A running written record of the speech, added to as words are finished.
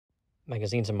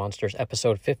Magazines and Monsters,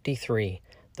 Episode 53,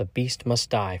 The Beast Must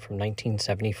Die, from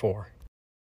 1974.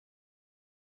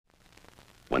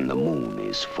 When the moon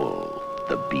is full,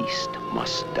 the beast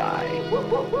must die.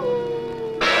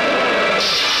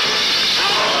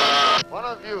 One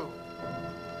of you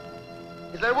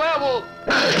is a werewolf!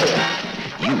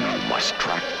 You must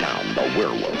track down the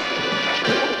werewolf.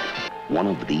 One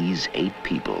of these 8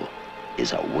 people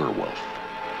is a werewolf.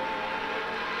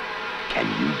 Can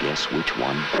you guess which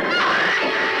one?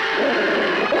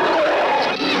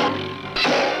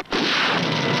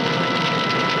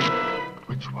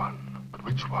 Which one?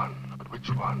 Which one? Which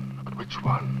one? Which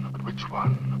one? Which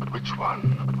one? Which one?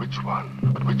 Which one?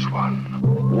 Which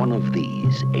one? One of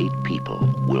these 8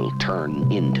 people will turn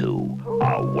into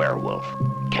a werewolf.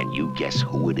 Can you guess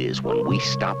who it is when we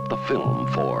stop the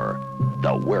film for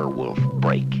The Werewolf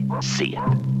Break? See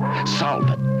it, solve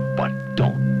it, but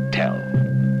don't tell.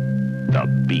 The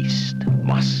beast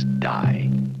must die.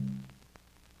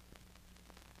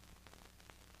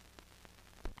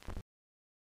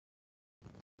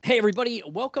 Hey everybody,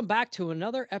 welcome back to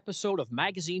another episode of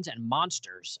Magazines and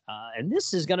Monsters. And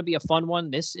this is going to be a fun one.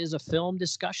 This is a film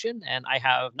discussion, and I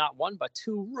have not one but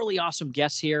 2 really awesome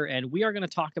guests here. And we are going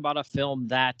to talk about a film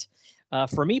that,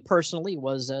 for me personally,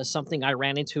 was something I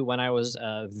ran into when I was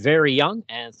very young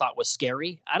and thought was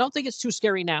scary. I don't think it's too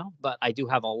scary now, but I do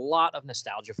have a lot of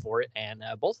nostalgia for it. And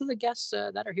both of the guests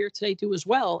that are here today do as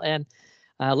well. And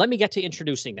let me get to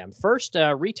introducing them. First,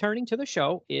 returning to the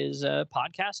show is a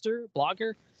podcaster,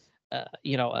 blogger,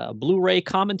 a Blu-ray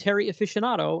commentary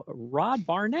aficionado, Rod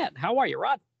Barnett. How are you,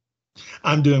 Rod?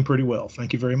 I'm doing pretty well.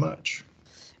 Thank you very much.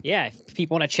 Yeah, if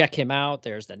people want to check him out,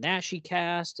 there's the Naschy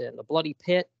Cast and the Bloody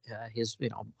Pit, his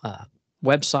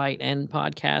website and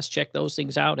podcast. Check those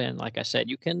things out. And like I said,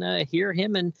 you can hear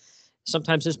him and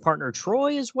sometimes his partner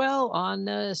Troy as well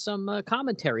on some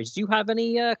commentaries. Do you have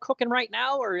any cooking right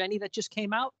now, or any that just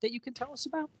came out that you can tell us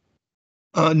about?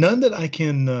 None that I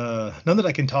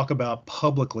can talk about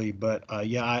publicly, but I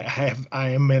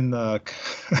am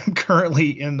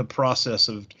currently in the process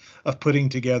of putting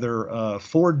together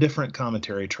 4 different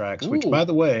commentary tracks, which, by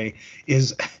the way,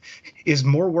 is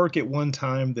more work at one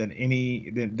time than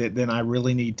I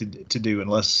really need to do,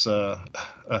 unless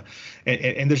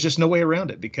and there's just no way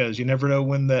around it, because you never know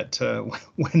when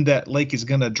that lake is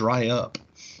going to dry up.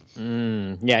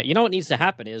 Yeah, you know what needs to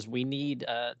happen is we need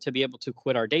to be able to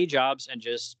quit our day jobs and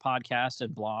just podcast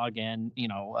and blog and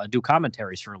do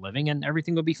commentaries for a living, and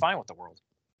everything would be fine with the world.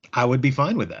 I would be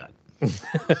fine with that.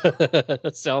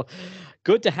 So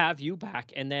good to have you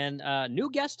back. And then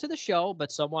new guest to the show,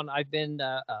 but someone I've been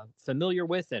familiar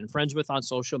with and friends with on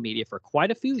social media for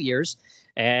quite a few years.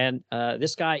 And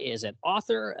this guy is an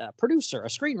author, a producer, a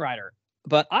screenwriter,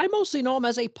 but I mostly know him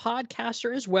as a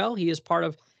podcaster as well. He is part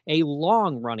of a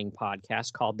long-running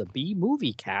podcast called the B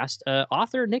Movie Cast.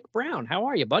 Author Nick Brown, how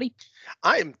are you, buddy?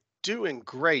 I am doing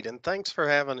great, and thanks for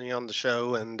having me on the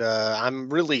show. And I'm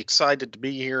really excited to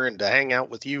be here and to hang out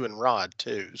with you and Rod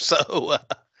too. So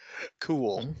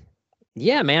cool.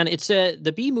 Yeah, man. It's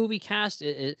the B Movie Cast.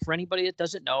 For anybody that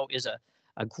doesn't know, is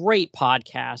a great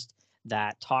podcast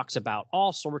that talks about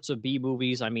all sorts of B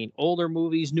movies. I mean, older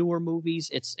movies, newer movies.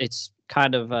 It's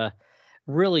kind of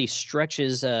really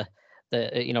stretches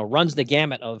runs the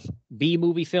gamut of B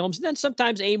movie films, and then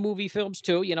sometimes A movie films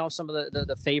too, some of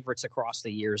the favorites across the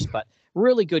years. But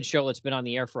really good show that's been on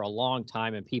the air for a long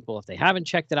time, and people, if they haven't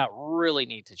checked it out, really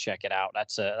need to check it out.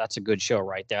 That's a good show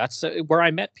right there. That's where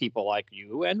I met people like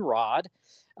you and Rod,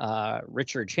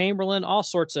 Richard Chamberlain, all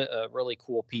sorts of really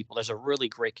cool people. There's a really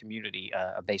great community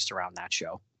based around that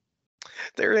show.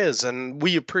 There is, and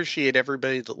we appreciate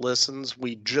everybody that listens.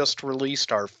 We just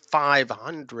released our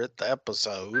 500th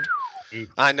episode.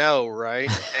 I know,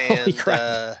 right? And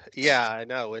yeah, I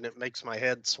know, and it makes my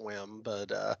head swim.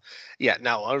 But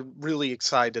I'm really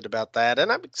excited about that,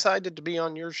 and I'm excited to be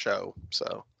on your show.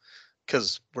 So,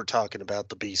 because we're talking about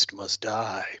The Beast Must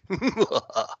Die.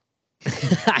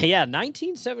 Yeah,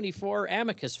 1974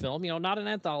 Amicus film, not an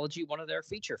anthology, one of their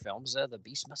feature films, The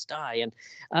Beast Must Die.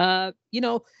 And,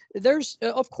 there's,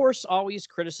 of course, always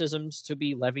criticisms to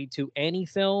be levied to any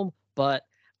film, but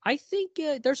I think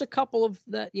there's a couple of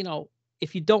that,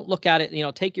 if you don't look at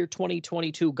it, take your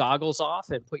 2022 goggles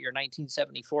off and put your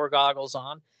 1974 goggles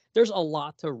on. There's a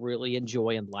lot to really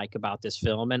enjoy and like about this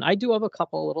film. And I do have a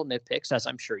couple of little nitpicks, as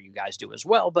I'm sure you guys do as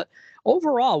well. But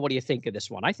overall, what do you think of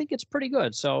this one? I think it's pretty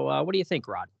good. So what do you think,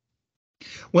 Rod?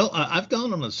 Well, I've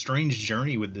gone on a strange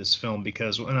journey with this film,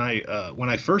 because when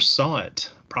I first saw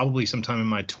it, probably sometime in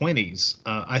my 20s,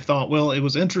 I thought, well, it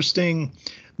was interesting,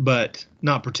 but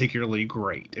not particularly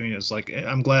great. I mean, it's like,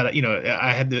 I'm glad,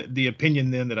 I had the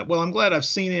opinion then that, I'm glad I've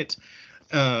seen it.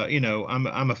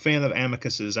 I'm a fan of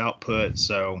Amicus's output,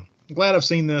 so glad I've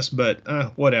seen this, but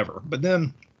whatever. But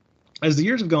then, as the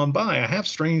years have gone by, I have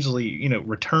strangely,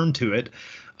 returned to it.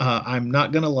 I'm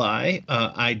not gonna lie.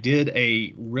 I did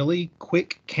a really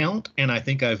quick count, and I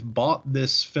think I've bought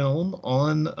this film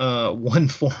on one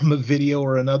form of video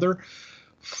or another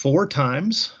 4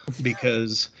 times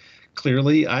because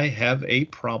clearly I have a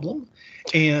problem.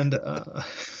 And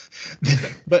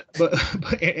but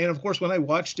and of course, when I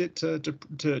watched it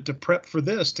to prep for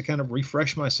this, to kind of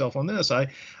refresh myself on this, I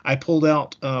pulled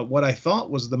out what I thought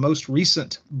was the most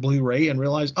recent Blu-ray and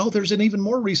realized, oh, there's an even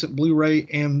more recent Blu-ray,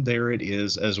 and there it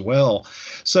is as well.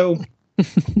 So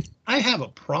I have a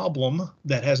problem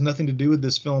that has nothing to do with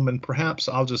this film, and perhaps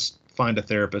I'll just find a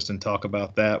therapist and talk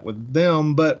about that with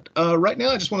them. But right now,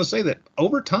 I just want to say that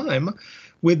over time,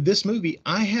 with this movie,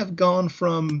 I have gone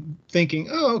from thinking,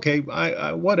 oh, okay,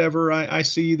 I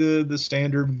see the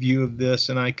standard view of this,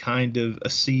 and I kind of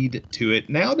accede to it.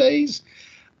 Nowadays,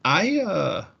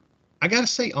 I gotta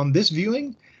say, on this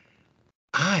viewing,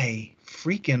 I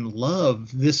freaking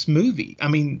love this movie. I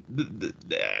mean,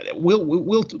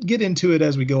 we'll get into it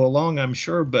as we go along, I'm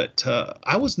sure, but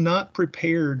I was not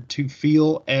prepared to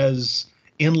feel as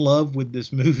in love with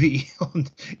this movie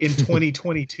in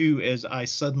 2022 as I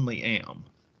suddenly am.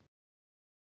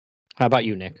 How about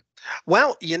you, Nick?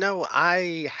 Well,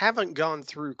 I haven't gone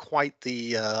through quite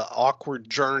the awkward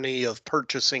journey of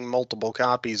purchasing multiple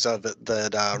copies of it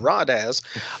that Rod has,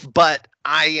 but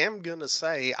I am going to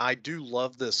say I do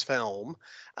love this film.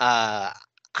 I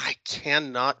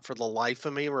cannot for the life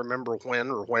of me remember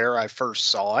when or where I first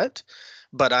saw it,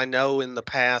 but I know in the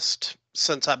past,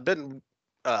 since I've been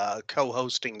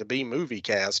co-hosting the B Movie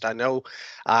Cast, I know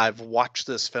I've watched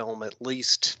this film at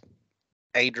least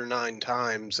 8 or 9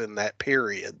 times in that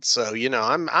period. So,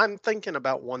 I'm thinking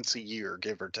about once a year,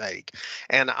 give or take.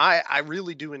 And I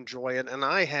really do enjoy it. And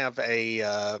I have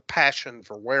a passion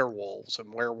for werewolves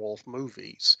and werewolf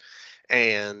movies.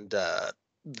 And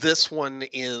this one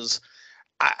is,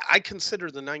 I consider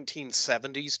the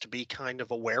 1970s to be kind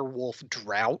of a werewolf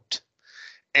drought.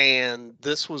 And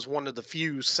this was one of the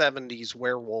few 70s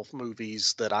werewolf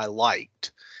movies that I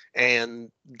liked. And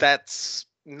that's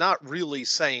not really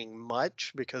saying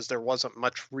much because there wasn't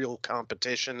much real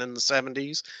competition in the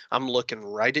 70s. I'm looking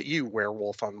right at you,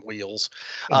 Werewolf on Wheels.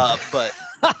 But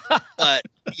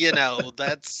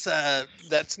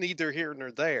that's neither here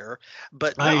nor there.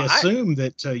 But no, I assume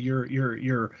that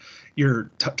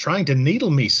you're trying to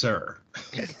needle me, sir.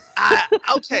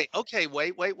 Okay,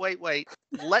 wait.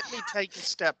 Let me take a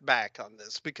step back on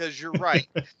this because you're right.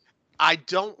 I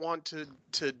don't want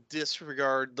to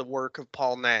disregard the work of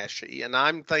Paul Naschy, and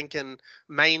I'm thinking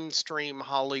mainstream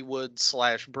Hollywood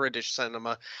 / British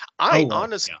cinema. I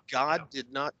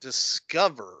did not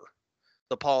discover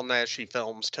the Paul Naschy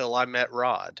films till I met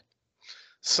Rod.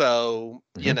 So,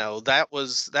 that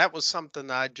was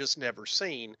something I'd just never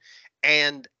seen.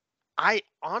 And I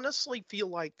honestly feel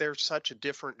like they're such a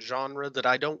different genre that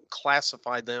I don't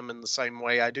classify them in the same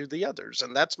way I do the others.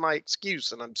 And that's my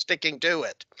excuse, and I'm sticking to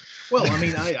it. Well, I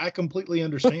mean, I completely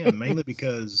understand, mainly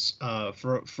because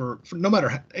for no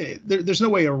matter, there's no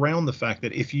way around the fact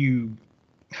that if you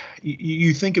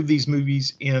think of these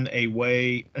movies in a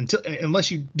way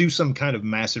unless you do some kind of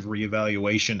massive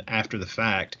reevaluation after the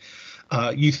fact,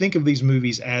 you think of these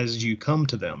movies as you come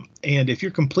to them. And if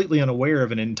you're completely unaware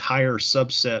of an entire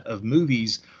subset of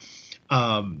movies,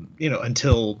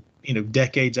 until,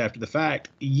 decades after the fact,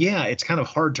 yeah, it's kind of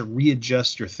hard to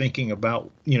readjust your thinking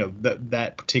about,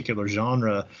 that particular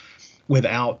genre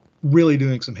without really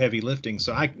doing some heavy lifting.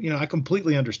 So I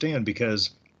completely understand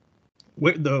because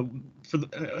until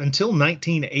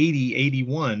 1980,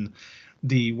 81,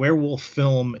 the werewolf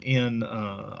film in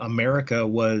America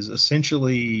was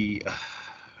essentially,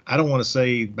 I don't want to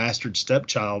say bastard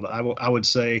stepchild. I would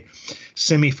say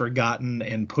semi-forgotten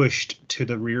and pushed to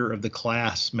the rear of the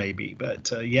class, maybe.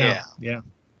 But yeah.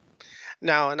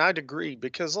 No, and I'd agree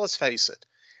because let's face it,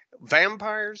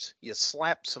 vampires, you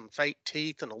slap some fake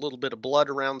teeth and a little bit of blood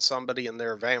around somebody and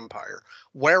they're a vampire.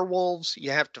 Werewolves, you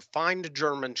have to find a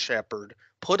German Shepherd,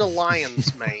 put a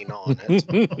lion's mane on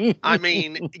it. I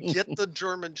mean, get the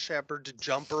German Shepherd to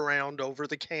jump around over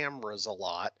the cameras a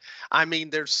lot. I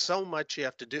mean, there's so much you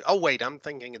have to do. Oh, wait, I'm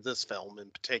thinking of this film in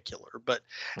particular. But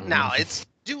now it's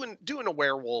doing a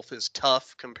werewolf is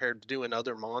tough compared to doing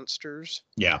other monsters.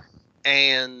 Yeah.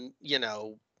 And,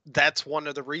 that's one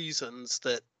of the reasons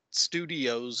that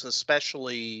studios,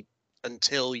 especially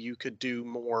until you could do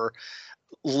more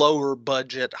lower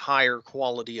budget, higher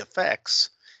quality effects,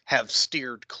 have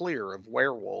steered clear of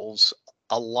werewolves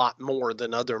a lot more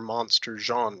than other monster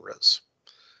genres.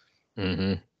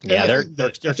 Mm-hmm. Yeah, they're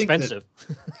expensive.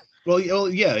 Well,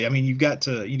 yeah. I mean, you've got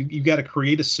to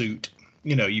create a suit.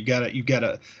 You've got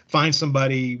to find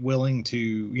somebody willing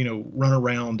to run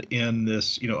around in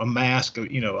this a mask.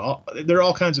 There are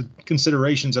all kinds of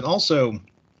considerations, and also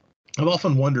I've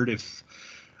often wondered if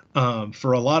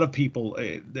for a lot of people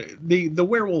the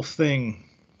werewolf thing.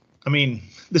 I mean,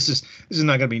 this is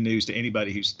not going to be news to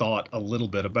anybody who's thought a little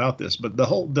bit about this, but the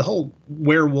whole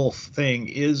werewolf thing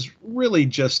is really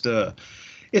just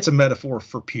it's a metaphor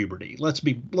for puberty. Let's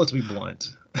be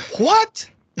blunt. What?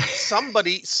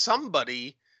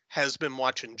 Somebody has been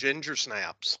watching Ginger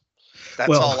Snaps.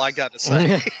 That's all I got to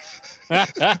say.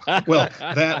 Well,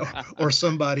 that or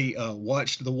somebody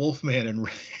watched The Wolfman and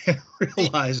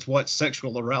realized what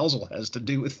sexual arousal has to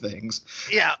do with things.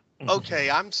 Yeah. Okay.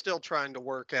 I'm still trying to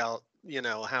work out,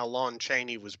 how Lon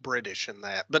Chaney was British in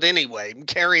that. But anyway,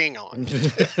 carrying on.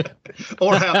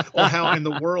 or how in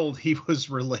the world he was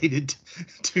related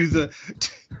to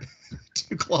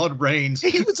Claude Rains,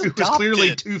 who was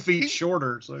clearly 2 feet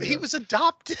shorter. So he was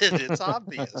adopted. It's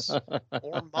obvious.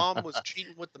 Or mom was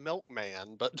cheating with the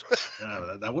milkman, but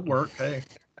that would work. Hey.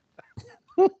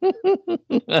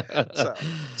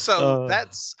 So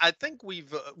that's. I think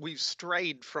we've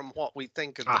strayed from what we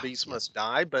think of The Beast Must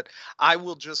Die, but I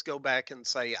will just go back and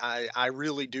say I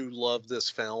really do love this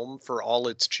film for all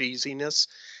its cheesiness,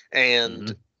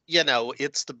 and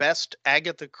it's the best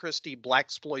Agatha Christie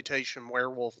blaxploitation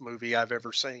werewolf movie I've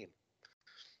ever seen.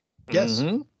 Yes.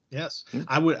 Yes,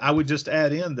 I would just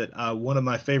add in that one of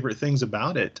my favorite things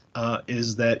about it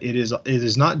is that it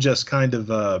is not just kind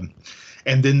of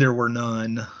and then there were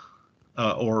none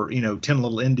or 10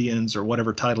 Little Indians or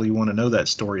whatever title you want to know that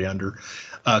story under,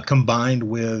 combined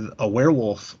with a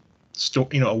werewolf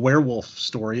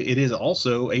story. It is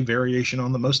also a variation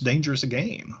on The Most Dangerous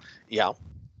Game. Yeah.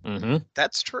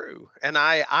 That's true. And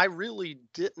I really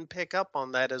didn't pick up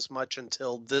on that as much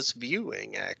until this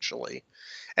viewing, actually.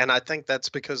 And I think that's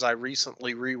because I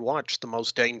recently rewatched The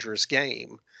Most Dangerous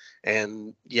Game.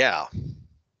 And yeah.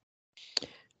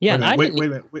 Yeah. Wait a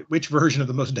minute. Which version of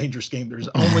The Most Dangerous Game? There's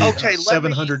only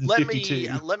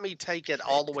 752. Let me take it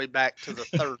all the way back to the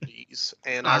 30s.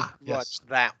 And I watched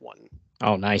that one.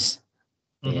 Oh, nice.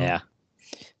 Yeah.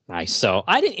 Nice. So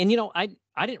I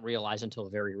didn't realize until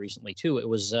very recently too. It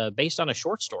was based on a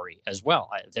short story as well.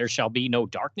 There Shall Be No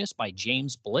Darkness by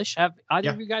James Blish. Have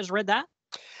either of you guys read that?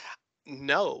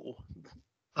 No.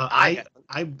 I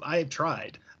have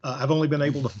tried. I've only been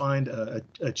able to find a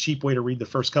cheap way to read the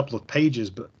first couple of pages,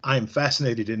 but I am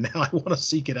fascinated, and now I want to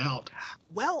seek it out.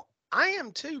 Well, I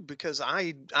am too, because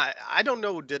I don't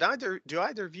know. Do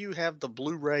either of you have the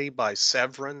Blu-ray by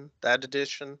Severin, that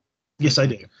edition? Yes, I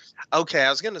do. Okay, I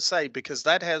was going to say, because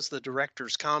that has the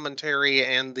director's commentary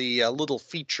and the little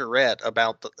featurette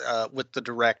about with the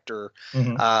director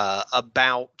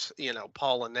about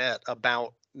Paul Annette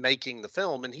about making the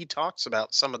film, and he talks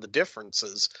about some of the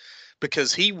differences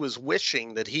because he was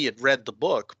wishing that he had read the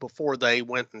book before they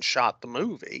went and shot the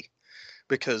movie,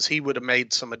 because he would have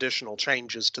made some additional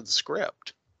changes to the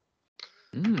script.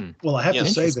 Well, I have to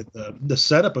say that the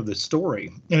setup of the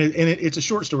story, and it's a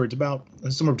short story. It's about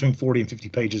somewhere between 40 and 50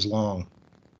 pages long.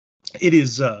 It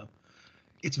is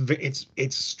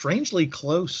it's strangely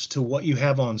close to what you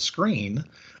have on screen,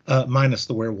 minus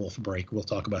the werewolf break. We'll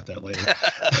talk about that later.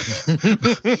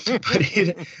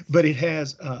 but it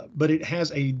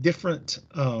has a different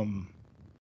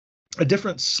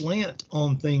slant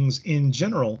on things in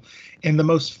general. And the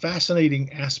most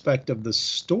fascinating aspect of the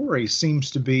story seems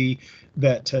to be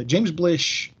that James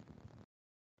Blish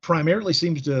primarily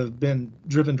seems to have been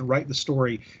driven to write the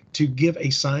story to give a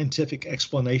scientific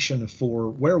explanation for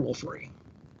werewolfery.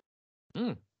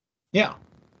 Yeah.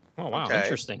 Oh, wow. Okay.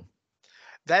 Interesting.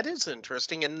 That is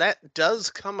interesting, and that does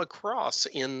come across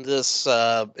in this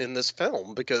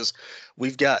film, because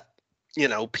we've got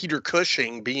Peter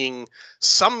Cushing being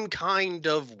some kind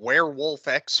of werewolf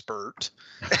expert,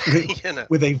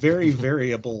 with a very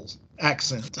variable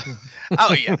accent.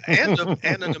 Oh yeah, and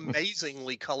an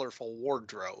amazingly colorful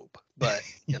wardrobe. But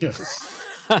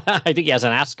I think he has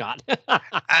an ascot.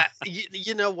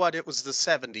 You know what? It was the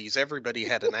 70s. Everybody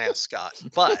had an ascot,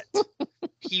 but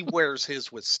he wears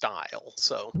his with style.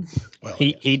 So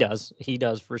he does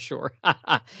for sure.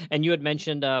 And you had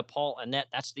mentioned Paul Annette.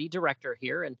 That's the director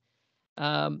here, and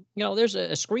there's a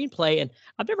screenplay, and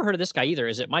I've never heard of this guy either.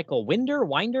 Is it Michael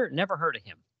Winder? Never heard of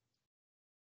him.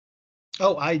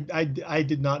 Oh, I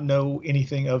did not know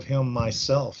anything of him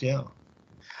myself. Yeah.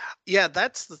 Yeah,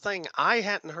 that's the thing. I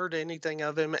hadn't heard anything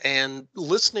of him, and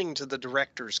listening to the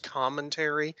director's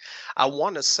commentary, I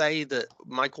want to say that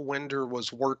Michael Winder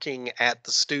was working at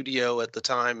the studio at the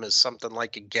time as something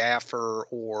like a gaffer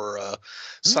or Hmm.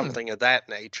 something of that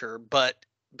nature. But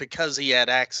because he had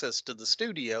access to the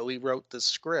studio, he wrote the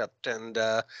script, and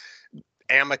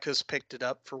Amicus picked it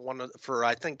up for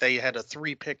I think they had a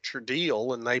 3 picture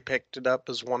deal, and they picked it up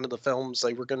as one of the films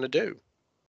they were going to do.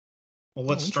 Well, Oh,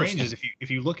 what's strange interesting. is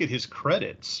if you look at his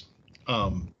credits,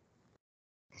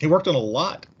 he worked on a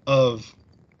lot of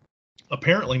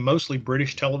apparently mostly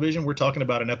British television. We're talking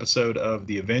about an episode of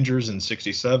The Avengers in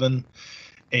 '67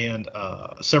 and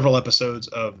several episodes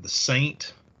of The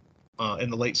Saint in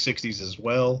the late '60s as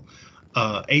well.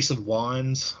 Ace of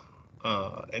Wands,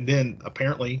 and then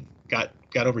apparently got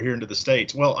over here into the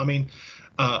States. Well, I mean,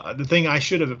 the thing I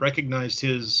should have recognized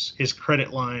his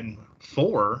credit line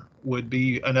for would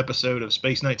be an episode of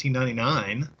Space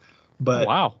 1999, Oh, but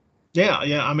wow.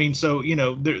 yeah. I mean, so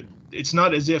there, it's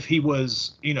not as if he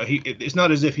was, it's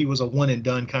not as if he was a one and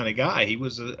done kind of guy. He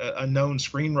was a known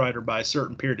screenwriter by a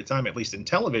certain period of time, at least in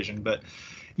television. But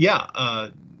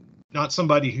yeah, not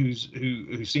somebody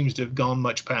who seems to have gone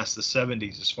much past the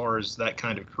 '70s as far as that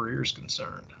kind of career is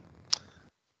concerned.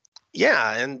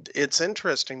 Yeah, and it's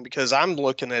interesting because I'm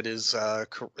looking at his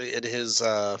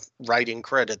writing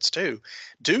credits too.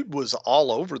 Dude was all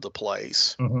over the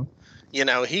place.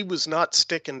 Mm-hmm. He was not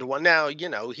sticking to one. Now,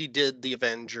 he did the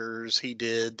Avengers, he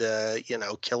did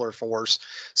Killer Force.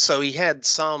 So he had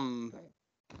some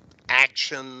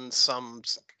action, some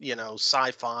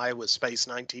sci-fi with Space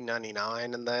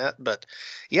 1999 and that, but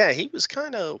yeah, he was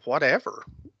kind of whatever.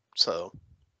 So,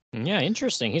 Yeah,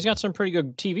 interesting. He's got some pretty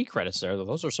good TV credits there.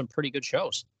 Those are some pretty good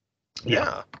shows.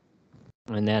 Yeah.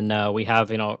 yeah. And then we have,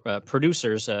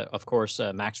 producers, of course,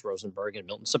 Max Rosenberg and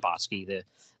Milton Sabotsky,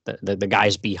 the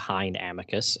guys behind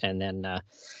Amicus. And then,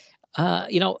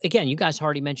 again, you guys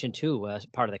already mentioned too,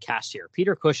 part of the cast here,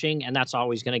 Peter Cushing, and that's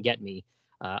always going to get me.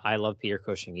 I love Peter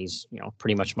Cushing. He's,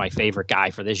 pretty much my favorite guy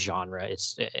for this genre.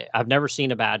 I've never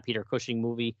seen a bad Peter Cushing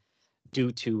movie due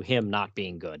to him not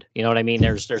being good. You know what I mean?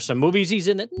 There's some movies he's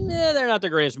in that they're not the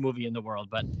greatest movie in the world,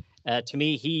 but to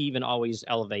me, he even always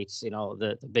elevates,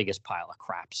 the biggest pile of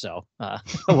crap. So,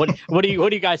 what do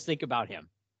you guys think about him?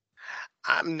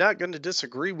 I'm not going to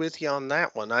disagree with you on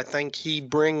that one. I think he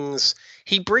brings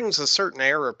a certain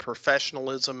air of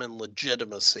professionalism and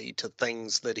legitimacy to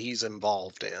things that he's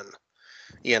involved in.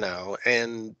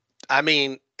 And I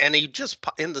mean, and he just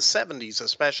in the 70s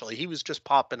especially, he was just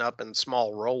popping up in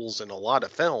small roles in a lot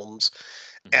of films,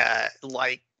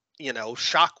 like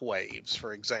Shockwaves,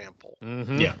 for example.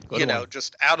 Mm-hmm. Yeah. Good one.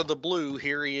 Just out of the blue,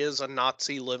 here he is, a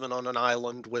Nazi living on an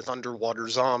island with underwater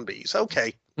zombies.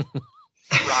 Okay,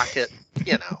 Rocket,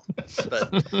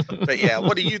 but yeah,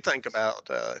 what do you think about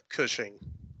Cushing,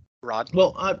 Rod?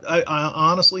 Well, I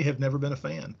honestly have never been a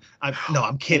fan. No,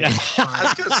 I'm kidding. I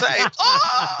was gonna say,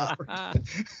 oh!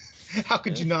 How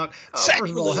could you not? Sacrilege.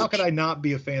 First of all, how could I not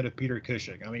be a fan of Peter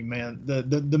Cushing? I mean, man,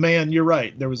 the man. You're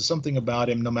right. There was something about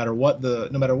him. No matter what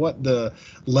the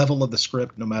level of the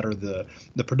script, no matter the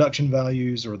production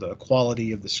values or the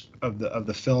quality of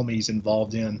the film he's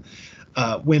involved in,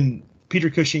 when Peter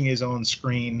Cushing is on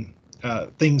screen,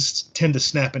 things tend to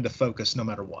snap into focus no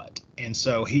matter what. And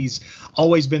so he's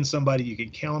always been somebody you can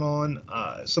count on.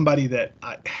 Somebody that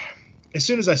as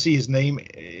soon as I see his name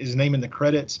in the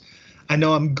credits, I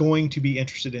know I'm going to be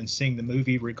interested in seeing the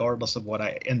movie, regardless of what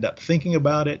I end up thinking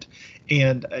about it.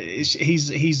 And he's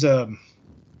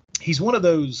one of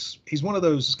those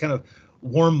kind of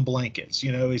warm blankets.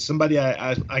 He's somebody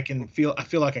I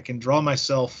feel like I can draw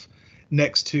myself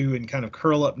next to and kind of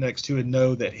curl up next to and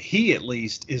know that he at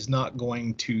least is not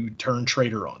going to turn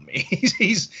traitor on me.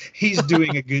 He's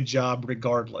doing a good job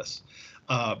regardless.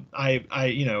 I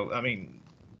mean,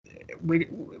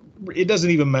 it doesn't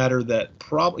even matter that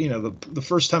probably the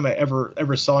first time I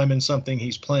ever saw him in something,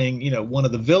 he's playing one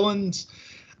of the villains.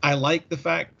 I like the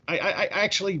fact I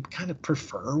actually kind of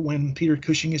prefer when Peter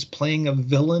Cushing is playing a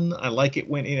villain. I like it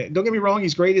when don't get me wrong,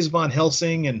 he's great as Von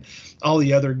Helsing and all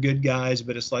the other good guys,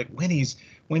 but it's like when he's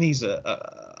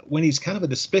kind of a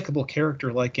despicable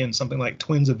character, like in something like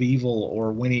Twins of Evil,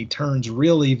 or when he turns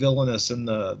really villainous in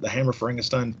the Hammer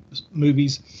Frankenstein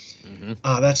movies. Mm-hmm.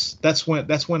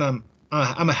 That's when I'm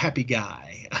a happy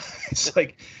guy. It's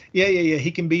like, yeah.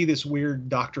 He can be this weird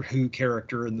Doctor Who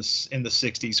character in the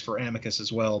 '60s for Amicus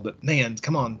as well. But man,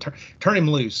 come on, turn him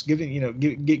loose. Give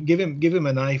him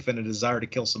a knife and a desire to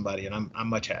kill somebody, and I'm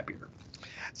much happier.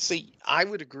 See, I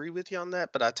would agree with you on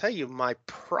that, but I tell you,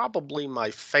 probably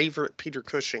my favorite Peter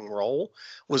Cushing role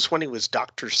was when he was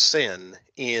Dr. Sin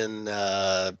in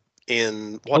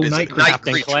in what is Night it? Night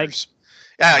Captain Clegg. Creatures.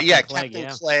 Yeah, Clegg, Captain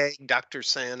yeah. Clegg, Dr.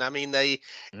 Sin. I mean,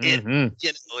 Mhm.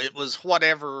 it was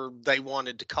whatever they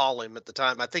wanted to call him at the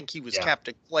time. I think he was Yeah.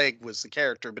 Captain Clegg was the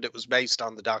character, but it was based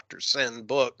on the Dr. Sin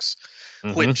books,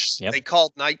 Mhm. which Yep. they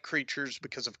called Night Creatures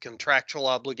because of contractual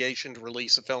obligation to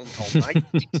release a film called Night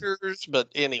Creatures. But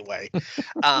anyway,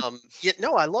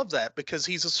 I love that because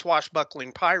he's a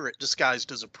swashbuckling pirate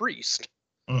disguised as a priest.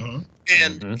 Hmm.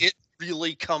 And Mhm. it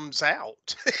really comes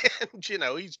out. And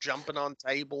he's jumping on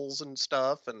tables and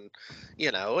stuff, and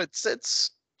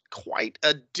it's quite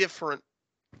a different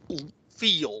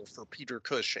feel for Peter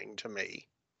Cushing to me.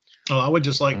 Oh, I would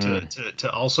just like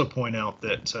to also point out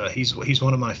that he's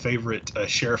one of my favorite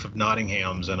Sheriff of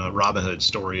Nottingham's and a Robin Hood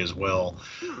story as well.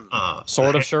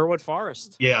 Sword of Sherwood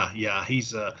Forest. Yeah,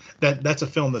 he's that's a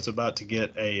film that's about to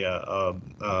get a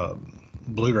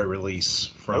Blu-ray release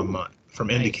from nice.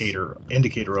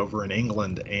 Indicator over in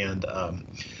England, and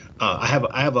I have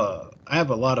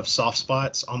a lot of soft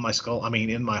spots on my skull. I mean,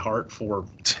 in my heart for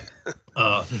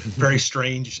very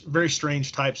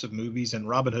strange types of movies, and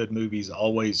Robin Hood movies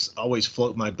always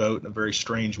float my boat in a very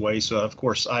strange way. So of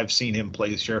course I've seen him play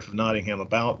the Sheriff of Nottingham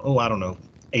about I don't know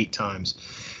 8 times,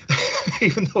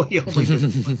 even though he only did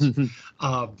it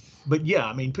once. But yeah,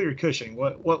 I mean, Peter Cushing.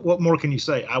 What more can you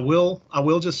say? I will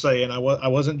just say, and I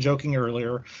wasn't joking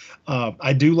earlier.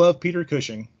 I do love Peter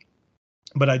Cushing,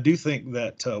 but I do think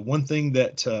that one thing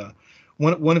that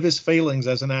one of his failings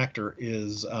as an actor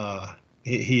is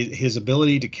his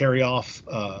ability to carry off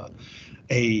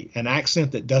an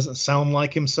accent that doesn't sound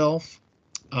like himself.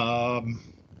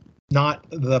 Not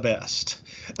the best.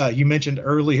 You mentioned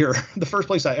earlier, the first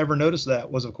place I ever noticed that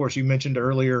was, of course, you mentioned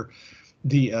earlier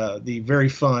the very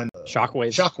fun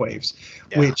Shockwaves,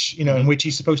 yeah. which in which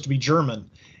he's supposed to be German,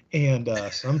 and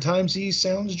sometimes he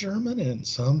sounds German and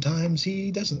sometimes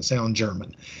he doesn't sound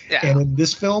German. Yeah. And in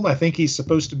this film, I think he's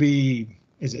supposed to be.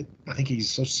 I think he's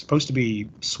supposed to be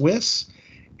Swiss,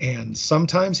 and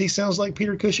sometimes he sounds like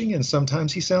Peter Cushing, and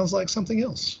sometimes he sounds like something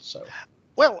else. So.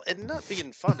 Well, and not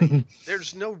being funny,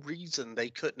 there's no reason they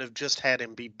couldn't have just had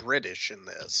him be British in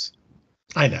this.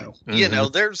 I know.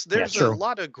 There's a true.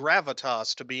 lot of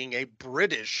gravitas to being a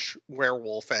British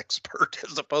werewolf expert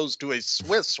as opposed to a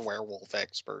Swiss werewolf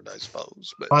expert, I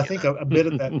suppose. But I think a bit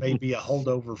of that may be a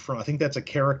holdover from. I think that's a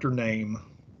character name.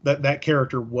 That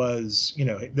character was,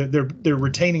 they're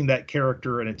retaining that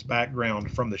character and its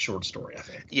background from the short story, I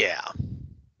think. Yeah,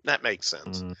 that makes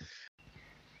sense.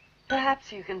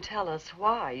 Perhaps you can tell us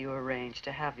why you arranged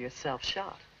to have yourself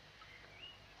shot.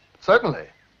 Certainly.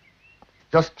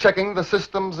 Just checking the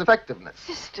system's effectiveness.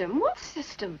 System? What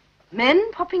system?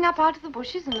 Men popping up out of the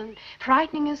bushes and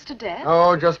frightening us to death?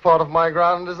 Oh, just part of my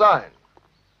grand design.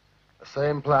 The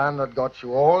same plan that got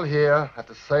you all here at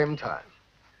the same time.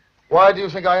 Why do you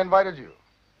think I invited you?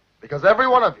 Because every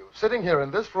one of you sitting here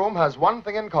in this room has one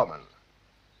thing in common.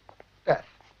 Death.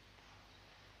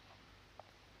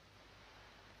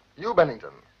 You,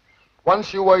 Bennington,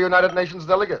 once you were United Nations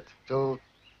delegate, till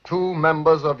 2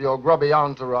 members of your grubby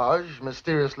entourage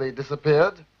mysteriously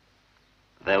disappeared.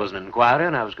 There was an inquiry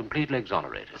and I was completely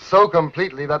exonerated. So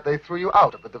completely that they threw you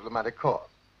out of the diplomatic corps.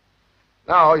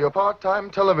 Now you're part-time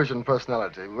television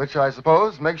personality, which I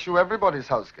suppose makes you everybody's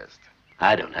house guest.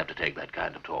 I don't have to take that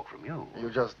kind of talk from you. You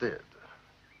just did.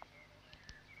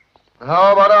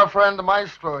 How about our friend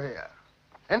Maestro here?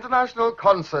 International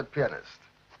concert pianist.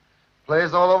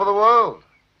 Plays all over the world.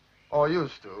 Or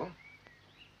used to.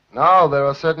 Now there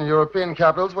are certain European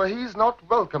capitals where he's not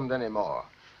welcomed anymore.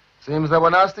 Seems there were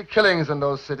nasty killings in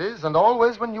those cities, and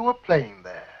always when you were playing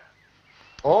there.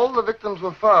 All the victims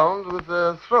were found with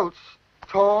their throats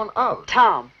torn out.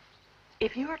 Tom,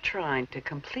 if you're trying to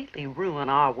completely ruin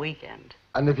our weekend...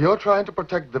 And if you're trying to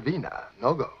protect Davina,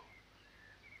 no go.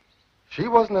 She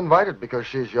wasn't invited because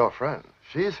she's your friend.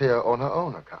 She's here on her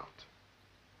own account.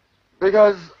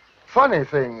 Because funny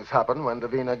things happen when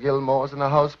Davina Gilmore's in a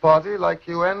house party, like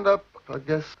you end up, I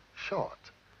guess, short.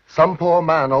 Some poor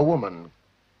man or woman,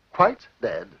 quite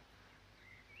dead,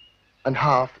 and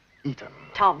half eaten.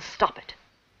 Tom, stop it.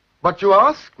 But you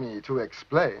asked me to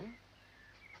explain,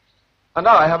 and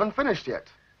I haven't finished yet.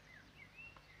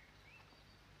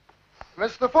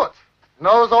 Mr. Foote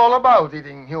knows all about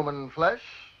eating human flesh.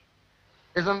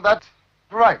 Isn't that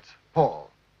right, Paul?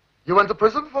 You went to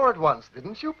prison for it once,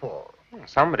 didn't you, Paul?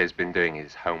 Somebody's been doing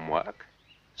his homework.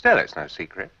 Still, it's no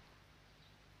secret.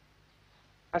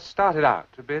 I started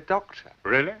out to be a doctor.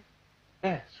 Really?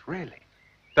 Yes, really.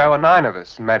 There were 9 of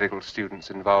us medical students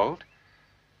involved.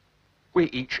 We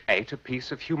each ate a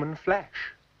piece of human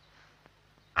flesh.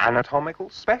 Anatomical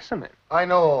specimen. I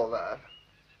know all that.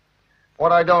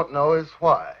 What I don't know is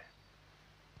why.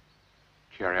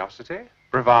 Curiosity?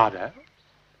 Bravado?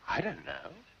 I don't know.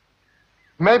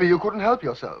 Maybe you couldn't help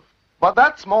yourself. But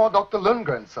that's more Dr.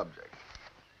 Lundgren's subject.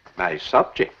 My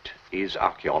subject is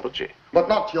archaeology. But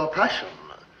not your passion.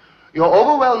 Your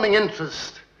overwhelming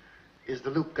interest is the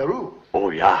Loup Garou.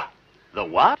 Oh, yeah. The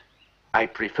what? I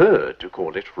prefer to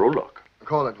call it Rolock.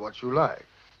 Call it what you like.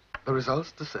 The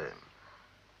result's the same.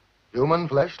 Human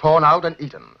flesh torn out and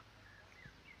eaten.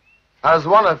 As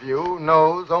one of you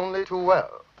knows only too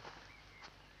well.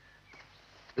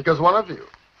 Because one of you,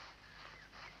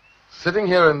 sitting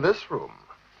here in this room,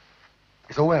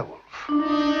 is a werewolf.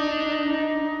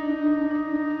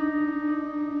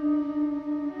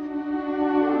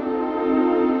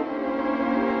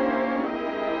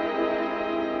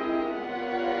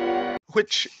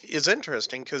 Which is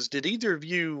interesting because did either of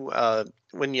you,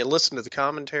 when you listen to the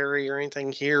commentary or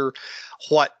anything, hear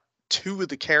what two of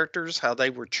the characters, how they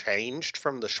were changed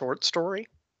from the short story?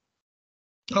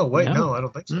 Oh, wait, no, I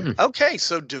don't think so. Mm. Okay,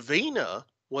 so Davina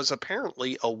was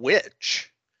apparently a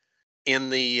witch in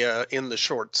the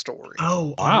short story.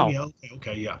 Oh, Wow. yeah,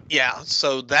 okay, yeah. Yeah,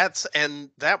 so that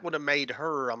would have made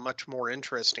her a much more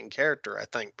interesting character, I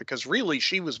think, because really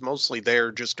she was mostly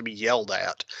there just to be yelled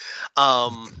at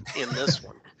in this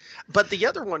one. But the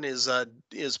other one is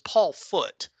Paul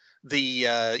Foote, the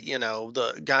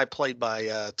the guy played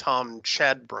by Tom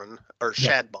Shadburn or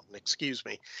Yeah. Shadbon, excuse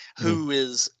me,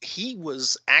 he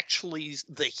was actually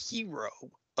the hero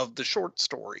of the short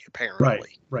story,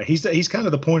 apparently. Right. He's kind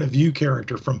of the point of view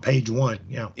character from page 1.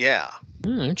 Yeah. Yeah.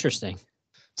 Interesting.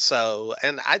 So,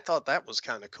 and I thought that was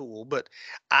kind of cool, but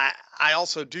I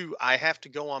also I have to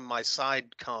go on my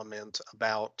side comment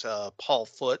about Paul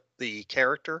Foote, the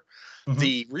character. Mhm.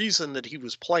 The reason that he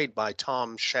was played by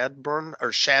Tom Shadburn or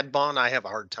Shadbon, I have a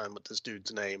hard time with this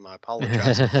dude's name, I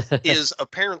apologize, is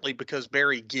apparently because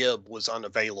Barry Gibb was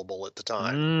unavailable at the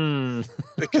time.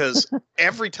 Because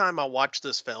every time I watch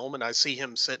this film and I see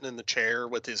him sitting in the chair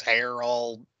with his hair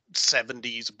all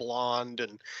 70s blonde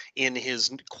and in his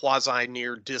quasi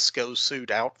near disco suit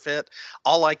outfit,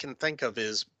 all I can think of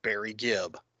is Barry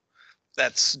Gibb.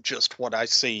 That's just what I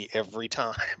see every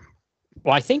time.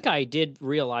 Well, I think I did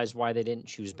realize why they didn't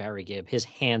choose Barry Gibb. His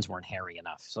hands weren't hairy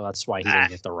enough, so that's why he didn't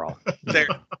get the role.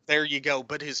 There you go.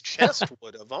 But his chest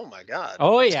would have. Oh my God.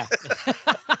 Oh yeah.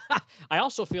 I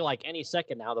also feel like any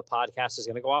second now the podcast is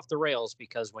going to go off the rails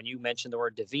because when you mention the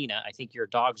word Davina, I think your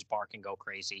dogs bark and go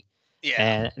crazy.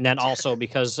 Yeah. And then also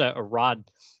because Rod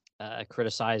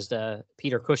criticized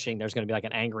Peter Cushing, there's going to be like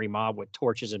an angry mob with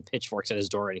torches and pitchforks at his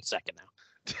door any second now.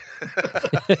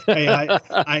 Hey,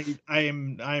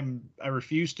 I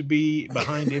refuse to be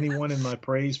behind anyone in my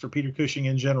praise for Peter Cushing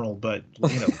in general, but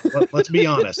let's be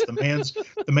honest. The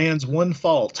man's one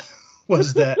fault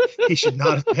was that he should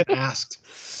not have been asked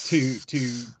to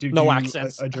No do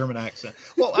accents. a German accent.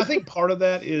 Well, I think part of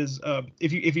that is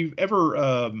if you've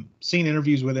ever seen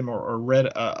interviews with him or read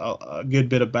a good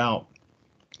bit about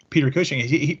Peter Cushing,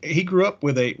 he grew up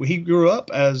with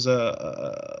as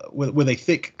with a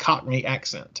thick Cockney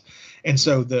accent, and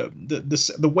so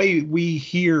the way we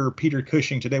hear Peter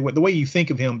Cushing today, the way you think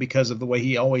of him because of the way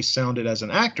he always sounded as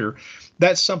an actor,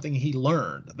 that's something he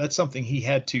learned. That's something he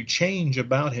had to change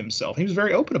about himself. He was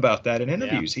very open about that in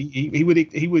interviews. Yeah.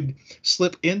 He would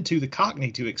slip into the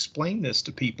Cockney to explain this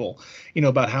to people,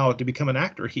 about how to become an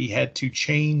actor. He had to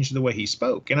change the way he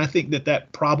spoke, and I think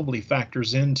that probably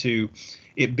factors into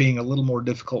it being a little more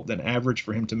difficult than average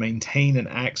for him to maintain an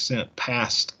accent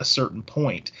past a certain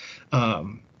point,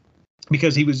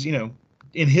 because he was, in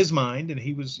his mind, and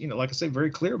he was, like I said,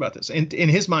 very clear about this. And in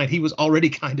his mind, he was already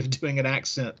kind of doing an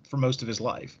accent for most of his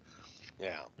life.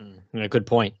 Yeah. Good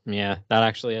point. Yeah, that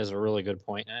actually is a really good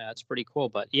point. That's pretty cool.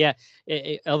 But yeah,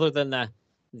 other than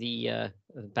the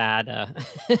bad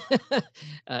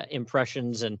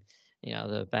impressions and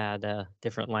the bad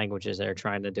different languages they're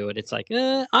trying to do it, it's like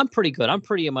I'm pretty good. I'm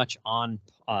pretty much on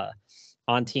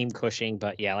Team Cushing.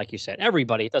 But yeah, like you said,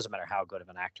 everybody, it doesn't matter how good of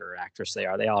an actor or actress they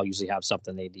are, they all usually have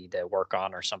something they need to work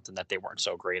on or something that they weren't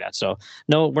so great at. So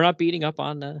no, we're not beating up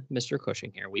on Mr.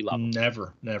 Cushing here. We love him.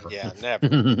 Never. Yeah,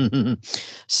 never.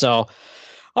 So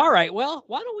all right, well,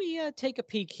 why don't we take a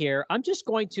peek here? I'm just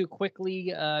going to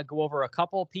quickly go over a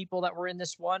couple of people that were in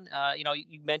this one.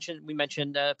 We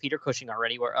mentioned Peter Cushing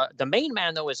already. Where the main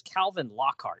man though is Calvin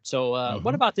Lockhart. So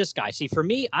what about this guy? See, for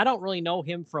me, I don't really know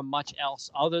him from much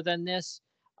else other than this.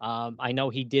 I know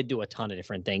he did do a ton of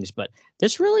different things, but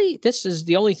this is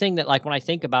the only thing that, like, when I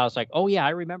think about it, it's like, oh yeah,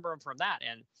 I remember him from that,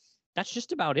 and that's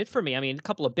just about it for me. I mean, a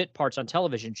couple of bit parts on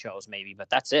television shows maybe, but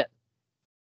that's it.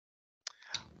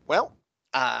 Well,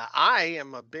 I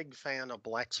am a big fan of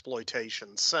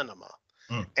blaxploitation cinema.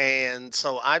 And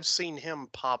so I've seen him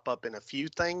pop up in a few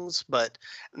things, but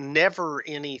never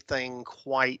anything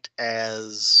quite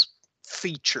as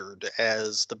featured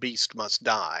as The Beast Must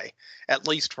Die, at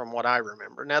least from what I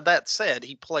remember. Now, that said,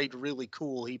 he played really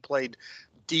cool. He played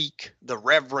Deke, the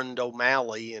Reverend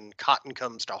O'Malley, in Cotton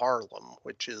Comes to Harlem,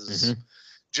 which is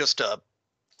just a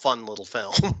fun little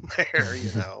film there,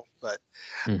 you know.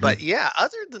 But yeah,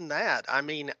 other than that, I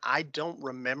mean, I don't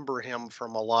remember him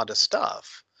from a lot of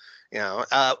stuff, you know.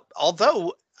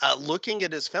 Although looking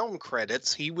at his film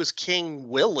credits, he was King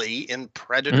Willie in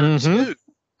Predator 2,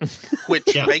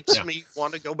 which makes me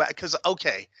want to go back. Because,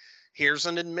 okay, here's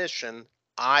an admission.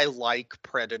 I like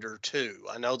Predator 2.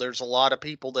 I know there's a lot of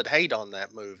people that hate on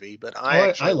that movie, but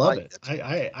I love it.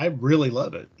 I really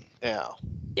love it. Yeah.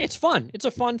 It's fun. It's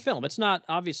a fun film. It's not,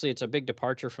 obviously it's a big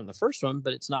departure from the first one,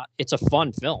 but it's a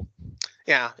fun film.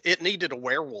 Yeah, it needed a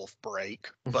werewolf break,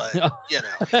 but you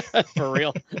know, for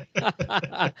real.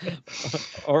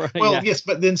 Yes,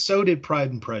 but then so did Pride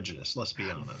and Prejudice. Let's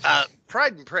be honest.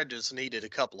 Pride and Prejudice needed a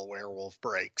couple of werewolf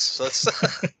breaks. That's,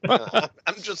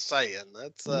 I'm just saying.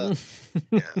 That's.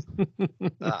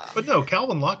 But no,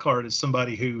 Calvin Lockhart is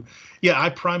somebody who, I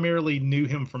primarily knew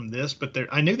him from this, but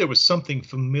I knew there was something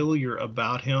familiar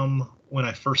about him when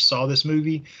I first saw this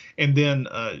movie, and then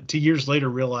 2 years later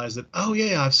realized that,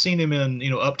 I've seen him in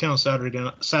Uptown Saturday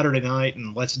Night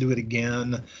and Let's Do It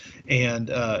Again, and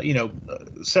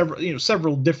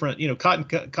several different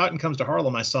Cotton Comes to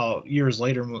Harlem I saw years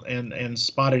later and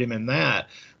spotted him in that,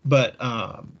 but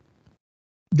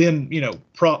then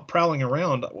prowling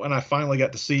around when I finally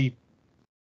got to see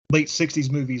late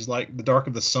 60s movies like The Dark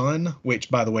of the Sun,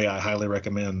 which by the way I highly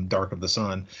recommend Dark of the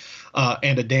Sun,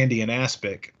 and A Dandy in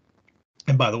Aspic.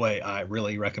 And by the way, I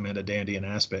really recommend A Dandy in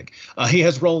Aspic. He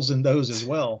has roles in those as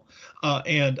well.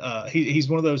 And he's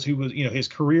one of those who was, his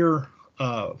career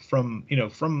from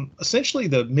essentially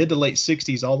the mid to late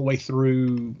 60s all the way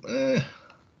through,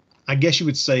 I guess you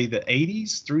would say the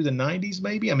 80s through the 90s,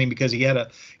 maybe. I mean, because he had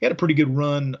a pretty good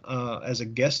run as a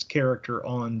guest character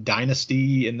on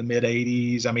Dynasty in the mid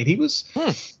 80s. I mean, he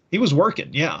was working.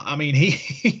 Yeah. I mean,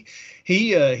 he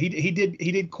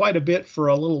did quite a bit for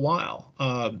a little while.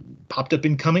 Popped up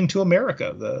in Coming to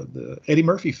America, the Eddie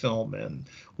Murphy film, and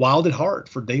Wild at Heart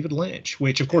for David Lynch,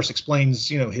 which of course explains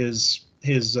his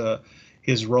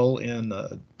role in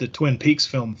the Twin Peaks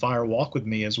film Fire Walk with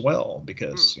Me as well,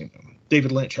 because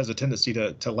David Lynch has a tendency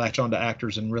to latch onto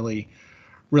actors and really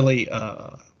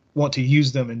want to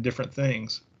use them in different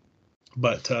things.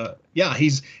 But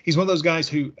he's one of those guys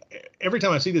who every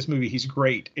time I see this movie, he's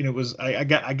great. And it was I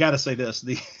got to say this,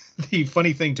 the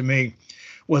funny thing to me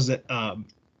was that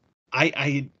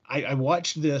I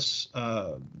watched this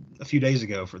a few days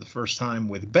ago for the first time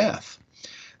with Beth,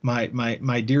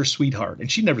 my dear sweetheart,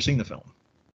 and she'd never seen the film,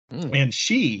 and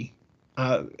she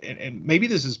and maybe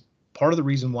this is part of the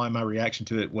reason why my reaction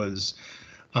to it was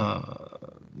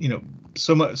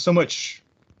so much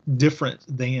different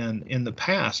than in the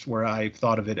past where I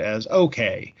thought of it as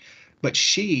okay, but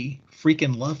she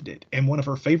freaking loved it. And one of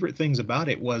her favorite things about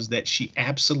it was that she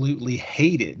absolutely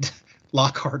hated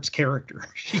Lockhart's character.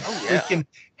 She freaking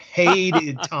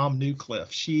hated Tom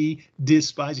Newcliffe. She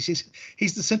despised.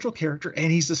 He's the central character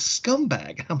and he's a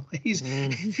scumbag. I'm like,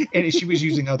 and she was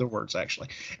using other words actually.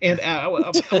 And I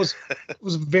was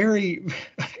very.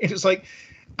 It was like.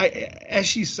 As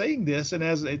she's saying this, and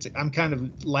I'm kind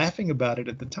of laughing about it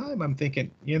at the time, I'm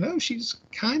thinking, she's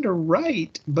kind of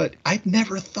right, but I'd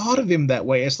never thought of him that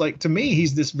way. It's like, to me,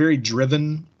 he's this very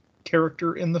driven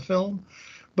character in the film,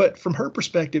 but from her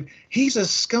perspective, he's a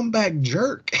scumbag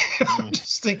jerk. I'm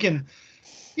just thinking,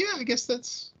 I guess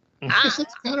that's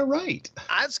kind of right.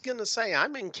 I was going to say,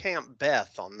 I'm in Camp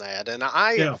Beth on that, and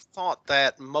I have thought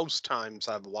that most times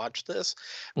I've watched this,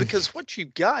 because what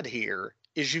you've got here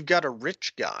is you've got a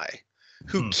rich guy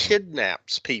who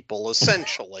kidnaps people,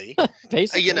 essentially,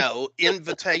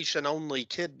 invitation only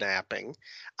kidnapping.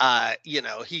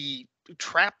 He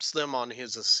traps them on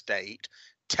his estate,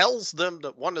 tells them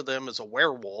that one of them is a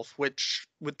werewolf, which,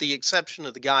 with the exception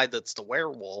of the guy that's the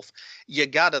werewolf, you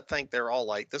got to think they're all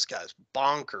like, this guy's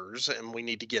bonkers and we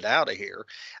need to get out of here.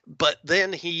 But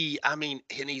then he's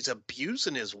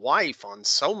abusing his wife on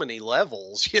so many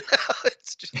levels,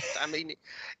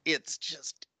 it's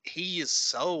just, he is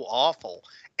so awful.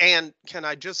 And can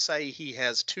I just say he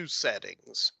has two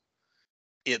settings?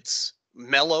 It's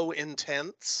mellow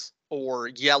intense or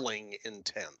yelling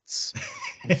intense.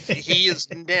 He is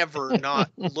never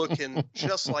not looking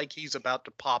just like he's about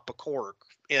to pop a cork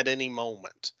at any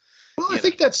moment. Well, I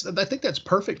think that's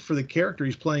perfect for the character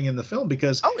he's playing in the film,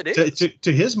 because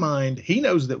to his mind, he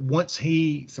knows that once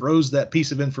he throws that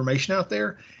piece of information out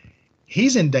there,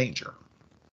 he's in danger.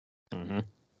 Mm-hmm.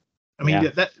 I mean, Yeah.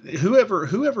 that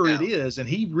whoever it is, and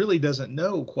he really doesn't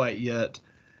know quite yet,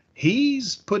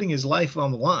 he's putting his life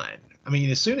on the line. I mean,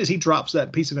 as soon as he drops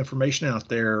that piece of information out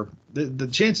there, the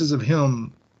chances of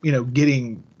him,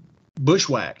 getting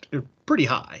bushwhacked are pretty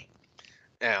high.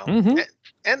 Yeah. Mm-hmm.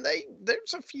 And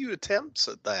there's a few attempts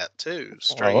at that too.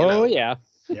 Oh, yeah.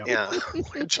 Yeah.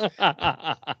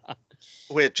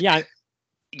 Which yeah.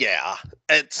 Yeah,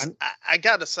 I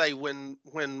gotta say, when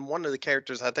one of the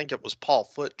characters, I think it was Paul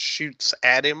Foot, shoots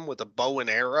at him with a bow and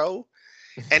arrow,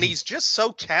 and he's just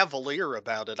so cavalier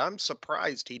about it. I'm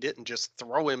surprised he didn't just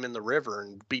throw him in the river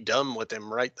and be done with him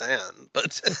right then.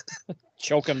 But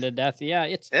choke him to death.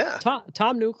 Yeah, yeah.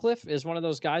 Tom Newcliffe is one of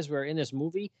those guys where in this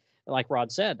movie, like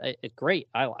Rod said, it's great.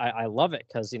 I love it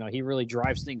because he really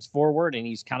drives things forward, and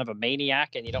he's kind of a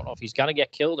maniac, and you don't know if he's gonna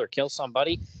get killed or kill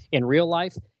somebody in real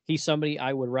life. He's somebody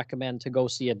I would recommend to go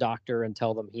see a doctor and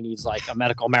tell them he needs like a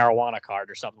medical marijuana card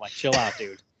or something. Like, chill out,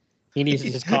 dude. He needs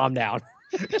to just calm down.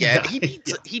 Yeah,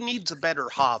 he needs a better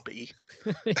hobby.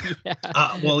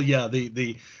 Yeah. Well, yeah,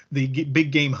 the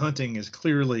big game hunting is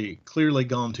clearly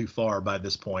gone too far by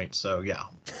this point. So yeah.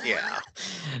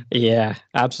 Yeah,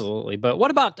 absolutely. But what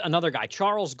about another guy,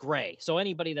 Charles Gray? So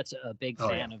anybody that's a big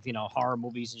fan of horror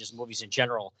movies and just movies in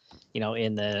general,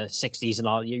 in the 60s and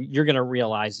all, you're gonna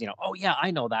realize, oh yeah,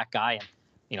 I know that guy.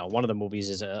 And one of the movies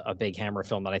is a big Hammer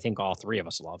film that I think all three of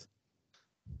us love.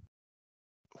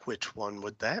 Which one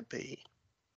would that be?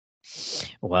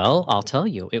 Well, I'll tell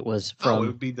you. It was from it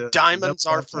would be the Diamonds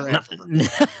Are Forever. The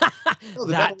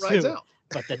Devil Rides Out.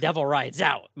 But The Devil Rides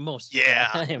Out. Most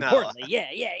importantly. No.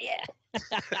 Yeah.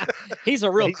 He's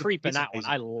a real creep in that one.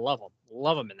 I love him.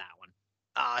 Love him in that one.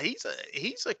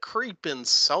 He's a creep in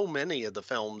so many of the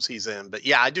films he's in. But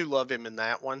yeah, I do love him in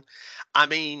that one. I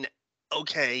mean,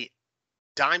 okay,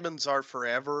 Diamonds Are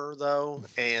Forever, though.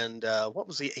 And what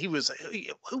was he? Who was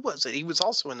it? He was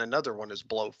also in another one as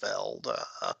Blofeld.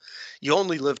 You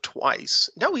Only Live Twice.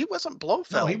 No, he wasn't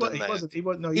Blofeld. No, he wasn't. He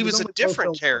was a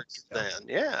different character then.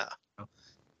 Yeah.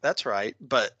 That's right.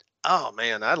 But, oh,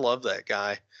 man, I love that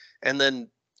guy. And then,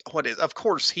 of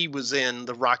course, he was in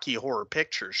the Rocky Horror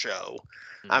Picture Show.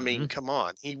 Mm-hmm. I mean, come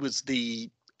on. He was the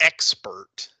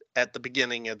expert at the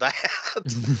beginning of that.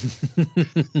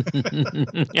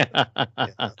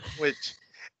 Which,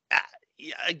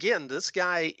 again, this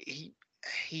guy,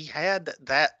 he had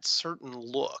that certain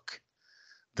look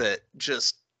that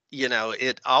just,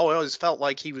 it always felt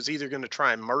like he was either going to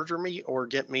try and murder me or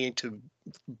get me to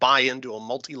buy into a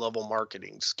multi-level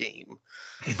marketing scheme.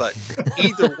 But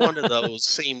either one of those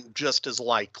seemed just as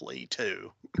likely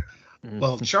too.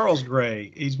 Well, Charles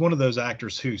Gray, he's one of those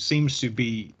actors who seems to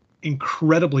be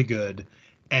incredibly good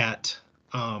at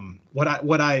what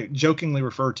I jokingly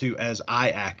refer to as eye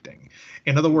acting.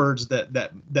 In other words,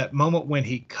 that moment when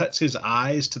he cuts his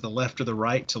eyes to the left or the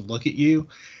right to look at you,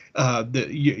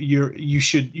 you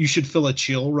should feel a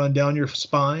chill run down your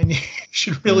spine. You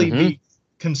should really be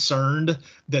concerned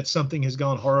that something has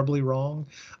gone horribly wrong.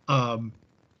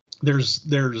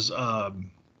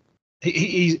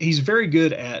 He's very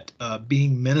good at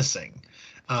being menacing.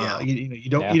 You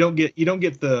don't get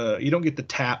the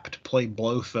tap to play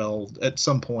Blofeld at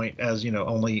some point, as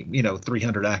only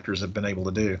 300 actors have been able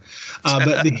to do.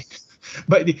 But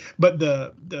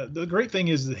the great thing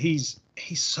is that he's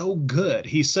so good.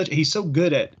 He's so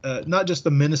good at not just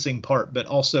the menacing part, but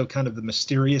also kind of the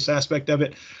mysterious aspect of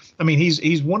it. I mean,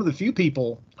 he's one of the few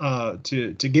people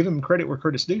to give him credit where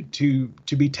credit's due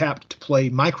to be tapped to play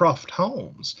Mycroft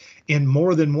Holmes in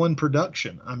more than one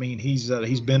production. I mean, he's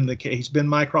been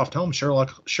Mycroft Holmes,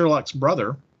 Sherlock's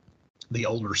brother, the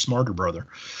older, smarter brother,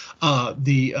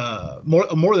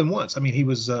 more than once. I mean, he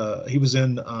was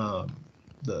in the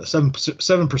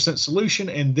 7% Solution,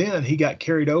 and then he got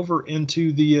carried over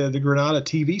into the Granada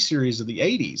TV series of the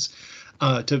 80s.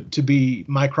 To be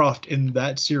Mycroft in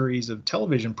that series of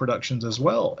television productions as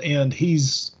well, and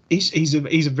he's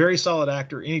a very solid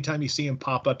actor. Anytime you see him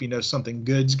pop up, something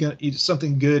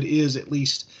good is at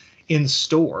least in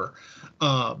store.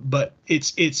 But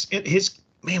it's his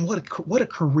man. What a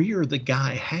career the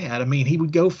guy had. I mean, he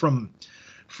would go from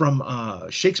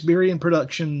Shakespearean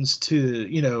productions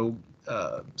to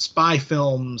spy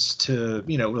films to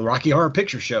the Rocky Horror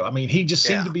Picture Show. I mean, he just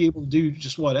seemed to be able to do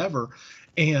just whatever.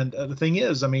 And the thing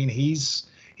is, I mean, he's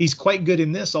quite good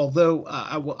in this. Although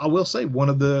I will say one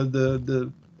of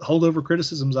the holdover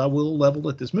criticisms I will level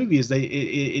at this movie is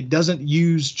it doesn't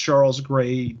use Charles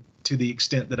Gray to the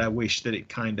extent that I wish that it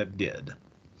kind of did.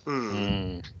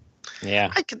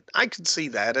 Yeah, I could see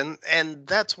that, and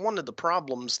that's one of the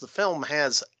problems. The film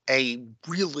has a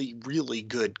really, really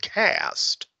good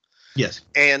cast, Yes.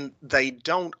 And they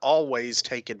don't always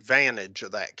take advantage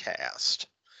of that cast.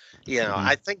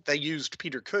 I think they used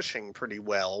Peter Cushing pretty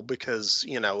well because,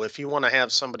 if you want to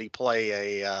have somebody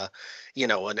play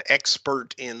an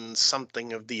expert in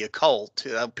something of the occult,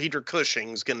 Peter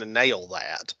Cushing's going to nail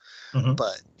that.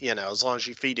 But, as long as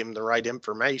you feed him the right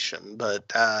information.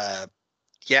 But, I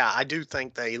do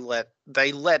think they let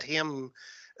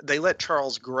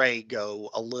Charles Gray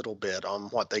go a little bit on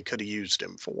what they could have used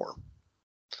him for.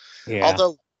 Yeah.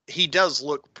 Although he does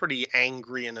look pretty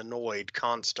angry and annoyed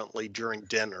constantly during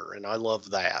dinner, and I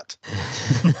love that.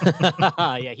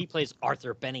 Yeah, he plays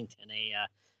Arthur Bennington, a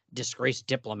disgraced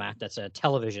diplomat that's a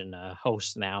television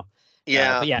host now.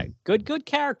 Yeah. But yeah, good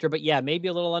character, but yeah, maybe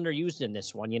a little underused in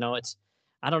this one.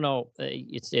 I don't know.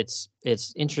 It's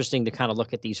interesting to kind of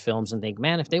look at these films and think,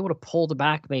 man, if they would have pulled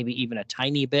back maybe even a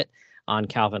tiny bit on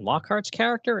Calvin Lockhart's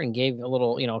character and gave a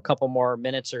little, a couple more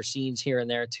minutes or scenes here and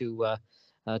there to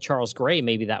Charles Gray,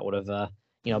 maybe that would have,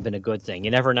 been a good thing. You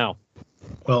never know.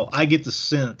 Well, I get the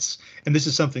sense, and this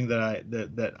is something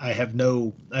that I have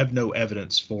no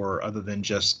evidence for other than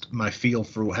just my feel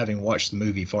for having watched the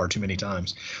movie far too many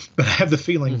times. But I have the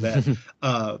feeling that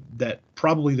that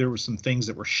probably there were some things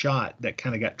that were shot that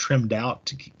kind of got trimmed out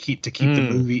to keep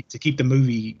the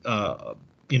movie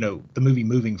the movie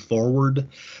moving forward.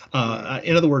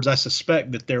 In other words, I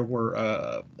suspect that there were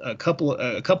a couple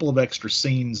of extra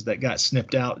scenes that got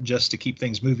snipped out just to keep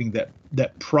things moving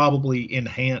that probably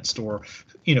enhanced or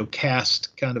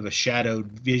cast kind of a shadowed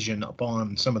vision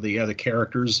upon some of the other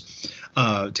characters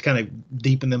to kind of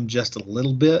deepen them just a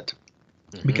little bit.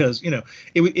 Because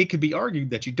it could be argued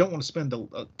that you don't want to spend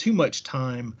too much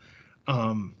time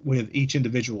with each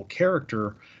individual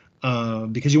character.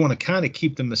 Because you want to kind of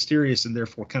keep them mysterious and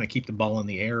therefore kind of keep the ball in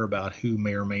the air about who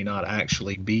may or may not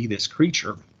actually be this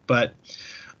creature. But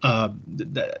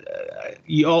in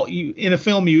a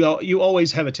film, you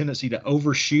always have a tendency to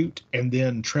overshoot and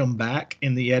then trim back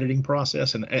in the editing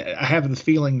process. And I have the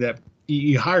feeling that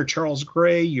you hire Charles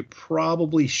Gray, you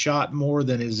probably shot more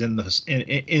than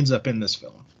ends up in this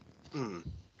film.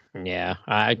 Yeah,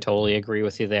 I totally agree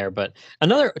with you there. But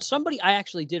somebody I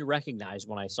actually did recognize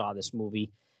when I saw this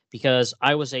movie, because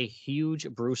I was a huge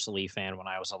Bruce Lee fan when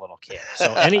I was a little kid.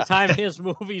 So anytime his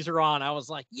movies are on, I was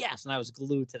like, yes, and I was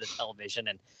glued to the television.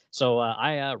 And so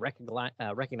I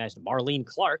recognized Marlene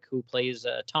Clark, who plays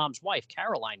Tom's wife,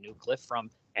 Caroline Newcliffe,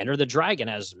 from Enter the Dragon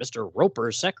as Mr.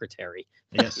 Roper's secretary.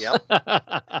 Yes. Yep.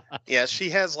 Yeah, she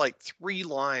has like 3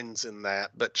 lines in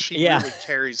that, but she really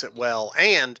carries it well.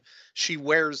 And she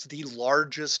wears the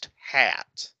largest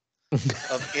hat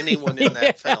of anyone in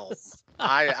that film.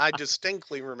 I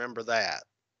distinctly remember that.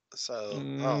 So,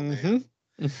 oh man.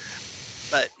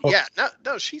 But yeah,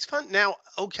 no, she's fun. Now,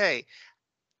 okay.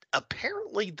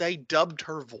 Apparently they dubbed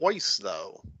her voice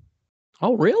though.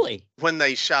 Oh, really? When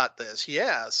they shot this.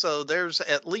 Yeah. So there's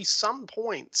at least some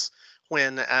points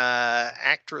when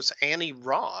actress Annie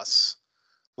Ross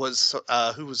was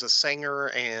who was a singer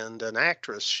and an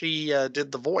actress. She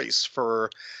did the voice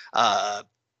for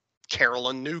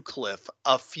Carolyn Newcliffe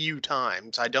a few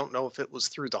times. I don't know if it was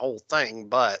through the whole thing,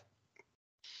 but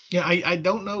yeah, I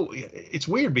don't know. It's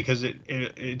weird because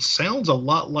it sounds a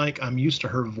lot like I'm used to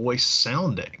her voice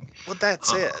sounding. Well,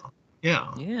 that's it.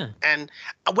 Yeah. And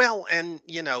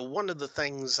one of the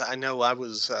things I know I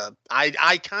was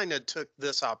I kind of took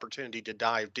this opportunity to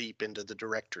dive deep into the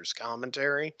director's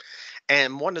commentary,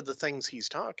 and one of the things he's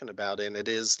talking about in it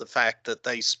is the fact that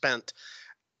they spent,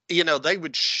 they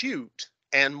would shoot.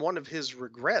 And one of his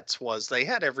regrets was they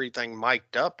had everything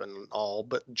mic'd up and all,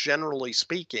 but generally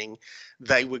speaking,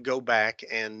 they would go back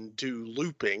and do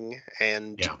looping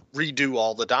and redo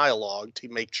all the dialogue to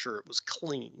make sure it was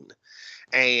clean.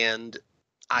 And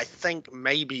I think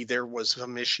maybe there was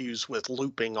some issues with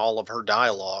looping all of her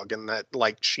dialogue and that,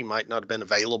 like, she might not have been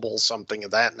available, something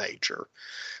of that nature.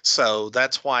 So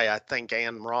that's why I think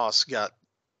Ann Ross got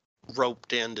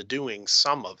roped into doing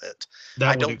some of it.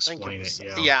 I don't think it was,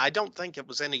 I don't think it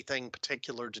was anything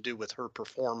particular to do with her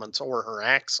performance or her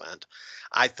accent.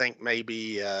 I think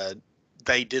maybe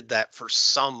they did that for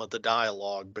some of the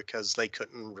dialogue because they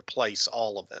couldn't replace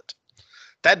all of it.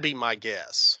 That'd be my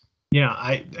guess.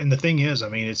 Yeah, and the thing is, I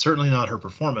mean, it's certainly not her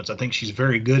performance. I think she's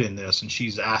very good in this, and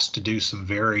she's asked to do some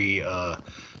very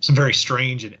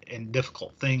strange and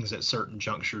difficult things at certain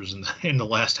junctures in the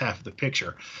last half of the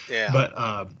picture. Yeah.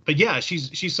 But yeah,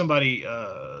 she's somebody.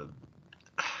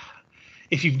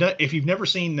 If you've never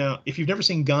seen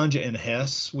Ganja and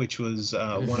Hess, which was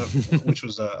which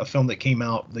was a film that came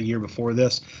out the year before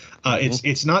this,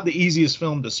 it's not the easiest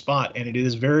film to spot, and it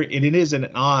is an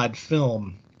odd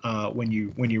film. when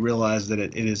you realize that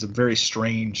it is a very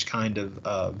strange kind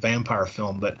of vampire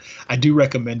film. But I do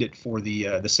recommend it for the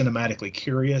cinematically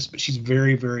curious. But she's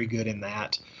very, very good in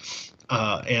that.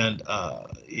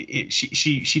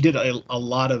 She did a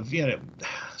lot of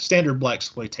standard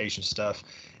blaxploitation stuff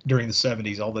during the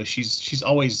 70s. Although she's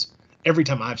always, every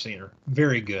time I've seen her,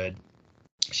 very good.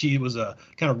 She was a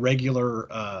kind of regular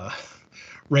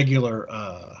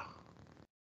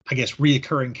I guess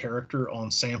reoccurring character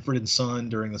on Sanford and Son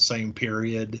during the same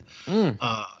period.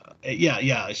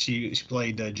 She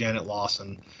played Janet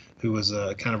Lawson, who was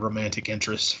a kind of romantic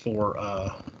interest for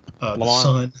the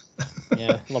son.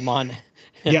 Lamont.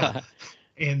 Yeah,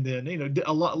 and then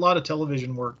a lot of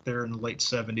television work there in the late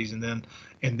 70s,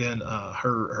 and then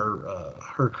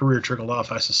her career trickled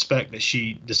off. I suspect that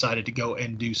she decided to go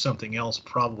and do something else,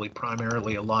 probably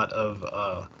primarily a lot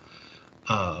of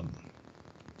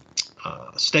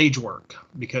stage work,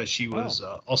 because she was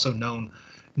also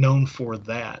known for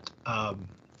that. I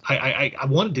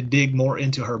wanted to dig more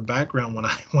into her background when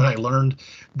I learned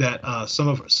that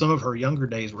some of her younger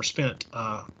days were spent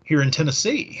here in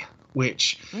Tennessee,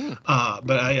 which but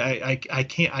I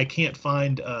can't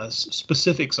find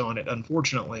specifics on it,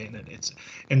 unfortunately,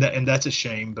 and that's a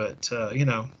shame. But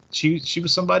she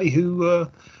was somebody who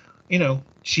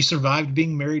she survived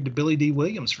being married to Billy D.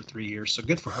 Williams for 3 years, so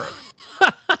good for her.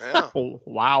 Yeah.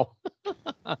 Wow.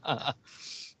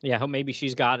 Yeah, maybe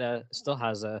she's got still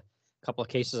has a couple of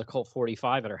cases of Colt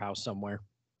 45 at her house somewhere.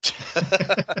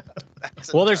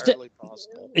 Well, there's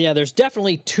there's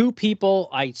definitely two people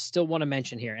I still want to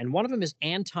mention here, and one of them is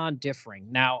Anton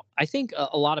Diffring. Now, I think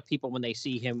a lot of people, when they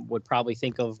see him, would probably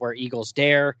think of Where Eagles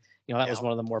Dare. That was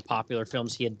one of the more popular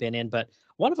films he had been in. But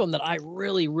one of them that I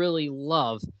really, really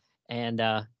love, and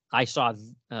I saw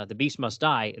The Beast Must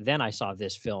Die. Then I saw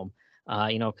this film.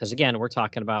 Because again, we're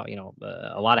talking about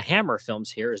a lot of Hammer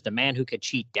films here. Is The Man Who Could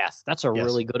Cheat Death. That's a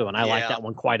really good one. I like that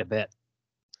one quite a bit.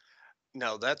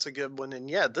 No, that's a good one. And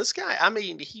yeah, this guy, I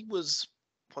mean, he was,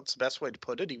 what's the best way to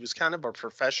put it? He was kind of a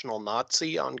professional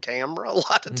Nazi on camera a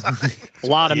lot of times. A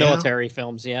lot of military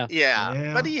films, yeah.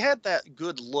 But he had that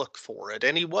good look for it.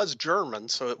 And he was German,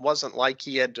 so it wasn't like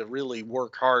he had to really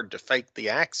work hard to fake the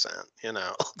accent,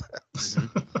 Yeah,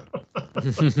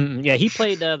 he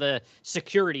played the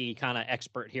security kind of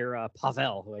expert here,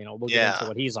 Pavel. We'll get into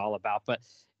what he's all about. But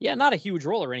yeah, not a huge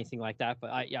role or anything like that. But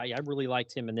I really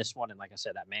liked him in this one. And like I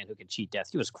said, That Man Who Could Cheat Death,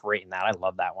 he was great in that. I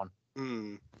love that one.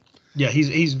 Yeah,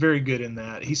 he's very good in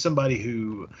that. He's somebody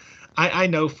who I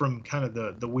know from kind of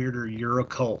the weirder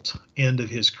Eurocult end of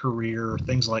his career,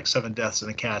 things like Seven Deaths in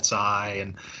a Cat's Eye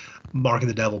and Mark of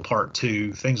the Devil Part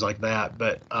 2, things like that.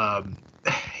 But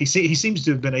he seems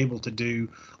to have been able to do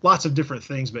lots of different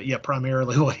things. But yeah,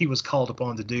 primarily what he was called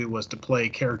upon to do was to play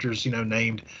characters,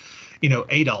 named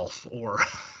Adolf or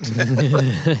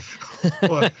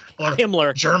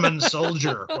Himmler, German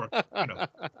soldier, or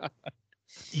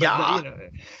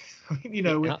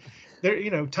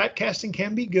typecasting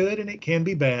can be good and it can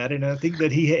be bad, and I think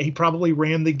that he probably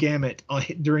ran the gamut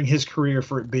during his career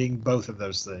for it being both of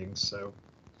those things. So,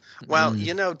 well,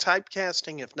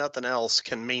 typecasting, if nothing else,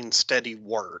 can mean steady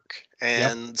work,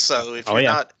 and so if you're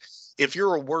not. If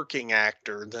you're a working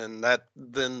actor, then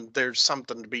there's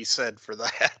something to be said for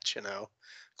that,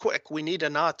 Quick, we need a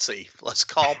Nazi. Let's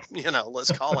call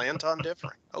Anton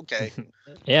Diffring. Okay.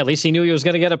 Yeah, at least he knew he was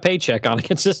going to get a paycheck on a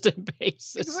consistent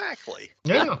basis. Exactly.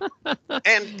 Yeah.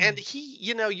 And he,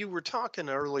 you were talking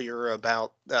earlier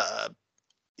about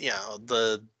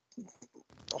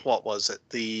what was it?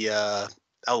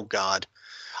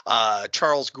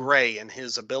 Charles Gray and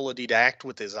his ability to act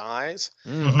with his eyes.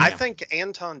 I think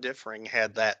Anton Diffring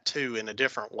had that too in a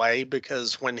different way,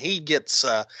 because when he gets,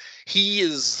 he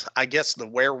is, I guess, the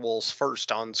werewolf's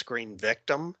first on-screen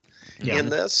victim in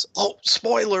this. Oh,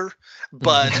 spoiler!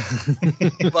 But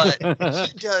he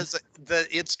does that.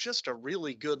 It's just a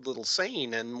really good little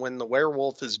scene, and when the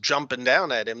werewolf is jumping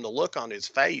down at him, the look on his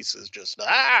face is just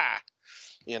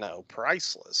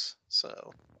priceless.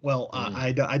 So. Well,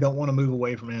 I don't want to move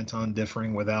away from Anton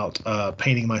Diffring without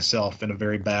painting myself in a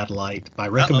very bad light by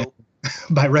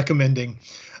recommending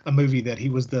a movie that he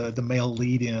was the male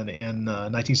lead in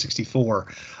 1964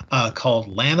 called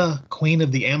Lana, Queen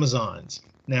of the Amazons.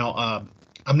 Now,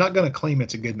 I'm not going to claim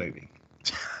it's a good movie.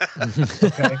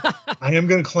 Okay? I am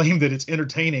going to claim that it's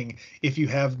entertaining if you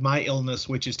have my illness,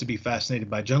 which is to be fascinated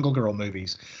by Jungle Girl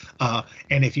movies.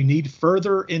 And if you need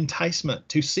further enticement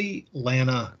to see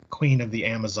Lana, Queen of the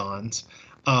Amazons,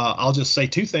 I'll just say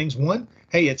two things. One,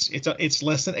 hey, it's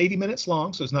less than 80 minutes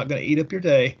long, so it's not going to eat up your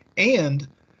day. And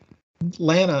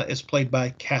Lana is played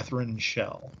by Catherine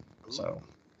Schell. So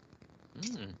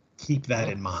Keep that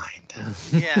in mind.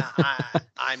 Yeah,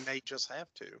 I may just have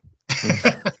to.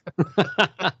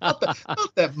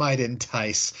 Thought that might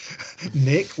entice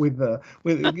Nick with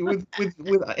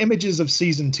images of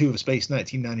season 2 of Space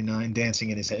 1999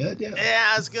 dancing in his head. Yeah.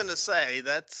 Yeah, I was gonna say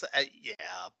that's yeah.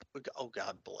 Oh,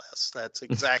 God bless. That's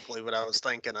exactly what I was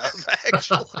thinking of.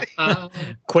 Actually,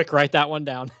 Quick, write that one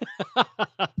down.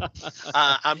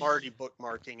 I'm already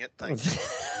bookmarking it. Thank you.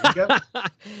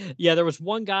 Yeah, there was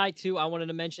one guy too I wanted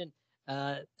to mention.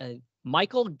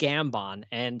 Michael Gambon,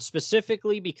 and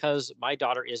specifically because my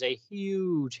daughter is a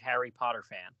huge Harry Potter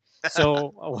fan.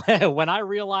 So when I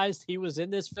realized he was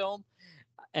in this film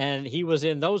and he was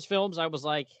in those films, I was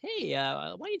like, "Hey,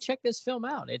 why don't you check this film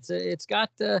out? It's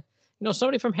got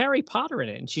somebody from Harry Potter in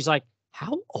it." And she's like,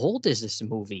 "How old is this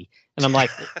movie?" And I'm like,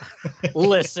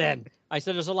 "Listen," I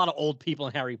said, "there's a lot of old people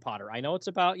in Harry Potter. I know it's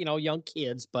about young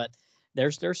kids, but."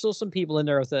 There's still some people in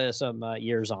there with some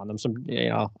years on them,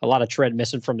 a lot of tread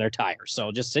missing from their tires.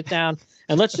 So just sit down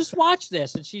and let's just watch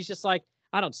this. And she's just like,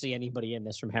 I don't see anybody in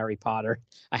this from Harry Potter.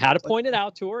 I had to point it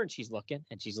out to her, and she's looking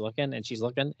and she's looking and she's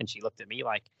looking, and she looked at me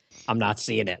like, I'm not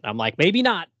seeing it. I'm like, maybe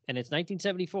not. And it's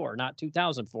 1974, not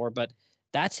 2004, but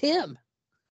that's him.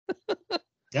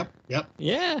 Yep.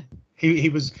 Yeah. He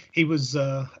was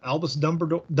Albus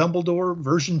Dumbledore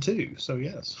version 2. So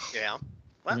yes. Yeah.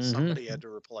 Well, somebody had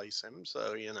to replace him,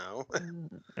 so Yeah,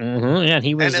 and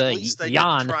he was. And at least they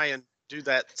didn't try and do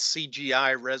that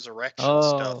CGI resurrection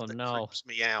stuff that creeps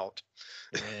me out.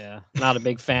 Yeah, not a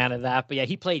big fan of that. But yeah,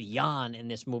 he played Jan in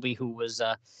this movie, who was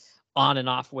on and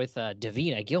off with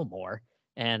Davina Gilmore.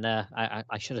 And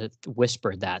I should have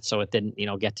whispered that so it didn't,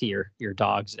 get to your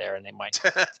dogs there, and they might.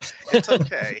 It's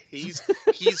okay.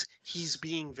 He's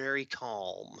being very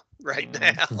calm right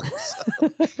now.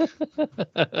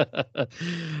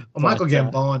 Well, Michael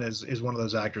Gambon is one of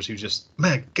those actors who just,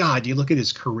 man, God, you look at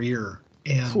his career,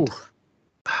 and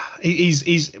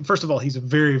he's first of all, he's a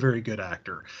very, very good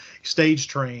actor, stage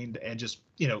trained, and just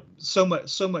so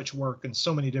much work and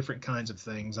so many different kinds of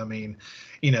things. I mean,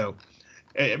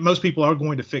 most people are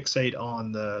going to fixate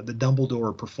on the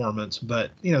Dumbledore performance,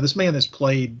 but this man he's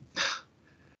played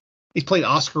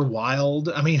Oscar Wilde.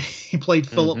 I mean, he played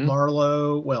Philip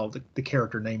Marlowe. Well, the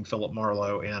character named Philip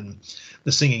Marlowe in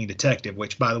The Singing Detective,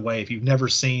 which, by the way, if you've never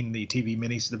seen the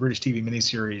British TV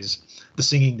miniseries The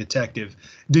Singing Detective,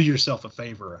 do yourself a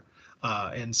favor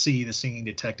and see The Singing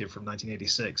Detective from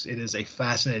 1986. It is a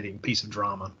fascinating piece of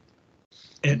drama.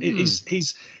 And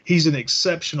he's an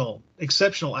exceptional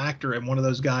actor, and one of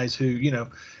those guys who,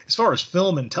 as far as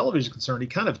film and television is concerned, he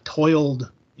kind of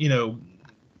toiled,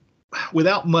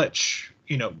 without much,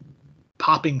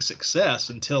 popping success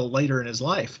until later in his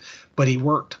life. But he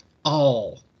worked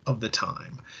all of the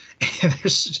time, and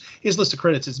his list of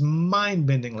credits is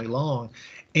mind-bendingly long,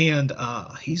 and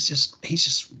he's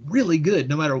just really good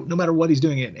no matter what he's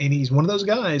doing. And he's one of those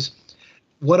guys.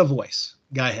 What a voice!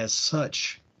 Guy has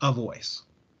such a voice.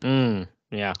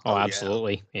 Yeah. Oh,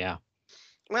 absolutely. Yeah.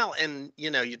 Well, and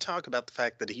you talk about the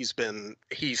fact that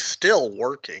he's still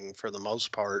working for the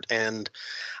most part, and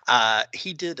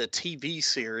he did a TV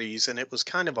series, and it was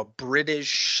kind of a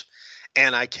British,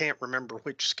 and I can't remember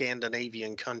which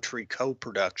Scandinavian country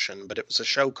co-production, but it was a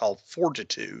show called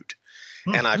Fortitude,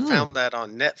 and I found that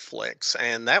on Netflix,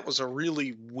 and that was a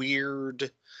really weird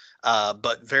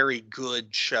but very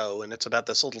good show, and it's about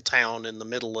this little town in the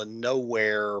middle of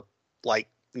nowhere, like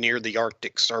near the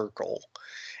Arctic Circle,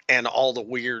 and all the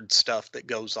weird stuff that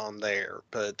goes on there.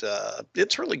 But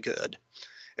it's really good.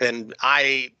 And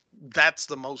that's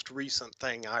the most recent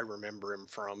thing I remember him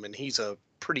from, and he's a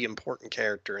pretty important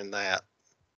character in that.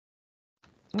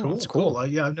 Cool. That's cool.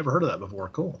 Yeah, I've never heard of that before.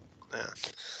 Cool. Yeah.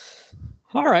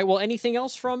 All right. Well, anything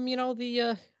else from,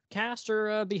 the cast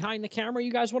or behind the camera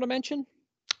you guys want to mention?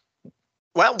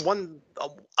 Well,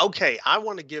 I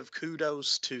want to give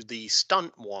kudos to the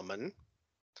stunt woman,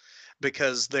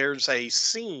 because there's a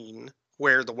scene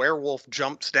where the werewolf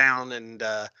jumps down and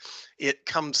it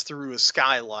comes through a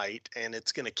skylight and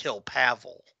it's going to kill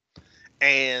Pavel.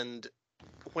 And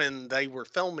when they were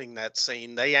filming that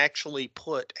scene, they actually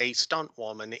put a stunt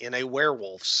woman in a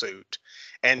werewolf suit,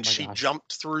 and she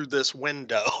jumped through this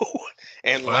window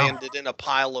and landed in a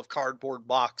pile of cardboard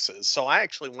boxes. So I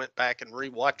actually went back and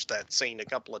rewatched that scene a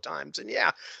couple of times, and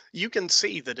yeah, you can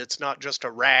see that it's not just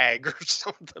a rag or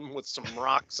something with some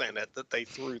rocks in it that they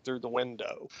threw through the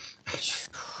window.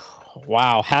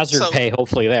 Wow, hazard pay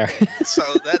hopefully there.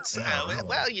 So that's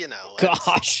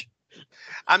Gosh.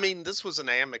 I mean, this was an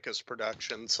Amicus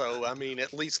production, so I mean,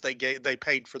 at least they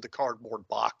paid for the cardboard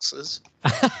boxes.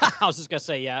 I was just gonna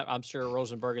say, yeah, I'm sure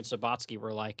Rosenberg and Sabatsky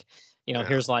were like,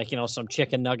 Here's like, some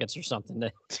chicken nuggets or something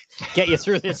to get you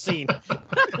through this scene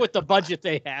with the budget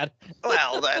they had.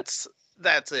 Well, that's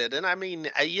it. And I mean,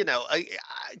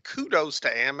 kudos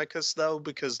to Amicus though,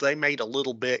 because they made a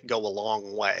little bit go a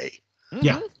long way.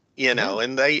 Yeah.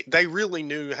 And they really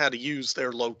knew how to use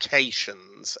their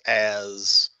locations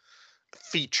as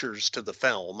features to the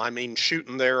film. I mean,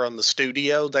 shooting there on the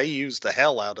studio, they used the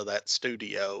hell out of that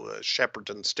studio,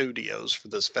 Shepperton Studios, for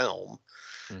this film.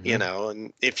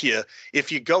 And if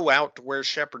you go out to where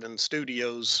Shepperton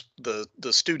Studios, the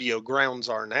studio grounds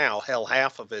are now, hell,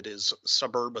 half of it is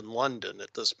suburban London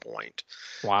at this point.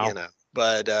 Wow.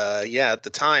 But at the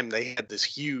time they had this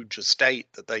huge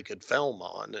estate that they could film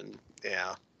on, and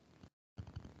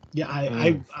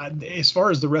I as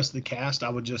far as the rest of the cast, I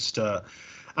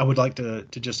would like to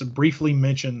just briefly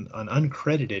mention an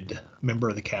uncredited member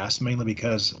of the cast, mainly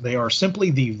because they are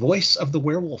simply the voice of the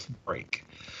werewolf break.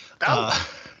 Yeah,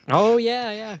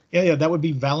 that would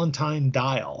be Valentine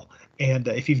Dial. And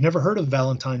if you've never heard of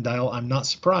Valentine Dial, I'm not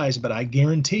surprised, but I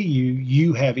guarantee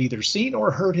you have either seen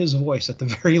or heard his voice at the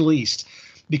very least,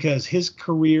 because his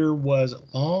career was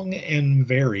long and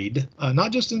varied,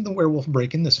 not just in the werewolf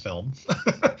break in this film,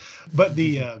 but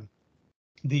the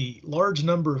large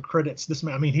number of credits. This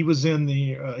man, I mean, he was in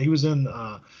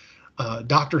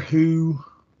Doctor Who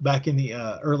back in the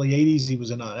early '80s. He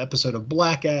was in an episode of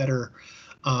Blackadder.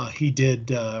 He did,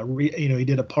 he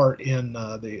did a part in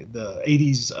the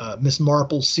 '80s Miss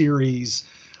Marple series,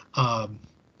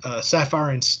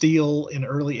 Sapphire and Steel in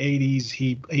early '80s.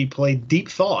 He played Deep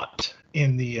Thought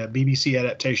in the BBC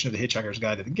adaptation of The Hitchhiker's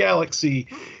Guide to the Galaxy.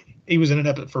 He was in an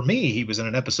episode. For me, he was in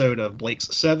an episode of Blake's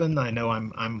Seven. I know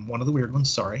I'm one of the weird ones.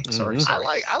 Sorry.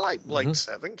 I like Blake's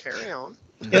Seven. Carry on.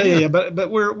 Yeah. But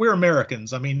we're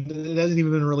Americans. I mean, it hasn't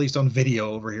even been released on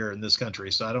video over here in this country,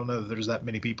 so I don't know that there's that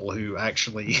many people who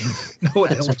actually know what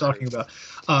the hell we're talking about.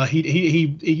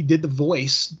 He did the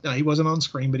voice. He wasn't on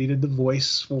screen, but he did the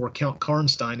voice for Count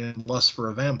Karnstein in Lust for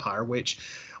a Vampire, which,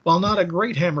 while not a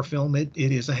great Hammer film, it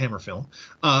is a Hammer film.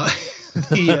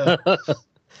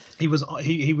 He was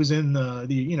in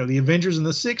the Avengers in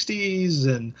the '60s,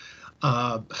 and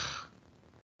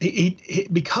he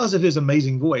because of his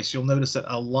amazing voice, you'll notice that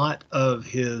a lot of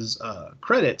his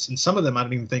credits, and some of them I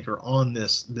don't even think are on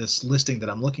this listing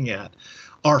that I'm looking at,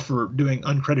 are for doing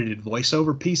uncredited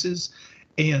voiceover pieces.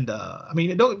 And I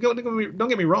mean, don't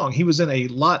get me wrong, he was in a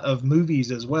lot of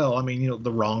movies as well. I mean,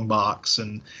 The Wrong Box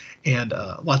and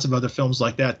lots of other films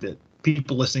like that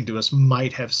people listening to us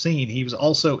might have seen. He was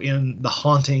also in The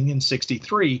Haunting in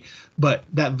 '63, but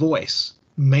that voice,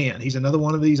 man, he's another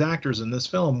one of these actors in this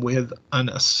film with an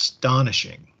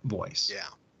astonishing voice.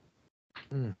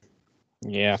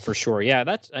 Yeah, for sure. Yeah,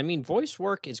 voice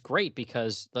work is great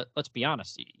because let's be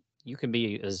honest, you can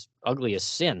be as ugly as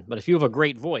sin, but if you have a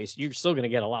great voice, you're still going to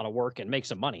get a lot of work and make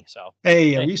some money. So,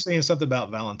 hey, are you saying something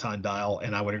about Valentine Dial?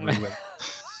 And I would agree with.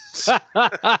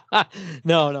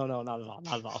 No, not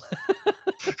at all.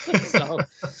 So,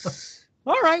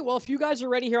 all right. Well, if you guys are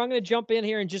ready here, I'm going to jump in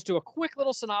here and just do a quick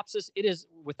little synopsis. It is,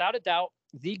 without a doubt,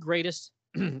 the greatest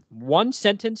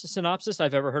one-sentence synopsis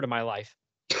I've ever heard in my life.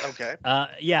 Okay.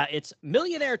 It's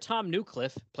millionaire Tom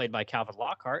Newcliffe, played by Calvin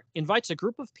Lockhart, invites a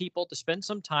group of people to spend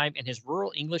some time in his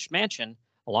rural English mansion,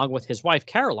 along with his wife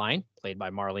Caroline, played by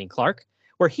Marlene Clark,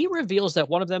 where he reveals that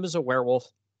one of them is a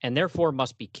werewolf and therefore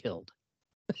must be killed.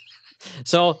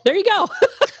 So there you go.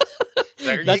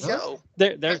 There you go.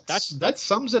 That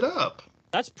sums it up.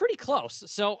 That's pretty close.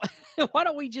 So why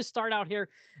don't we just start out here?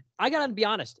 I gotta be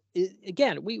honest.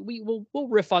 Again, we'll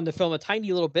riff on the film a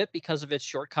tiny little bit because of its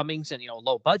shortcomings and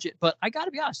low budget. But I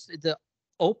gotta be honest, the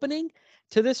opening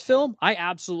to this film I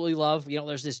absolutely love.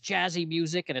 There's this jazzy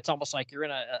music, and it's almost like you're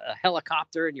in a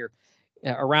helicopter and you're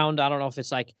around. I don't know if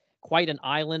it's like quite an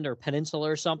island or peninsula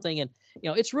or something, and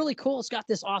it's really cool. It's got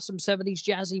this awesome '70s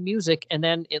jazzy music, and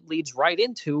then it leads right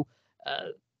into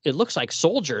it looks like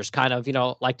soldiers kind of,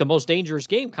 like The Most Dangerous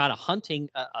Game, kind of hunting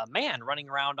a man running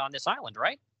around on this island,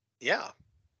 right? Yeah.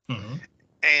 Mm-hmm.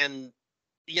 And,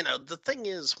 the thing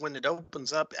is, when it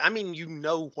opens up, I mean,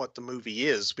 what the movie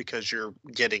is because you're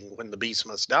getting When the Beast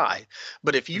Must Die.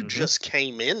 But if you just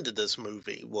came into this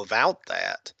movie without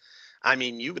that, I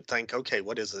mean, you would think, okay,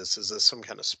 what is this? Is this some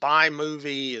kind of spy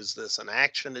movie? Is this an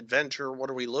action adventure?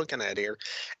 What are we looking at here?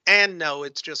 And no,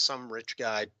 it's just some rich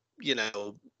guy,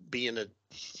 being a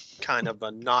kind of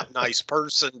a not nice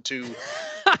person to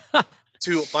a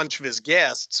bunch of his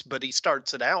guests, but he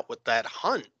starts it out with that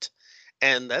hunt,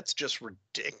 and that's just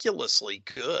ridiculously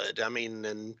good. I mean,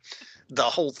 and the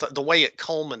whole the way it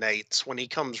culminates when he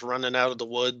comes running out of the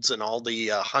woods and all the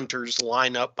hunters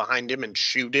line up behind him and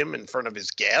shoot him in front of his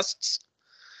guests.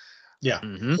 Yeah.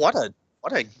 What a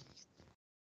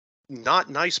not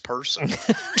nice person.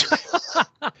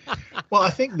 Well, I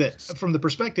think that from the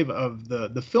perspective of the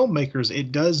filmmakers,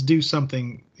 it does do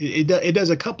something. It does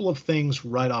a couple of things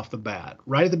right off the bat.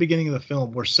 Right at the beginning of the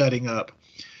film, we're setting up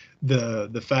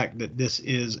the fact that this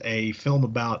is a film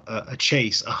about a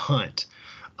chase, a hunt.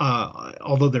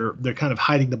 Although they're kind of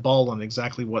hiding the ball on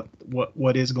exactly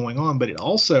what is going on, but it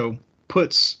also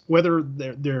puts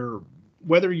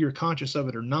whether you're conscious of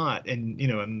it or not, and in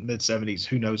the mid-70s,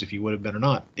 who knows if you would have been or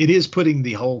not, it is putting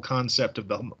the whole concept of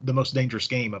the most dangerous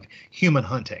game of human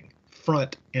hunting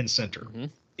front and center. Mm-hmm.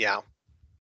 Yeah.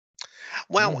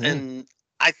 Well, and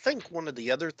I think one of the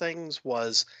other things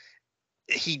was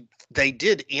they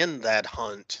did end that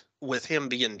hunt with him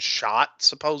being shot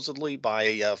supposedly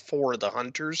by 4 of the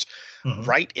hunters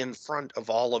right in front of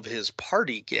all of his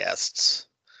party guests.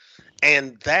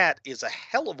 And that is a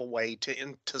hell of a way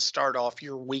to start off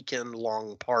your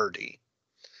weekend-long party.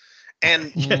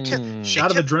 And shot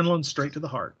of adrenaline straight to the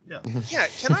heart. Yeah. Yeah.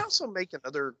 Can I also make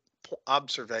another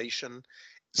observation?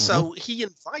 So he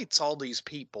invites all these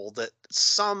people that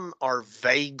some are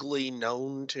vaguely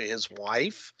known to his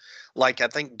wife. Like I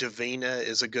think Davina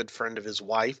is a good friend of his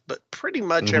wife, but pretty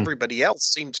much everybody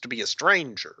else seems to be a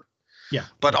stranger. Yeah.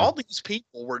 But all these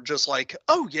people were just like,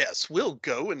 oh, yes, we'll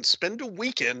go and spend a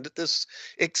weekend at this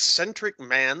eccentric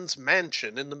man's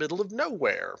mansion in the middle of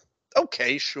nowhere.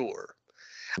 Okay, sure.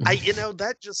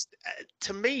 That just,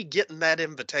 to me, getting that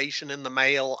invitation in the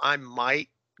mail, I might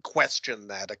question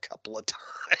that a couple of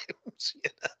times,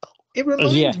 It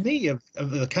reminds me of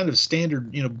the kind of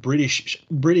standard,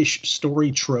 British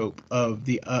story trope of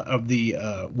the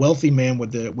wealthy man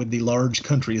with the large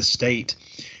country estate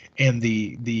and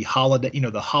the holiday,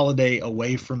 the holiday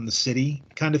away from the city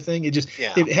kind of thing. It just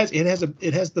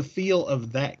it has the feel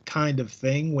of that kind of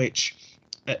thing, which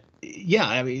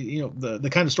the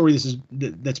kind of story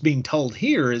that's being told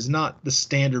here is not the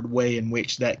standard way in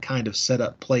which that kind of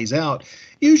setup plays out.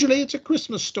 Usually it's a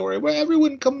Christmas story where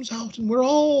everyone comes out and we're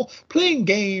all playing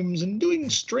games and doing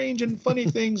strange and funny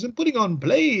things and putting on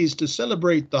plays to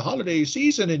celebrate the holiday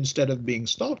season instead of being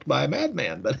stalked by a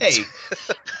madman. But hey,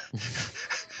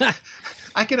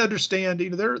 I can understand,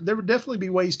 there would definitely be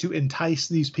ways to entice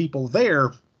these people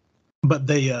there, but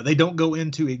they don't go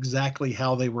into exactly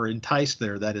how they were enticed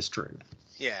there. That is true.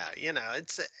 Yeah,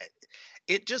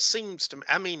 it just seems to me,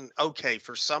 I mean, okay,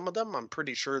 for some of them, I'm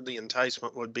pretty sure the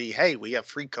enticement would be, hey, we have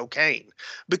free cocaine,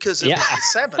 because it was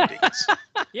the 70s.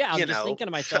 Yeah, I'm just thinking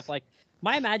to myself, like,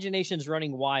 my imagination's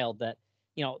running wild that,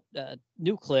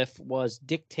 Newcliffe was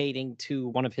dictating to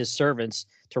one of his servants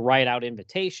to write out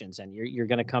invitations, and you're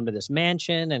going to come to this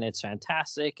mansion, and it's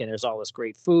fantastic, and there's all this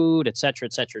great food, et cetera,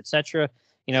 et cetera, et cetera.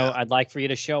 I'd like for you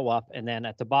to show up, and then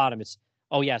at the bottom it's,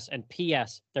 oh yes, and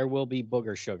P.S. there will be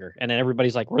booger sugar, and then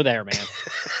everybody's like, we're there,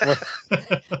 man.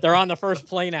 They're on the first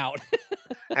plane out.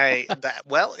 Hey,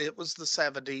 it was the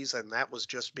 70s, and that was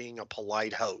just being a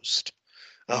polite host.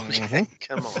 Okay,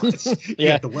 come on.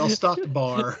 Yeah, the well-stocked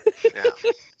bar. Yeah.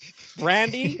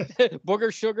 Brandy,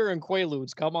 booger sugar, and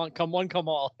Quaaludes. Come on, come one, come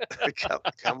all.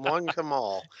 come one, come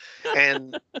all.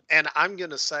 And I'm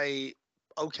gonna say,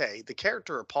 okay, the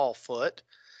character of Paul Foote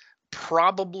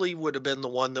probably would have been the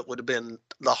one that would have been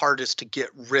the hardest to get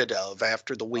rid of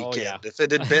after the weekend if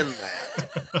it had been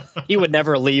that. He would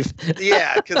never leave.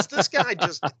 Yeah, because this guy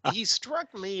he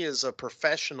struck me as a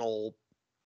professional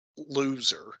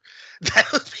loser.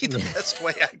 That would be the best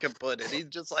way I could put it. He's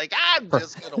just like, I'm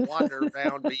just gonna wander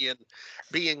around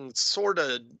being sort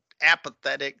of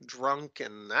apathetic, drunk,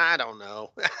 and I don't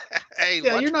know. Hey,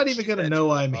 yeah, you're not even gonna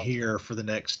know I'm here for the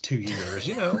next 2 years,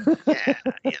 Yeah,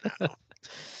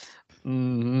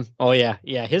 Oh yeah,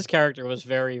 his character was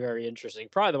very, very interesting.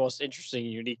 Probably the most interesting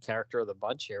and unique character of the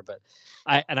bunch here. But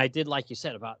I did, like you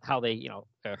said, about how they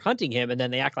are hunting him, and then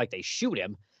they act like they shoot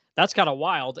him. That's kind of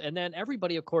wild. And then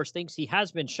everybody, of course, thinks he has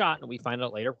been shot. And we find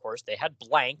out later, of course, they had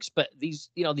blanks. But these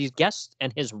guests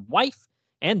and his wife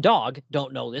and dog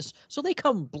don't know this. So they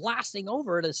come blasting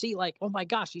over to see, like, oh, my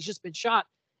gosh, he's just been shot.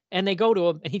 And they go to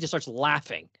him and he just starts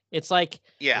laughing. It's like,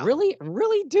 really,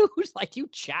 really, dude? Like, you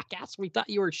jackass, we thought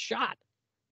you were shot.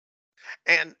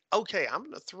 And, okay, I'm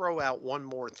going to throw out one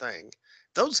more thing.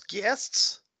 Those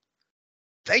guests,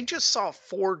 they just saw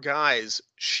 4 guys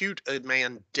shoot a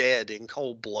man dead in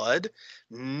cold blood.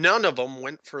 None of them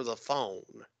went for the phone.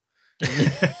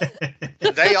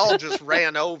 They all just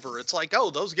ran over. It's like, oh,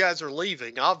 those guys are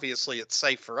leaving. Obviously, it's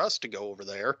safe for us to go over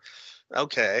there.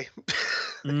 Okay.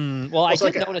 Well, I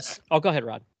did notice. Oh, go ahead,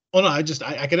 Rod. Well, no, I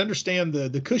can understand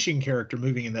the Cushing character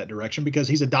moving in that direction because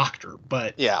he's a doctor.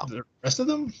 But the rest of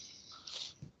them.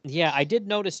 Yeah, I did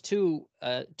notice two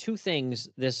things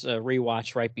this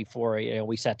rewatch right before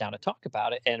we sat down to talk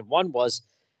about it, and one was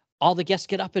all the guests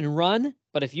get up and run,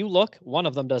 but if you look, one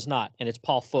of them does not, and it's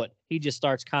Paul Foote. He just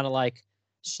starts kind of like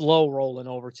slow rolling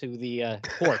over to the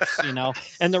corpse,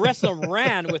 and the rest of them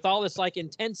ran with all this like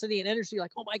intensity and energy,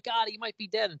 like, oh my God, he might be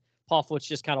dead. And Paul Foote's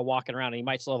just kind of walking around, and he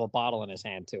might still have a bottle in his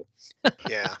hand too.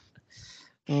 Yeah.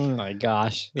 Oh my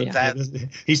gosh. Yeah.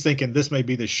 He's thinking this may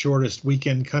be the shortest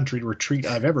weekend country retreat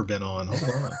I've ever been on. Hold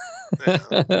on.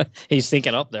 Yeah. He's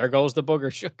thinking, oh, there goes the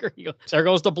booger sugar. There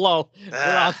goes the blow.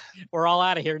 We're all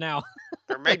out of here now.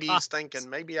 Or maybe he's thinking,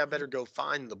 maybe I better go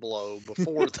find the blow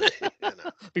before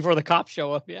before the cops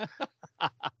show up. Yeah.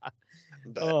 But,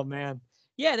 oh man.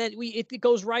 Yeah. Then it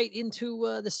goes right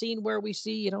into the scene where we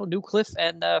see, Newcliffe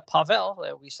and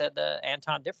Pavel. We said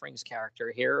Anton Diffring's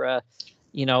character here.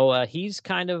 He's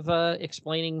kind of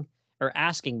explaining or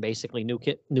asking basically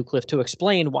Newcliffe to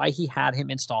explain why he had him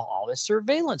install all this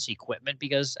surveillance equipment,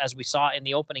 because as we saw in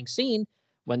the opening scene,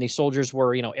 when the soldiers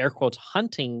were, air quotes,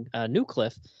 hunting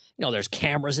Newcliffe, there's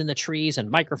cameras in the trees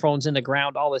and microphones in the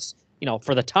ground, all this,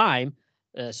 for the time,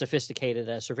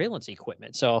 sophisticated surveillance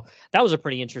equipment. So that was a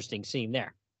pretty interesting scene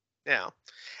there. Yeah.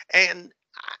 And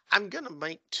I'm going to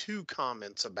make two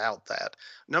comments about that.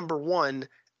 Number one,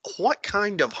 what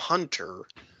kind of hunter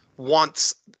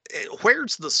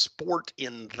where's the sport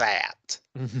in that?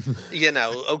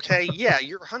 Okay, yeah,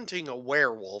 you're hunting a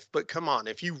werewolf, but come on,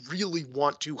 if you really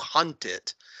want to hunt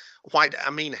it, why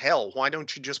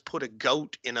don't you just put a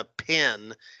goat in a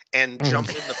pen and jump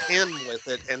in the pen with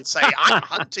it and say, I'm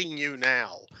hunting you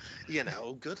now?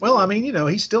 Good. Well,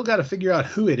 Lord. he's still got to figure out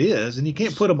who it is, and you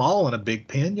can't put them all in a big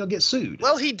pen. You'll get sued.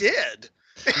 Well, he did.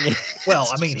 Well,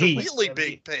 he really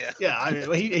big pen. Yeah,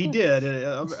 he did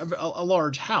a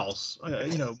large house,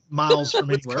 miles from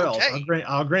anywhere else.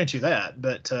 I'll grant you that.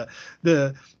 But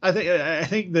I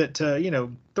think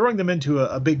that throwing them into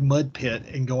a big mud pit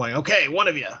and going, okay, one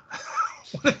of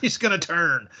you's gonna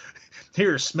turn.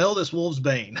 Here, smell this wolf's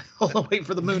bane. I'll wait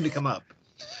for the moon to come up.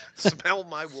 Smell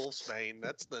my wolf's bane.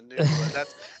 That's the new one.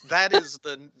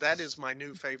 That is my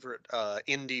new favorite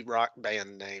indie rock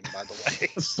band name, by the way.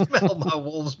 Smell my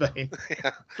wolf's bane.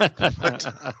 Yeah.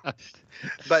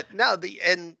 But no,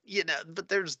 but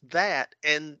there's that,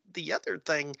 and the other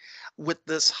thing with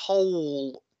this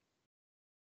whole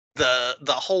the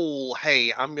whole,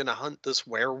 hey, I'm gonna hunt this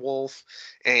werewolf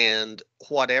and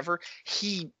whatever.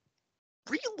 He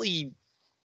really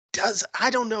does.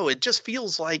 I don't know. It just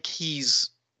feels like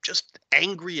he's just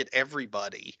angry at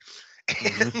everybody.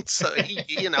 And so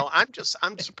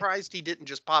I'm surprised he didn't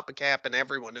just pop a cap in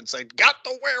everyone and say, got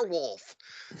the werewolf.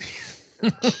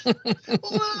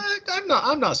 Well,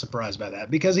 I'm not surprised by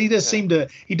that, because he does seem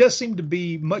to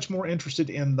be much more interested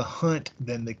in the hunt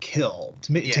than the kill.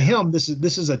 To him, this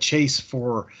is a chase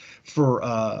for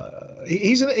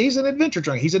he's an adventure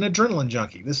junkie. He's an adrenaline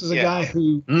junkie. This is a guy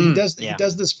who he does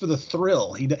this for the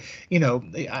thrill.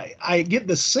 I get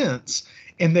the sense.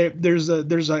 And there's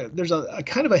a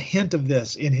kind of a hint of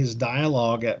this in his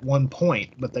dialogue at one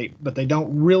point, but they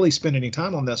don't really spend any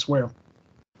time on this.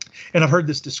 And I've heard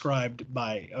this described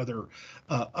by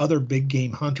other big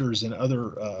game hunters and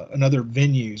other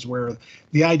venues, where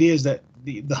the idea is that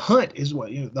the hunt is what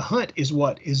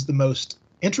is the most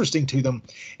interesting to them,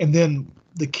 and then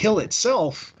the kill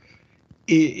itself.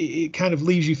 It kind of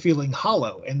leaves you feeling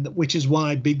hollow, and which is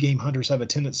why big game hunters have a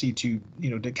tendency to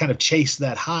kind of chase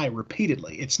that high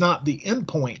repeatedly. It's not the end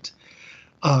point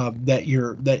that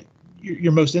you're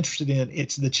most interested in;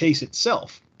 it's the chase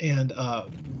itself. And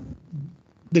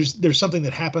there's something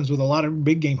that happens with a lot of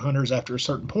big game hunters after a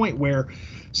certain point, where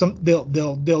they'll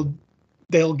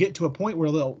get to a point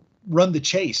where they'll run the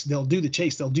chase, they'll do the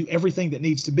chase, they'll do everything that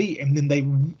needs to be, and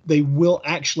then they will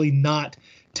actually not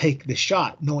take the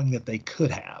shot, knowing that they could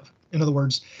have. In other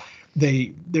words,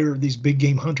 there are these big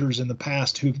game hunters in the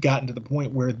past who've gotten to the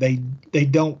point where they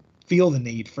don't feel the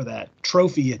need for that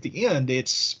trophy at the end.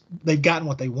 They've gotten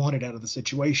what they wanted out of the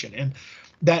situation, and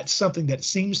that's something that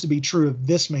seems to be true of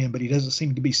this man, but he doesn't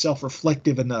seem to be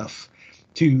self-reflective enough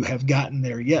to have gotten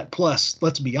there yet. Plus,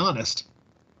 let's be honest,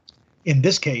 in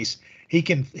this case, he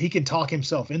can talk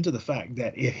himself into the fact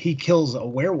that if he kills a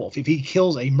werewolf, if he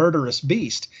kills a murderous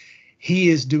beast, he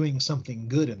is doing something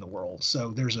good in the world.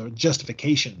 So there's a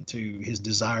justification to his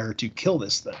desire to kill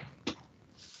this thing.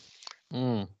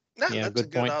 No, that's a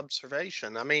good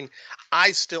observation. I mean,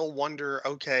 I still wonder,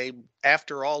 okay,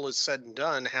 after all is said and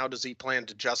done, how does he plan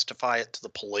to justify it to the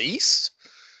police?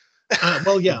 But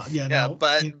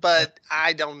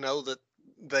I don't know that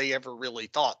they ever really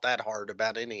thought that hard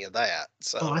about any of that.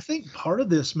 So I think part of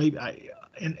this, maybe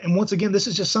and once again, this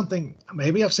is just something,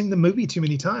 maybe I've seen the movie too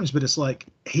many times, but it's like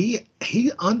he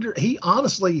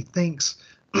honestly thinks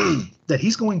that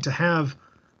he's going to have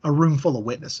a room full of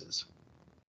witnesses.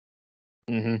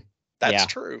 Mm-hmm. That's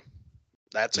true.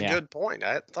 That's a good point.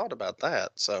 I hadn't thought about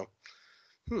that. So,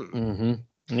 Mm-hmm.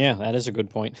 Yeah, that is a good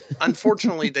point.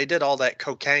 Unfortunately, they did all that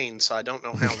cocaine, so I don't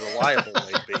know how reliable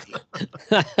they'd be.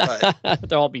 But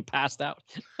they'll all be passed out.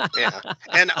 Yeah.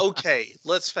 And okay,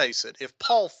 let's face it. If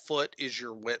Paul Foote is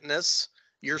your witness,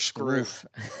 you're screwed.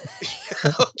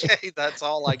 Okay, that's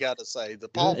all I got to say. The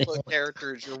Paul Foote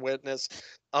character is your witness.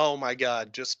 Oh my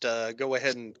God, just go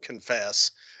ahead and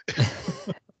confess.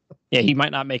 Yeah, he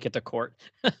might not make it to court.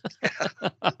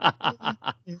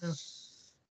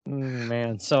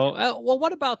 Man. So, well,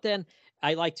 what about then?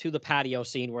 I like the patio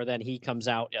scene where then he comes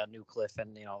out, Newcliffe,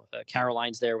 and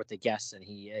Caroline's there with the guests, and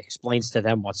he explains to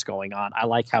them what's going on. I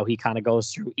like how he kind of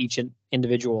goes through each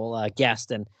individual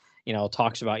guest and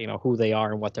talks about who they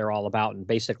are and what they're all about, and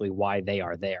basically why they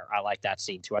are there. I like that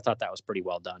scene too. I thought that was pretty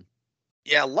well done.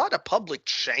 Yeah, a lot of public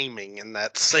shaming in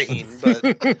that scene, but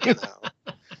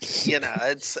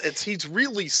it's he's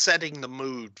really setting the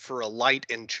mood for a light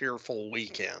and cheerful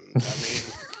weekend. I mean.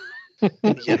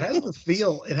 It has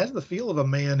the feel of a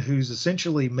man who's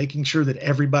essentially making sure that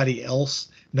everybody else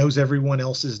knows everyone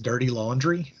else's dirty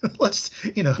laundry. Let's,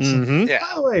 by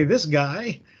the way, this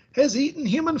guy has eaten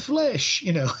human flesh,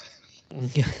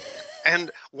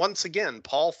 And once again,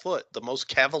 Paul Foote, the most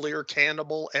cavalier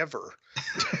cannibal ever.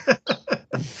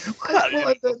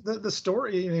 The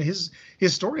story, his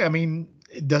story, I mean,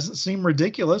 it doesn't seem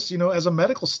ridiculous. As a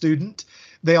medical student,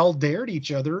 they all dared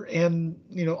each other, and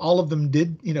all of them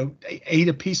did, ate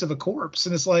a piece of a corpse,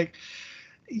 and it's like,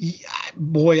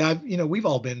 boy, we've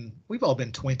all been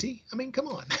 20. I mean, come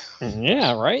on.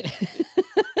 Yeah, right.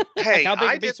 Hey,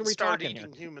 I didn't start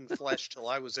eating human flesh till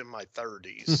I was in my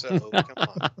 30s, so come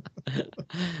on.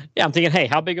 Yeah, I'm thinking, hey,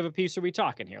 how big of a piece are we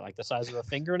talking here? Like the size of a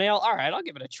fingernail? All right, I'll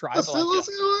give it a try.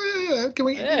 Can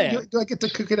we? Yeah. Do I get to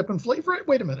cook it up and flavor it?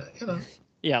 Wait a minute,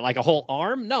 Yeah, like a whole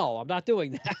arm? No, I'm not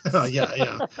doing that.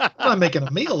 Yeah. I'm not making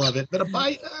a meal of it, but a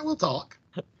bite, we'll talk.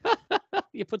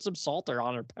 You put some salt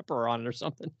or pepper on it or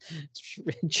something.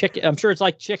 Chicken. I'm sure it's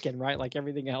like chicken, right? Like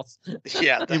everything else.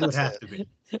 Yeah, it would have to be.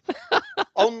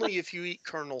 Only if you eat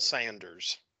Colonel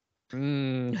Sanders.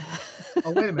 Mm.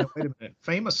 Oh, wait a minute.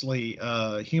 Famously,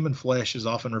 human flesh is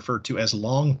often referred to as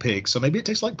long pig, so maybe it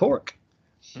tastes like pork.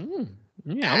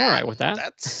 Yeah, I'm all right with that.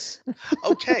 That's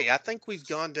okay. I think we've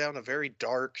gone down a very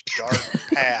dark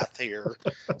path here.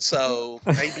 So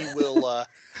maybe we'll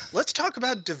let's talk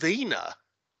about Davina.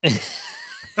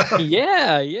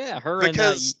 Yeah, her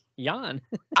because and Jan.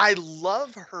 I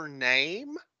love her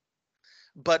name,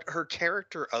 but her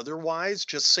character otherwise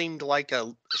just seemed like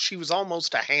she was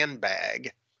almost a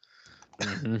handbag.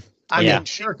 Mm-hmm. I mean,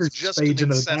 she was just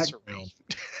an accessory.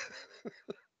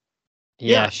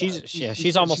 Yeah,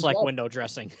 she's almost like window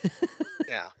dressing.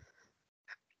 Yeah.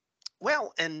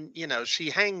 Well, and she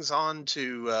hangs on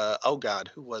to oh God,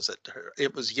 who was it?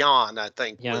 It was Jan, I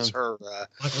think, was her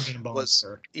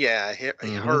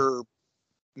her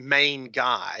main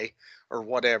guy or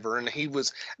whatever, and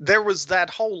there was that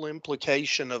whole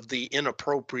implication of the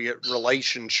inappropriate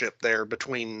relationship there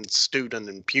between student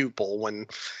and pupil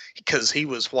because he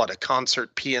was a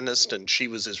concert pianist and she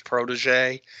was his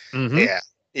protege. Mm-hmm.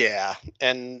 Yeah,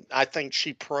 and I think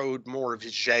she proed more of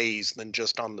his J's than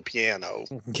just on the piano.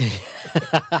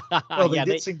 Well, they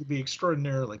did seem to be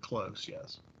extraordinarily close,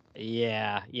 yes.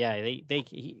 Yeah.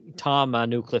 Tom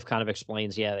Newcliffe kind of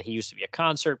explains, that he used to be a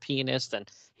concert pianist,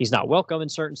 and he's not welcome in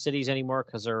certain cities anymore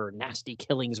because there were nasty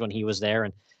killings when he was there,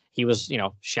 and he was,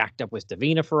 shacked up with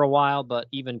Davina for a while, but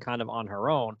even kind of on her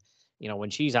own, when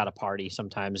she's at a party,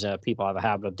 sometimes people have a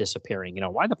habit of disappearing.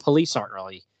 Why the police aren't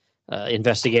really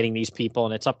investigating these people,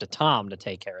 and it's up to Tom to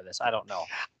take care of this. I don't know.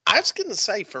 I was going to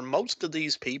say, for most of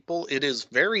these people, it is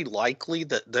very likely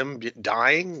that them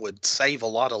dying would save a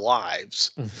lot of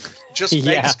lives, just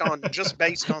based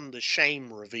on the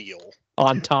shame reveal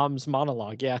on Tom's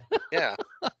monologue. Yeah.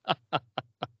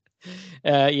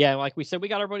 Like we said, we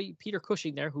got our buddy Peter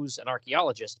Cushing there, who's an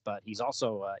archaeologist, but he's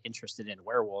also interested in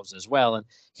werewolves as well, and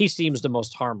he seems the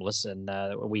most harmless. And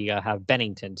we have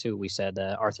Bennington too. We said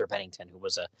Arthur Bennington, who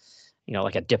was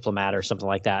like a diplomat or something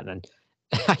like that. And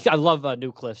I love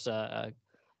Newcliffe's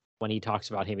when he talks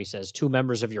about him. He says 2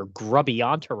 members of your grubby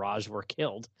entourage were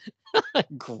killed.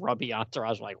 Grubby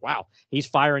entourage, like wow, he's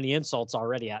firing the insults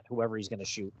already at whoever he's going to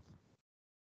shoot.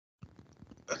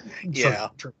 Yeah.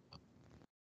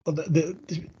 Well,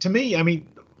 to me, I mean,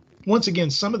 once again,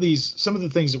 some of the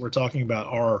things that we're talking about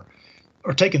are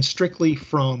taken strictly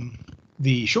from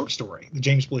the short story, the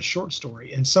James Blish short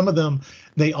story, and some of them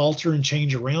they alter and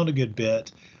change around a good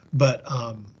bit. But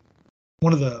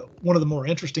one of the more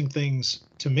interesting things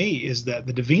to me is that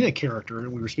the Davina character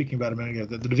we were speaking about a minute ago,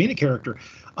 the Davina character,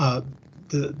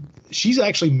 she's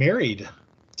actually married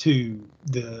to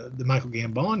the Michael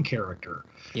Gambon character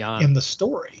in the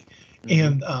story,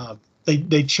 and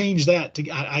they changed that to,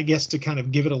 I guess, to kind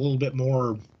of give it a little bit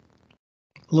more,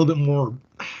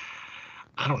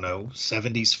 I don't know,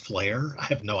 70s flair. I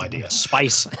have no idea.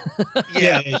 Spice.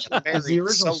 Yeah, the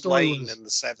original story was in the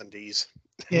 70s.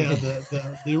 Yeah,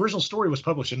 the original story was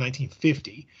published in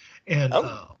 1950, and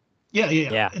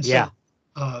And so,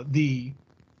 the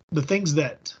things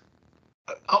that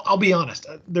I'll be honest,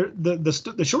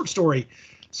 the short story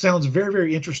sounds very,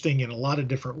 very interesting in a lot of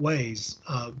different ways,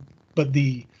 but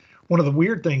one of the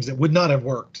weird things that would not have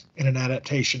worked in an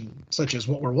adaptation such as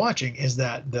what we're watching is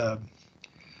that the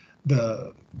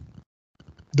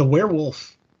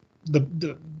werewolf,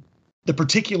 the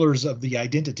particulars of the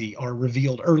identity are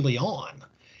revealed early on,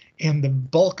 and the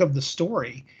bulk of the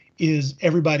story is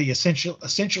everybody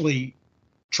essentially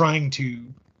trying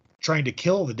to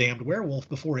kill the damned werewolf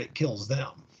before it kills them.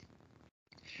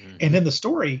 And then the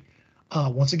story,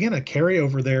 once again, a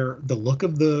carryover there. The look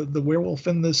of the werewolf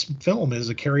in this film is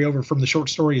a carryover from the short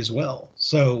story as well.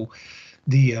 So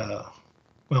we'll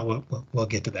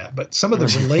get to that. But some of the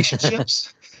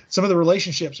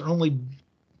relationships are only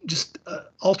just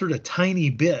altered a tiny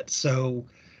bit. So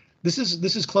this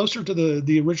is closer to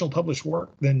the original published work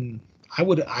than I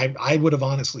would have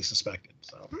honestly suspected.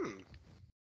 So.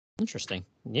 Interesting.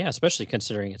 Yeah, especially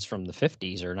considering it's from the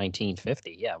 50s or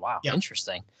 1950. Yeah, wow. Yeah.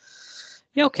 Interesting.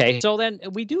 Yeah, okay. So then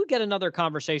we do get another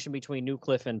conversation between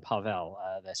Newcliffe and Pavel,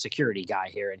 the security guy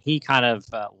here, and he kind of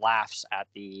laughs at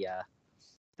the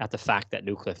fact that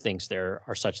Newcliffe thinks there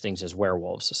are such things as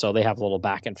werewolves. So they have a little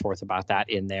back and forth about that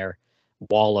in their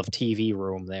wall of TV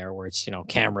room there, where it's,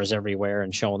 cameras everywhere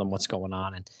and showing them what's going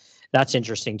on. And that's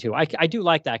interesting too. I do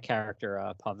like that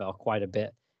character, Pavel, quite a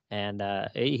bit. And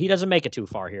he doesn't make it too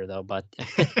far here, though. But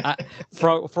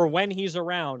for when he's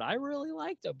around, I really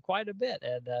liked him quite a bit.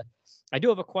 And I do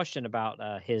have a question about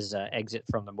his exit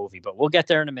from the movie, but we'll get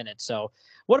there in a minute. So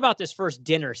what about this first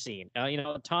dinner scene?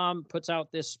 Tom puts out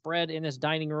this spread in his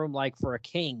dining room like for a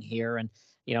king here. And,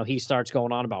 he starts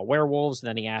going on about werewolves. And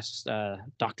then he asks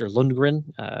Dr. Lundgren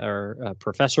or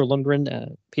Professor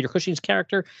Lundgren, Peter Cushing's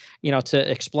character,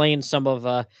 to explain some of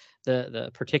the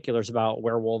particulars about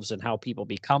werewolves and how people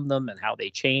become them and how they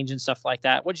change and stuff like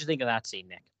that. What did you think of that scene,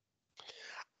 Nick?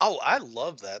 Oh, I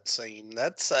love that scene.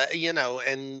 That's, and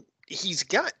and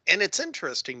it's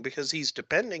interesting because he's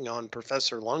depending on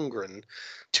Professor Lundgren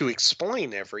to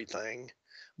explain everything.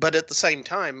 But at the same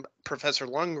time, Professor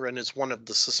Lundgren is one of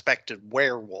the suspected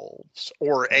werewolves,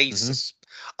 or a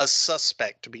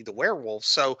suspect to be the werewolf.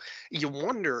 So you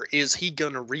wonder, is he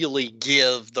going to really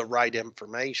give the right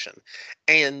information?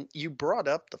 And you brought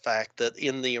up the fact that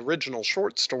in the original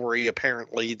short story,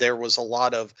 apparently there was a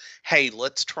lot of, hey,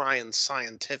 let's try and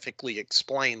scientifically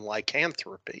explain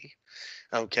lycanthropy.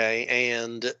 Okay,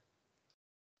 and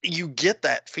you get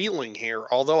that feeling here,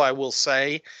 although I will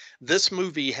say this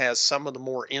movie has some of the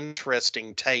more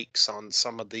interesting takes on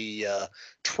some of the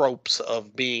tropes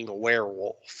of being a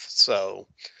werewolf. So,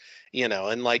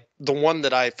 and like the one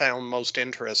that I found most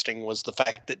interesting was the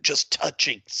fact that just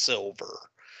touching silver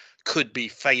could be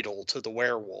fatal to the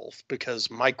werewolf because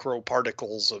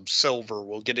microparticles of silver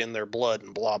will get in their blood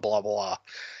and blah, blah, blah.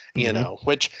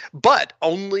 But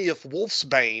only if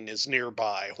Wolfsbane is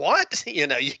nearby. What? You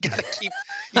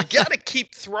gotta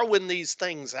keep throwing these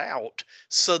things out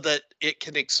so that it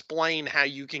can explain how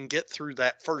you can get through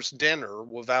that first dinner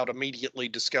without immediately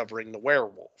discovering the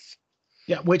werewolf.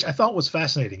 Yeah, which I thought was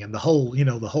fascinating, and the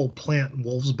whole plant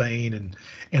Wolfsbane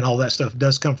and all that stuff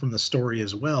does come from the story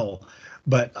as well.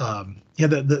 But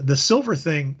the silver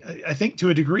thing, I think to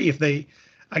a degree,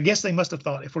 I guess they must have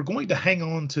thought, if we're going to hang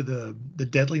on to the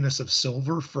deadliness of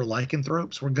silver for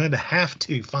lycanthropes, we're going to have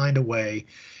to find a way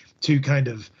to kind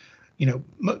of,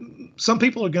 some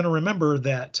people are going to remember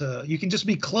that you can just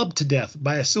be clubbed to death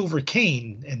by a silver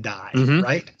cane and die,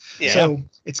 right? Yeah. So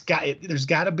there's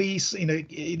got to be,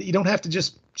 you don't have to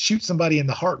just shoot somebody in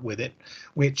the heart with it,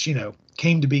 which,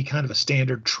 came to be kind of a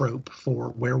standard trope for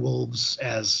werewolves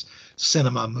as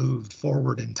cinema moved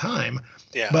forward in time.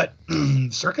 Yeah. But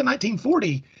circa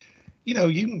 1940, you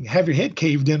can have your head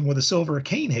caved in with a silver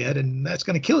cane head, and that's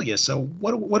going to kill you. So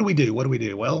what do we do?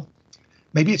 Well,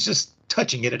 maybe it's just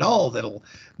touching it at all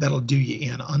that'll do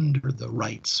you in under the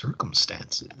right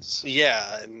circumstances.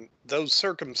 Yeah, and those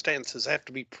circumstances have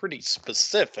to be pretty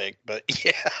specific, but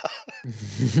yeah.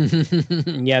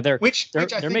 Yeah, they're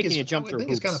making you jump through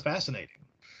hoops. It's kind of fascinating.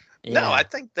 Yeah. No, I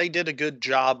think they did a good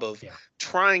job of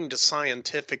trying to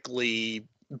scientifically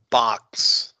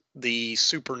box the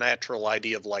supernatural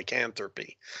idea of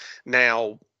lycanthropy.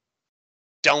 Now,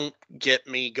 don't get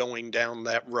me going down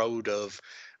that road of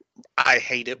I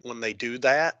hate it when they do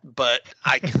that, but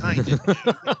I kind of do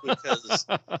because,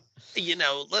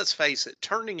 let's face it,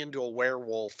 turning into a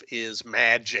werewolf is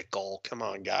magical. Come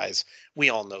on, guys. We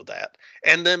all know that.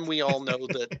 And then we all know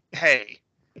that, hey,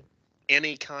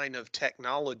 any kind of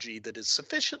technology that is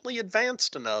sufficiently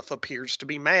advanced enough appears to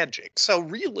be magic. So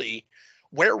really,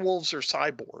 werewolves are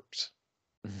cyborgs.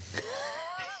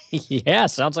 Yeah,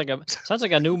 sounds like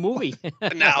a new movie.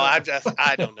 No, I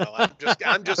don't know.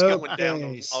 I'm just going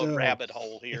down a rabbit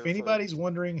hole here. If anybody's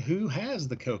wondering who has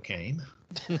the cocaine,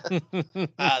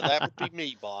 that would be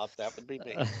me, Bob. That would be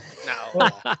me.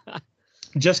 No.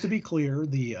 Just to be clear,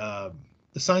 the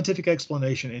scientific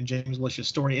explanation in James Lish's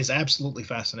story is absolutely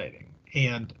fascinating.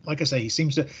 And like I say, he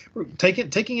seems to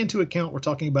taking into account we're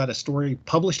talking about a story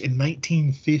published in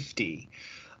 1950.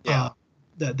 Yeah.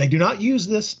 They do not use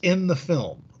this in the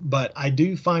film, but I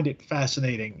do find it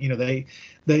fascinating.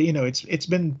 It's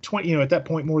been 20, at that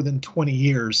point more than 20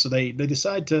 years, so they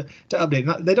decide to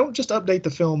update. They don't just update the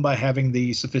film by having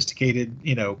the sophisticated,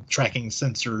 tracking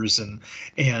sensors and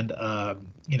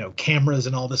cameras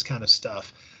and all this kind of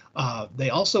stuff. They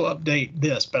also update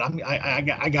this, but I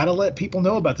gotta let people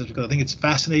know about this because I think it's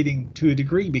fascinating to a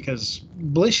degree because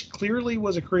Blish clearly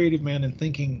was a creative man and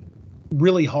thinking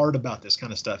really hard about this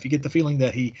kind of stuff. You get the feeling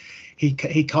that he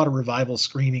caught a revival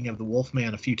screening of The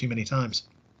Wolfman a few too many times.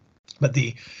 But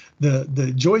the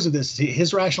joys of this,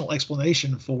 his rational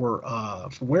explanation for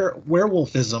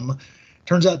werewolfism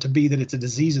turns out to be that it's a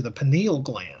disease of the pineal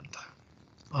gland.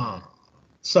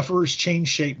 Sufferers change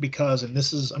shape because, and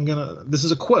this is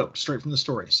a quote straight from the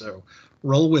story. So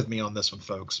roll with me on this one,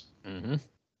 folks. Mm-hmm.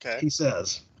 Okay. He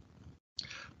says,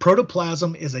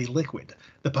 protoplasm is a liquid.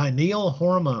 The pineal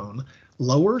hormone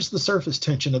lowers the surface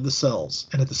tension of the cells,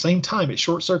 and at the same time it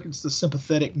short-circuits the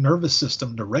sympathetic nervous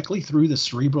system directly through the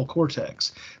cerebral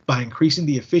cortex by increasing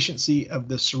the efficiency of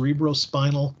the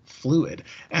cerebrospinal fluid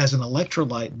as an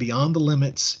electrolyte beyond the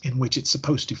limits in which it's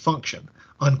supposed to function,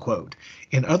 unquote.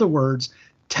 In other words,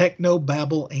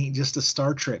 techno-babble ain't just a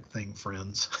Star Trek thing,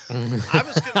 friends. I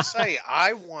was going to say,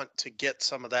 I want to get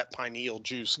some of that pineal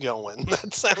juice going.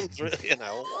 That sounds really,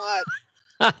 what?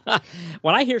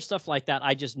 When I hear stuff like that,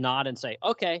 I just nod and say,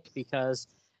 okay, because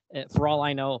for all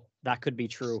I know, that could be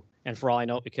true. And for all I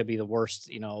know, it could be the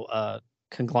worst,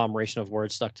 conglomeration of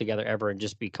words stuck together ever and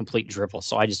just be complete drivel.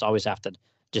 So I just always have to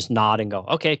just nod and go,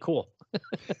 okay, cool.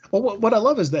 Well, what I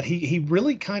love is that he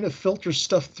really kind of filters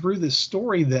stuff through this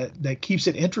story that keeps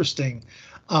it interesting.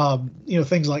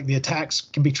 Things like the attacks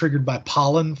can be triggered by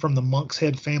pollen from the monk's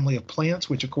head family of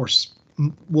plants, which of course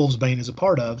wolfsbane is a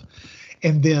part of.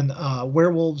 And then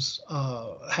werewolves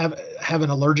have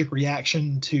an allergic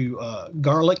reaction to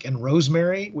garlic and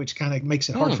rosemary, which kind of makes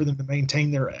it hard for them to maintain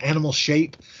their animal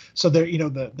shape. So there,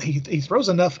 he throws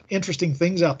enough interesting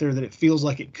things out there that it feels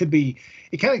like it could be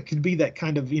that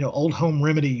kind of old home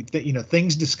remedy that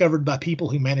things discovered by people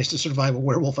who managed to survive a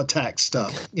werewolf attack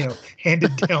stuff,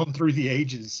 handed down through the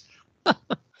ages.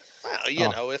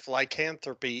 Well, if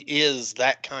lycanthropy is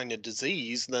that kind of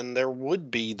disease, then there would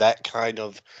be that kind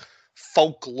of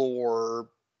folklore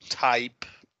type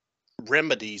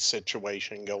remedy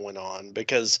situation going on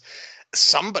because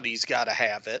somebody's got to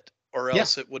have it or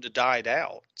else it would have died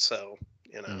out. So,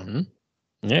 Mm-hmm.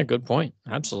 Yeah, good point.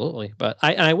 Absolutely. But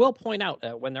I will point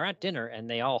out when they're at dinner and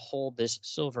they all hold this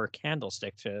silver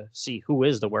candlestick to see who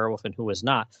is the werewolf and who is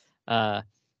not,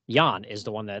 Jan is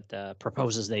the one that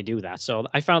proposes they do that. So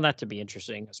I found that to be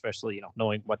interesting, especially,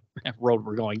 knowing what road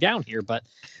we're going down here. But,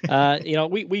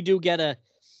 we do get a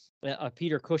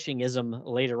Peter Cushingism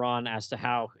later on as to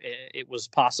how it was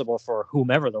possible for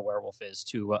whomever the werewolf is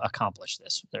to accomplish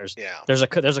this. There's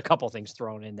a couple things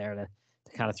thrown in there to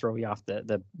kind of throw you off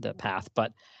the path.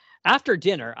 But after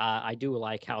dinner, I do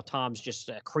like how Tom's just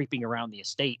creeping around the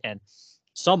estate and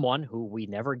someone who we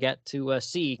never get to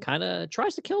see kind of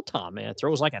tries to kill Tom and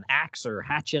throws like an axe or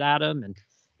hatchet at him and,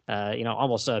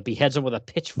 almost beheads him with a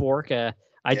pitchfork.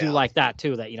 I do like that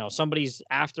too, that, somebody's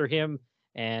after him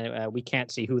and we can't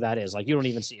see who that is. Like you don't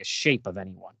even see a shape of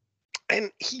anyone.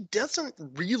 And he doesn't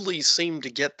really seem to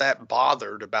get that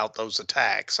bothered about those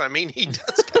attacks. I mean, he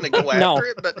does kind of go after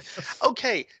it, but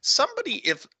okay, somebody,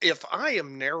 if I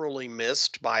am narrowly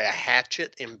missed by a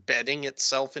hatchet embedding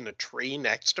itself in a tree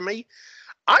next to me,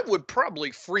 I would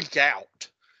probably freak out.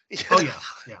 Oh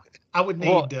yeah. I would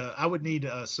need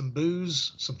some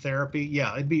booze, some therapy.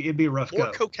 Yeah, it'd be a rough go.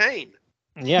 Or cocaine.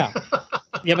 Yeah.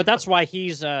 Yeah, but that's why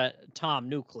he's Tom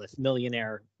Newcliffe,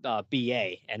 millionaire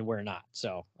BA, and we're not.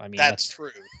 So, I mean, that's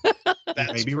true.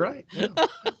 That's maybe true. Right. Yeah.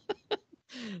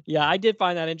 Yeah, I did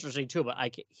find that interesting too, but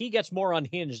he gets more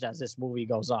unhinged as this movie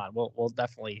goes on. We'll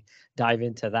definitely dive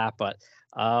into that, but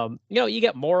you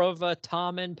get more of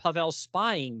Tom and Pavel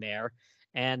spying there,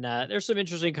 and there's some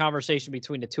interesting conversation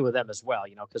between the two of them as well.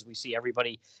 Because we see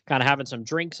everybody kind of having some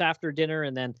drinks after dinner,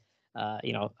 and then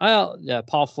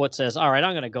Paul Foot says, "All right,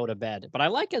 I'm going to go to bed." But I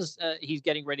like as he's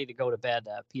getting ready to go to bed,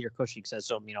 Peter Cushing says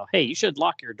to him, "Hey, you should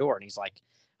lock your door," and he's like,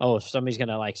 "Oh, if somebody's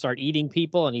gonna like start eating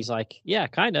people," and he's like, "Yeah,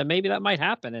 kind of. Maybe that might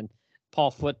happen." And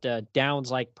Paul Foot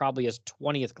downs like probably his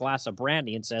 20th glass of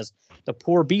brandy and says, "The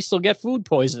poor beast will get food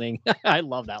poisoning." I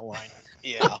love that line.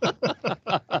 Yeah,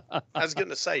 I was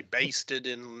gonna say basted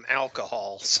in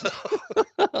alcohol. So.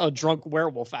 A drunk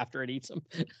werewolf after it eats him.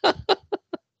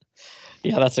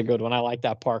 Yeah, that's a good one. I like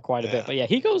that part quite a bit. But yeah,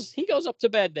 he goes up to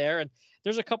bed there, and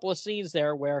there's a couple of scenes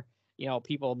there where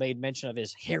people made mention of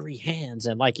his hairy hands,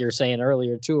 and like you're saying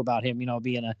earlier too about him,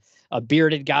 being a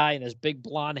bearded guy and his big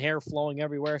blonde hair flowing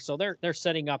everywhere. So they're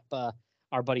setting up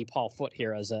our buddy Paul Foot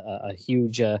here as a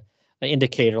huge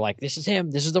indicator, like this is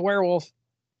him, this is the werewolf.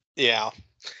 Yeah,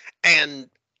 and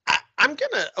I'm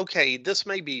gonna this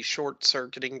may be short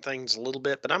circuiting things a little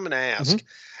bit, but I'm gonna ask. Mm-hmm.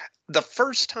 The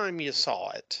first time you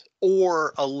saw it,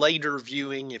 or a later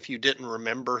viewing if you didn't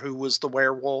remember who was the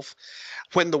werewolf,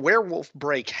 when the werewolf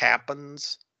break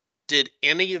happens, did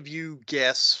any of you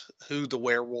guess who the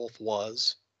werewolf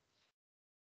was?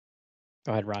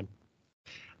 Go ahead, Ron.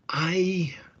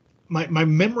 My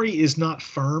memory is not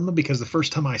firm because the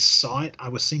first time I saw it, I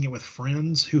was seeing it with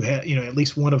friends who had, at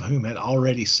least one of whom had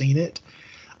already seen it.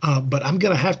 But I'm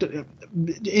going to have to,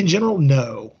 in general,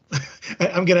 no.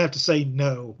 I'm going to have to say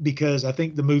no, because I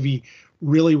think the movie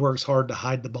really works hard to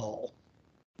hide the ball.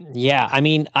 Yeah, I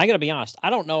mean, I got to be honest. I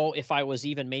don't know if I was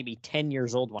even maybe 10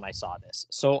 years old when I saw this.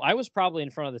 So I was probably in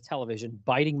front of the television,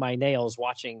 biting my nails,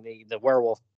 watching the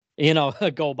werewolf,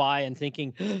 go by and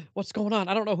thinking, what's going on?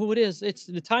 I don't know who it is. It's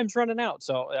the time's running out.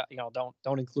 So,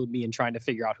 don't include me in trying to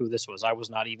figure out who this was. I was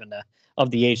not even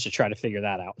of the age to try to figure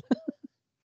that out.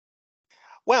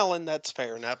 Well, and that's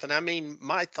fair enough. And I mean,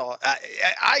 my thought,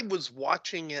 I was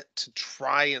watching it to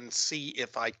try and see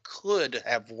if I could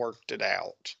have worked it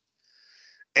out.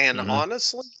 And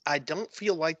honestly, I don't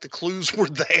feel like the clues were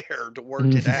there to work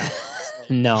it out.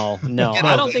 No,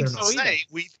 I don't think so either.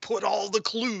 We've put all the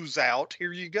clues out.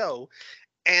 Here you go.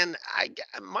 And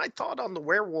my thought on the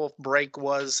werewolf break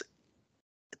was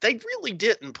they really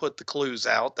didn't put the clues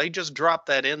out. They just dropped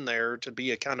that in there to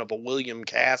be a kind of a William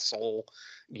Castle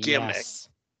gimmick. Yes.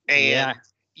 And,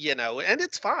 and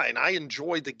it's fine. I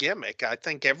enjoy the gimmick. I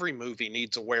think every movie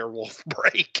needs a werewolf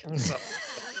break. So.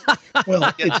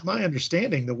 Well, it's my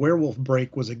understanding the werewolf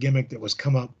break was a gimmick that was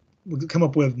come up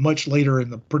with much later in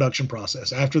the production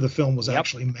process, after the film was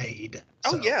actually made.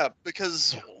 So. Oh, yeah,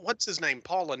 because what's his name?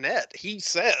 Paul Annette, he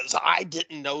says, I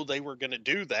didn't know they were going to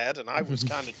do that, and I was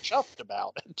kind of chuffed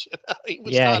about it. He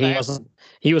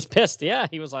was pissed. Yeah,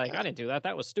 he was like, I didn't do that.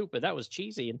 That was stupid. That was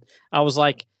cheesy. And I was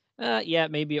like, yeah,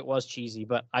 maybe it was cheesy,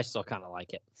 but I still kind of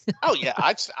like it. Oh, yeah,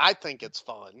 I think it's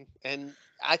fun. And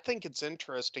I think it's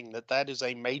interesting that is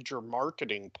a major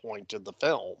marketing point of the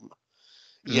film.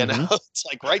 It's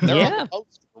like right there on the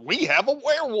poster, we have a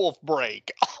werewolf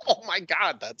break. Oh, my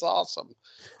God, that's awesome.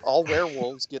 All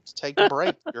werewolves get to take a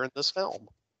break during this film.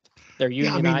 They're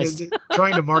unionized.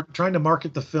 Trying to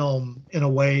market the film in a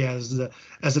way as a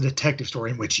detective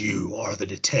story in which you are the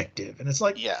detective. And it's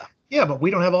like, yeah, but we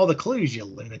don't have all the clues, you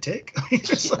lunatic.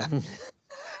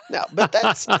 No, but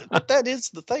that is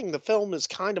the thing. The film is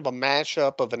kind of a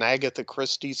mashup of an Agatha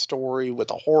Christie story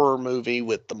with a horror movie,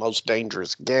 with The Most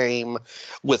Dangerous Game,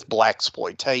 with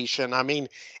blaxploitation. I mean,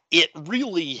 it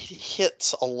really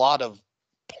hits a lot of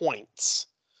points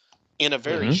in a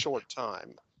very short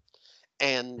time.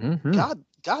 And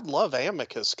God love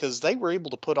Amicus, because they were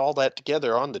able to put all that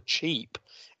together on the cheap,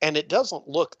 and it doesn't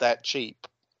look that cheap.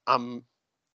 I'm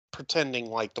pretending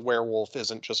like the werewolf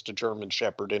isn't just a German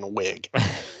Shepherd in a wig. But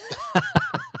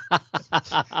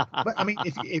I mean,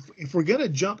 if we're gonna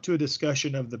jump to a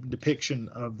discussion of the depiction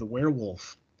of the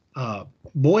werewolf,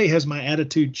 boy, has my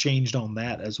attitude changed on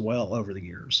that as well over the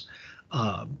years.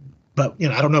 But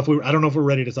I don't know if we're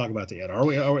ready to talk about that yet. Are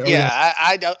we?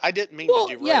 I didn't mean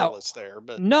to derail us there,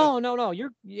 but no,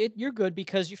 you're good,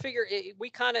 because you figure we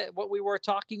kind of, what we were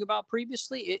talking about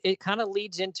previously, it kind of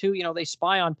leads into, they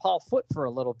spy on Paul Foot for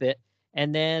a little bit,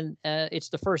 and then it's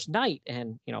the first night,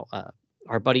 and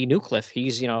our buddy Newcliffe,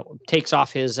 he's takes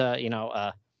off his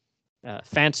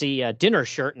fancy dinner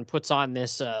shirt and puts on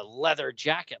this leather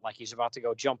jacket like he's about to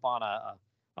go jump on a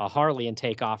Harley and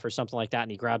take off or something like that. And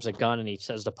he grabs a gun and he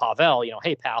says to Pavel,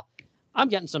 hey, pal, I'm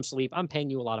getting some sleep. I'm paying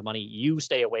you a lot of money. You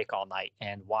stay awake all night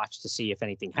and watch to see if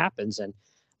anything happens. And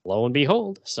lo and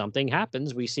behold, something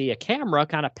happens. We see a camera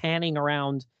kind of panning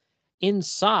around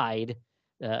inside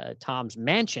Tom's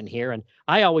mansion here. And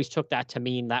I always took that to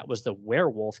mean that was the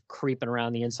werewolf creeping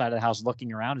around the inside of the house,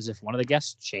 looking around as if one of the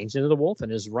guests changed into the wolf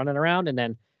and is running around and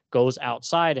then goes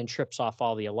outside and trips off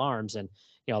all the alarms. And,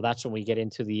 that's when we get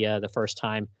into the first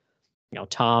time,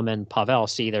 Tom and Pavel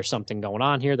see there's something going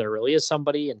on here. There really is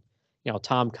somebody. And,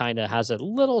 Tom kind of has a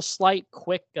little slight,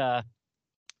 quick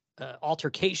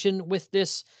altercation with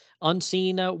this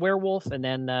unseen werewolf. And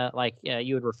then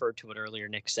you had referred to it earlier,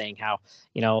 Nick, saying how,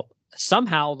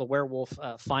 somehow the werewolf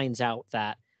finds out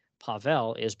that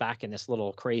Pavel is back in this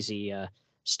little crazy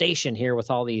station here with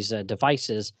all these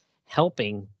devices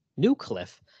helping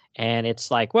Newcliffe. And it's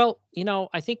like, well,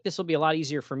 I think this will be a lot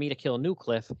easier for me to kill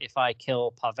Newcliffe if I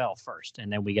kill Pavel first.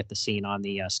 And then we get the scene on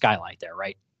the skylight there,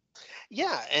 right?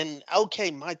 Yeah, and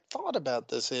okay, my thought about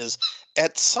this is,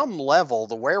 at some level,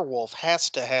 the werewolf has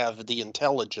to have the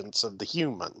intelligence of the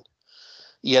human,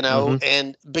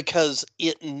 and because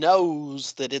it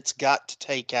knows that it's got to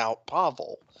take out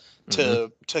Pavel to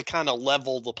kind of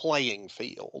level the playing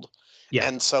field. Yeah.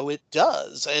 And so it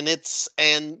does. And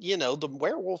the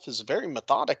werewolf is very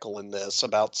methodical in this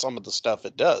about some of the stuff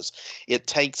it does. It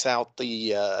takes out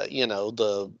the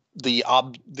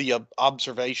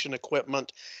observation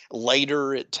equipment.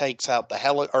 Later, it takes out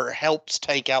helps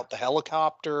take out the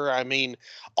helicopter. I mean,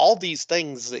 all these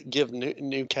things that give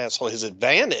Newcastle his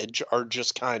advantage are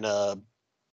just kind of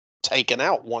taken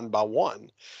out one by one,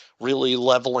 really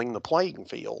leveling the playing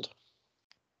field.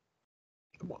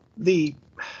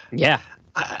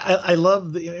 I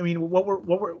love what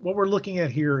we're looking at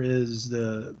here is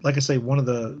like I say, one of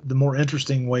the more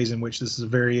interesting ways in which this is a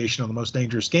variation on The Most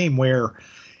Dangerous Game, where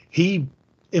he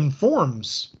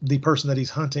informs the person that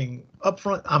he's hunting up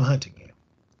front, I'm hunting you.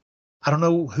 I don't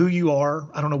know who you are.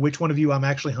 I don't know which one of you I'm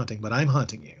actually hunting, but I'm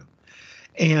hunting you.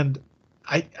 And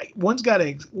one's got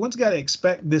to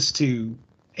expect this to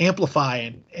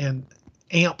amplify and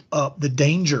amp up the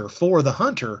danger for the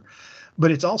hunter. But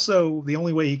it's also the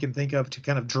only way he can think of to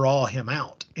kind of draw him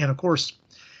out. And of course,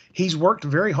 he's worked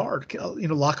very hard.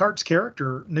 Lockhart's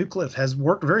character, Newcliffe, has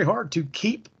worked very hard to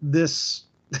keep this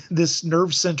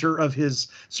nerve center of his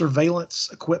surveillance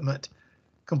equipment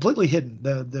completely hidden.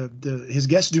 His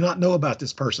guests do not know about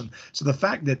this person. So the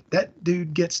fact that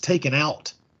dude gets taken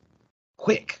out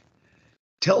quick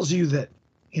tells you that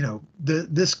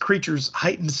this creature's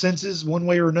heightened senses, one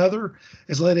way or another,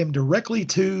 has led him directly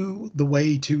to the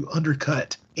way to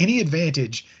undercut any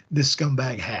advantage this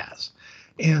scumbag has.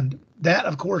 And that,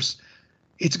 of course,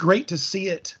 it's great to see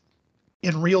it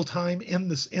in real time in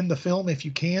the film if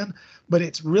you can, but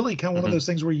it's really kind of one of those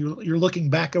things where you're looking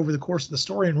back over the course of the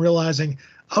story and realizing,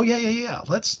 oh yeah,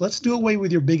 let's do away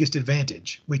with your biggest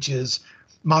advantage, which is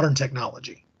modern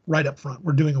technology. Right up front,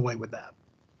 we're doing away with that.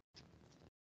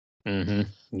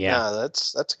 Yeah,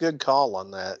 that's a good call on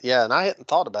that. Yeah, and I hadn't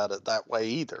thought about it that way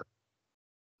either.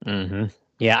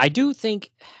 Yeah, I do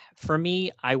think, for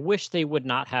me, I wish they would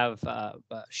not have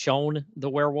shown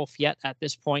the werewolf yet at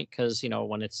this point, because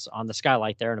when it's on the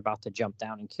skylight there and about to jump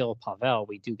down and kill Pavel,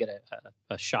 we do get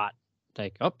a shot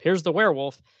like, oh, here's the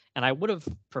werewolf. And I would have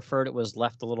preferred it was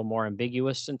left a little more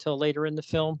ambiguous until later in the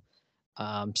film.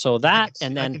 So that,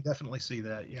 and then I can definitely see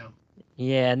that. Yeah.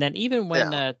 Yeah, and then even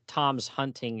when Tom's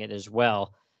hunting it as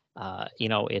well,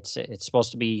 it's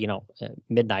supposed to be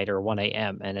midnight or 1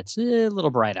 a.m. and it's a little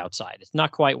bright outside. It's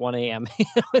not quite 1 a.m.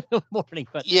 in the morning,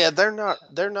 but yeah, they're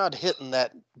not hitting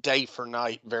that day for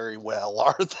night very well,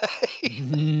 are they?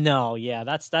 No, yeah,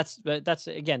 that's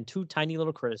again two tiny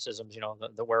little criticisms.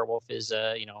 The werewolf is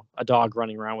a dog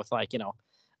running around with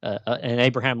an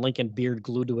Abraham Lincoln beard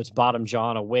glued to its bottom jaw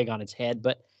and a wig on its head,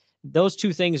 but those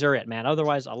two things are it, man.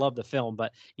 Otherwise, I love the film.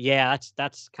 But yeah,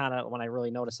 that's kind of when I really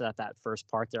noticed that first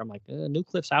part there. I'm like,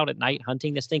 Newcliffe's out at night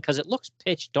hunting this thing, because it looks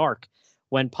pitch dark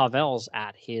when Pavel's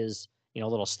at his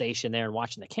little station there and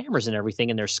watching the cameras and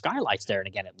everything, and there's skylights there. And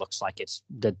again, it looks like it's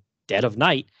the dead of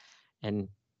night. And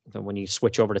when you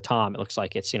switch over to Tom, it looks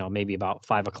like it's maybe about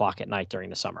 5 o'clock at night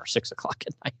during the summer, 6 o'clock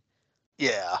at night.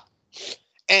 Yeah.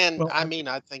 And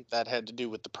I think that had to do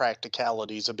with the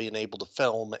practicalities of being able to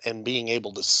film and being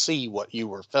able to see what you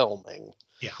were filming.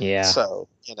 Yeah. So,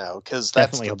 because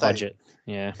that's definitely a budget.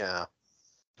 Yeah. Yeah.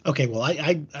 Okay. Well,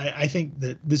 I think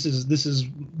that this is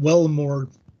well more.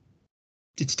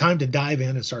 It's time to dive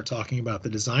in and start talking about the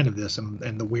design of this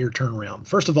and the weird turnaround.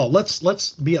 First of all, let's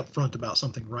be upfront about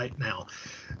something right now.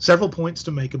 Several points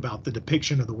to make about the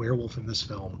depiction of the werewolf in this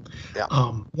film. Yeah.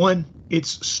 One,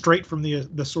 it's straight from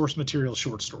the source material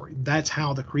short story. That's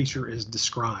how the creature is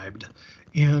described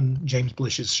in James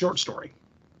Blish's short story.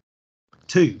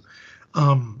 Two,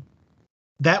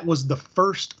 that was the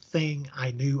first thing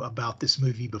I knew about this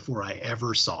movie before I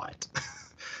ever saw it.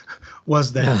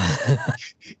 Was that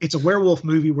it's a werewolf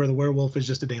movie where the werewolf is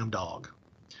just a damn dog.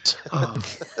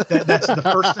 That's the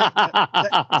first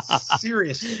thing.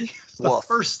 Seriously, the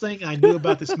first thing I knew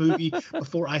about this movie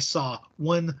before I saw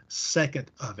 1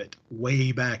 second of it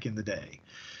way back in the day.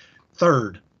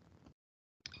 Third,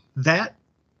 that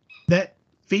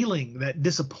feeling, that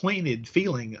disappointed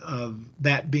feeling of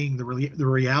that being the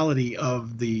reality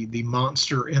of the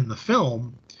monster in the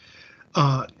film,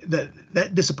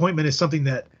 that disappointment is something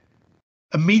that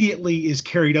immediately is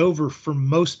carried over from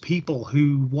most people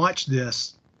who watch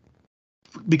this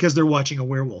because they're watching a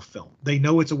werewolf film. They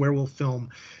know it's a werewolf film,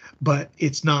 but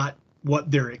it's not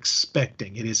what they're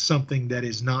expecting. It is something that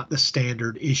is not the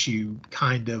standard issue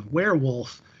kind of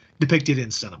werewolf depicted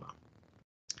in cinema.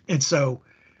 And so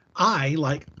I,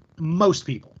 like most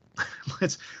people,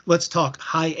 let's talk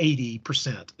high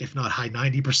 80%, if not high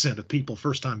 90% of people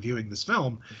first time viewing this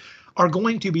film, are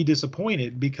going to be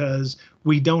disappointed because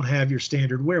we don't have your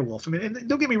standard werewolf. I mean, and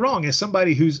don't get me wrong, as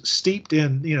somebody who's steeped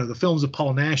in, the films of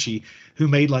Paul Naschy, who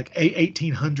made like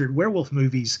 1,800 werewolf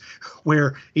movies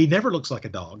where he never looks like a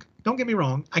dog. Don't get me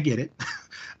wrong, I get it.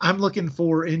 I'm looking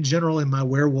for, in general, in my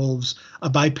werewolves, a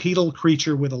bipedal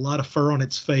creature with a lot of fur on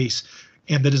its face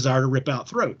and the desire to rip out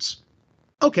throats.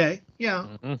 Okay, yeah,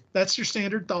 that's your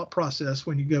standard thought process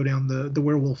when you go down the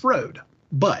werewolf road.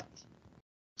 But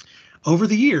over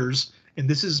the years, and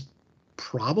this is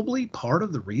probably part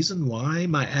of the reason why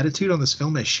my attitude on this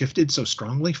film has shifted so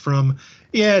strongly from,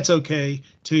 yeah, it's okay,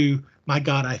 to, my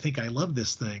God, I think I love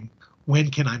this thing. When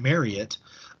can I marry it?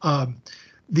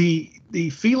 The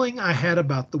feeling I had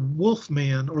about the wolf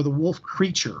man or the wolf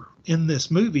creature in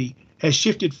this movie has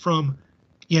shifted from,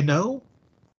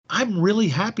 I'm really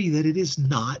happy that it is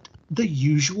not the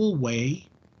usual way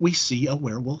we see a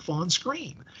werewolf on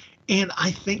screen. And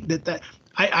I think that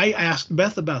I asked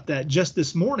Beth about that just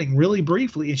this morning, really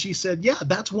briefly, and she said, yeah,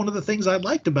 that's one of the things I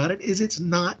liked about it, is it's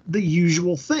not the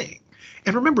usual thing.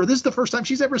 And remember, this is the first time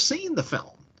she's ever seen the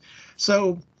film.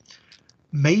 So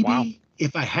maybe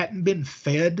if I hadn't been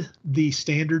fed the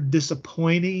standard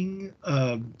disappointing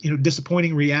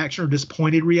reaction or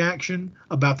disappointed reaction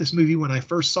about this movie when I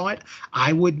first saw it,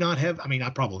 I would not have. I mean, I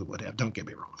probably would have. Don't get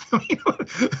me wrong.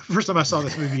 First time I saw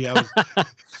this movie,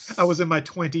 I was in my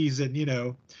 20s, and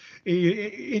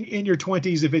in your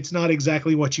 20s, if it's not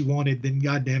exactly what you wanted, then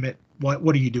God damn it,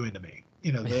 what are you doing to me?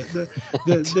 The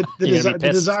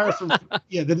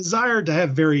desire to have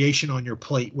variation on your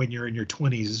plate when you're in your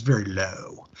 20s is very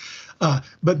low.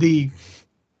 But the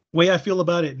way I feel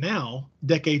about it now,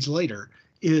 decades later,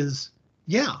 is,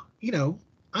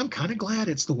 I'm kind of glad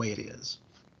it's the way it is.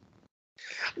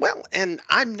 Well, and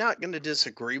I'm not going to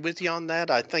disagree with you on that.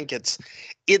 I think it's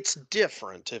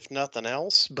different, if nothing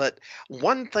else. But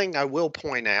one thing I will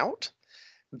point out,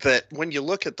 that when you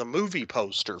look at the movie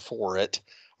poster for it,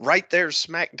 right there,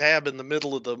 smack dab in the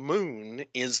middle of the moon,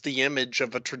 is the image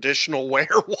of a traditional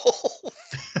werewolf.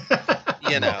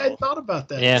 I thought about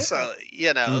that. Yeah. So,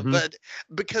 but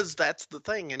because that's the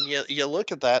thing. And you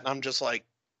look at that and I'm just like,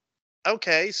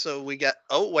 okay, so we got,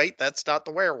 oh, wait, that's not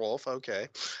the werewolf. Okay.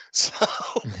 So,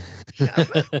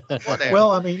 whatever.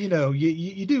 Well, I mean,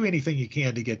 you do anything you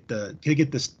can to get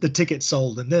the ticket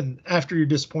sold. And then after you're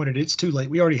disappointed, it's too late.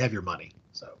 We already have your money.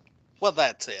 So. Well,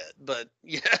 that's it. But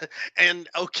yeah. And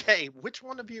okay, which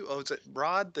one of you, is it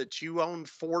Rod, that you own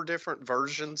 4 different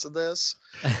versions of this?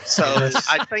 So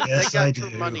I think they got your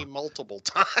money multiple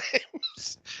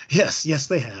times. Yes,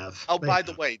 they have. Oh, by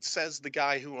the way, it says the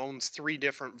guy who owns 3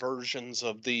 different versions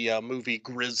of the movie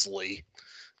Grizzly.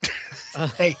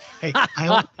 Hey,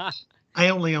 I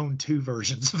only own 2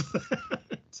 versions of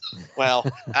that. Well,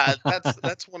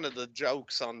 that's one of the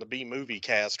jokes on the B Movie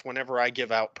Cast. Whenever I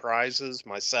give out prizes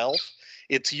myself,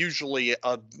 it's usually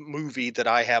a movie that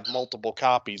I have multiple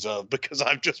copies of because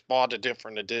I've just bought a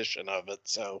different edition of it.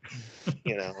 So,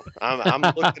 I'm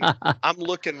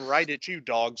looking right at you,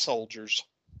 dog soldiers.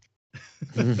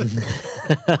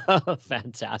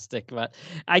 Fantastic. But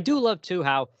I do love too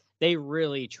how they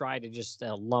really try to just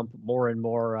lump more and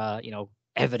more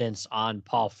evidence on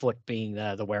Paul Foote being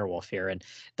the werewolf here, and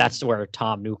that's where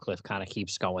Tom Newcliffe kind of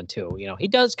keeps going too. He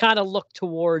does kind of look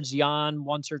towards Jan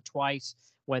once or twice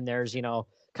when there's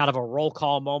kind of a roll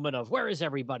call moment of where is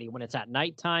everybody when it's at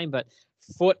nighttime, but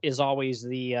Foote is always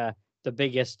the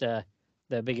biggest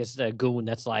goon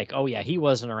that's like, oh yeah, he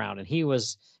wasn't around and he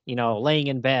was laying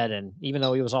in bed, and even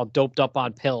though he was all doped up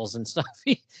on pills and stuff,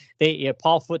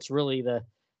 Paul Foote's really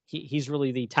he's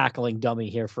really the tackling dummy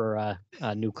here for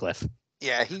Newcliffe.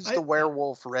 Yeah, he's the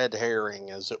werewolf red herring,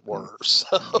 as it were.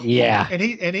 So. Yeah. And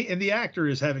the actor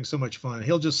is having so much fun.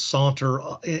 He'll just saunter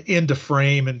into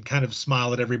frame and kind of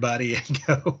smile at everybody and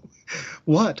go,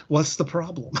 What's the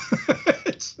problem?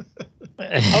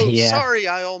 Sorry,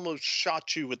 I almost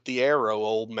shot you with the arrow,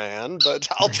 old man, but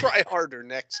I'll try harder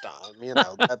next time.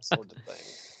 That sort of thing.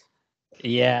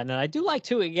 Yeah, and I do like,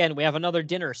 too, again, we have another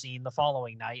dinner scene the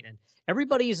following night, and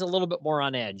everybody's a little bit more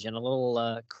on edge and a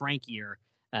little crankier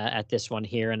at this one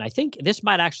here. And I think this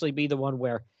might actually be the one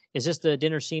where, is this the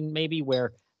dinner scene maybe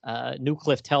where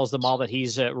Newcliffe tells them all that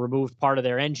he's removed part of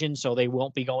their engine so they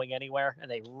won't be going anywhere,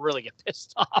 and they really get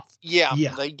pissed off. Yeah.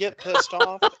 They get pissed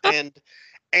off,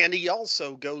 and he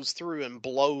also goes through and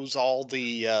blows all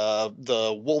the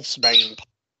Wolfsbane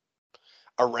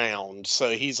around.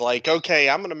 So he's like, okay,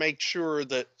 I'm going to make sure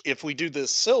that if we do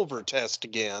this silver test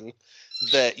again,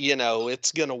 that,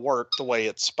 it's going to work the way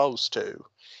it's supposed to.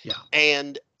 Yeah.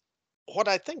 And what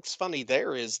I think's funny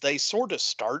there is they sort of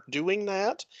start doing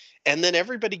that, and then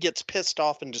everybody gets pissed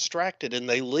off and distracted and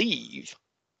they leave.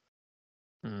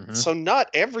 Mm-hmm. So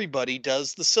not everybody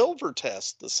does the silver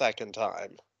test the second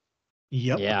time.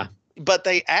 Yep. Yeah. But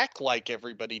they act like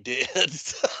everybody did.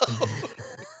 So.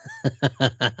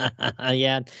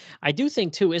 Yeah. I do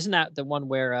think, too, isn't that the one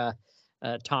where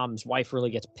Tom's wife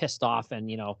really gets pissed off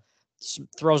and,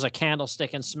 throws a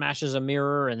candlestick and smashes a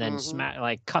mirror and then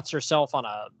cuts herself on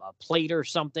a plate or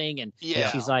something. And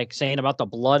she's like saying about the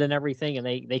blood and everything. And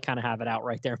they kind of have it out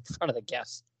right there in front of the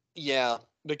guests. Yeah,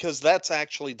 because that's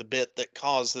actually the bit that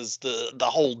causes the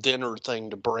whole dinner thing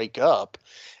to break up.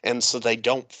 And so they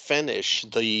don't finish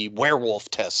the werewolf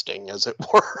testing, as it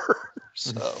were.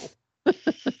 So,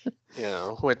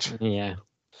 which. Yeah.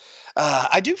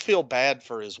 I do feel bad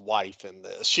for his wife in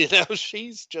this.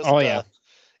 She's just. Oh, yeah.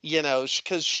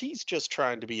 Because she's just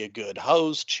trying to be a good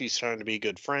host. She's trying to be a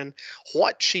good friend.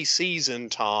 What she sees in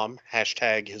Tom, #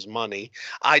 his money,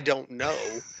 I don't know.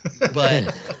 But,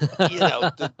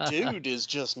 the dude is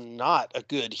just not a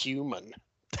good human.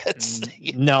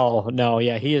 No.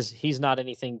 Yeah, he's not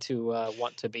anything to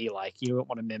want to be like. You don't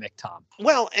want to mimic Tom.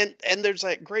 Well, and there's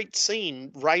that great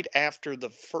scene right after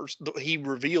he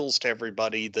reveals to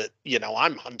everybody that,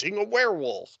 I'm hunting a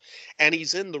werewolf, and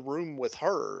he's in the room with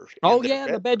her. In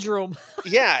the bedroom.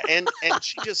 Yeah, and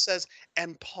she just says,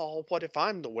 and Paul, what if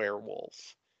I'm the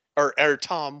werewolf? Or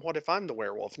Tom, what if I'm the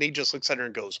werewolf? And he just looks at her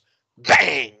and goes,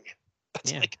 bang!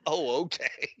 It's like, oh,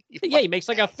 okay. He makes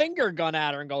like a finger gun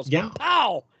at her and goes,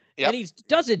 pow! Yep. And he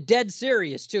does it dead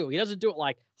serious, too. He doesn't do it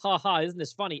like, ha, isn't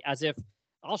this funny? As if,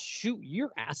 I'll shoot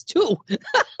your ass, too.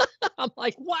 I'm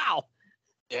like, wow.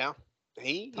 Yeah.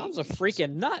 Tom's a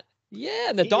freaking nut. Yeah,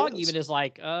 and the dog even is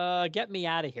like, get me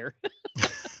out of here.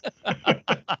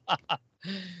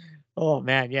 Oh,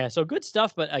 man, yeah. So good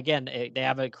stuff. But again, they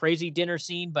have a crazy dinner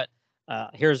scene. But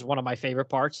here's one of my favorite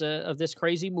parts of this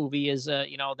crazy movie is,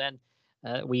 then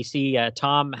we see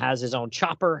Tom has his own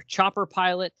chopper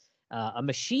pilot, a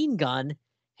machine gun,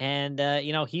 and,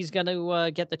 he's going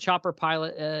to get the chopper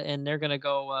pilot and they're going to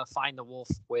go find the wolf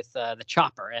with the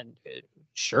chopper. And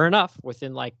sure enough,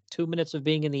 within like 2 minutes of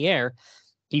being in the air,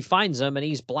 he finds him and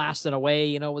he's blasting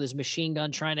away, with his machine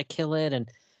gun trying to kill it. And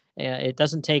it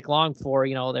doesn't take long for,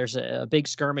 there's a big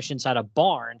skirmish inside a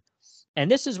barn. And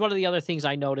this is one of the other things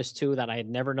I noticed, too, that I had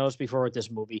never noticed before with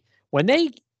this movie. When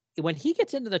he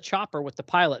gets into the chopper with the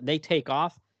pilot and they take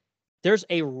off, there's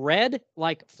a red,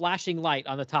 like, flashing light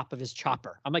on the top of his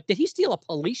chopper. I'm like, did he steal a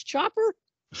police chopper?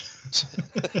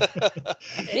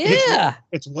 Yeah.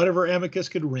 It's whatever Amicus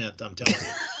could rent, I'm telling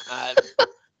you.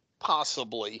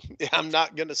 Possibly. I'm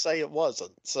not going to say it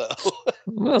wasn't. So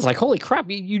well, it's like, holy crap.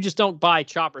 You just don't buy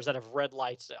choppers that have red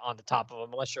lights on the top of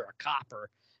them unless you're a cop or,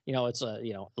 it's a,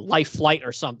 life flight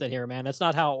or something here, man. That's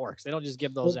not how it works. They don't just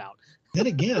give those out. Then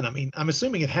again, I mean, I'm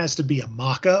assuming it has to be a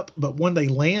mock-up, but when they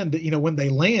land,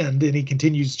 and he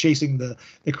continues chasing the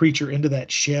creature into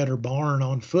that shed or barn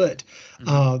on foot,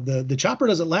 the chopper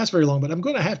doesn't last very long, but I'm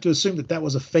going to have to assume that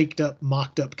was a faked-up,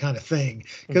 mocked-up kind of thing,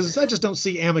 because I just don't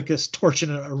see Amicus torching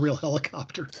a real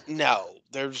helicopter. No,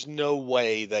 there's no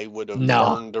way they would have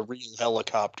burned a real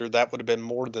helicopter. That would have been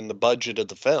more than the budget of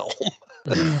the film.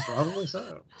 Probably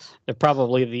so.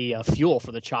 Probably the fuel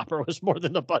for the chopper was more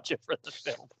than the budget for the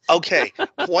film. Okay,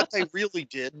 what they really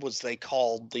did was they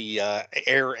called the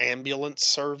air ambulance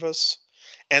service,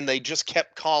 and they just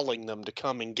kept calling them to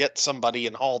come and get somebody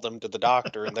and haul them to the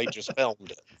doctor, and they just filmed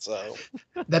it. So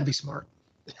that'd be smart.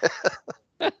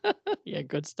 Yeah,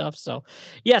 good stuff. So,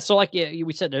 yeah, so like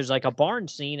we said, there's like a barn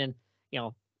scene, and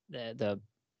the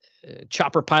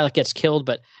chopper pilot gets killed,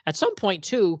 but at some point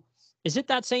too. Is it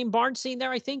that same barn scene there,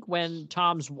 I think, when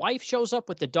Tom's wife shows up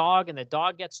with the dog and the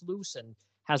dog gets loose and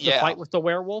has the fight with the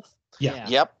werewolf. Yeah.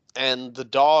 Yep. And the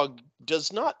dog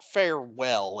does not fare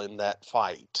well in that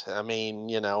fight. I mean,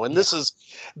 and this is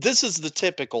the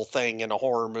typical thing in a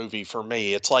horror movie for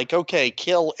me. It's like, okay,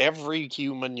 kill every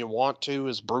human you want to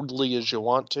as brutally as you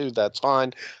want to. That's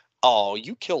fine. Oh,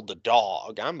 you killed the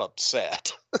dog. I'm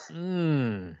upset.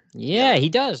 Yeah, he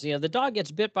does. The dog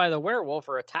gets bit by the werewolf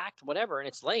or attacked, whatever, and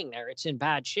it's laying there. It's in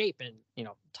bad shape. And,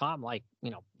 Tom,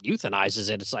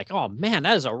 euthanizes it. It's like, oh, man,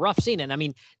 that is a rough scene. And I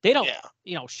mean, they don't,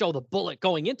 show the bullet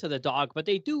going into the dog, but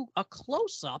they do a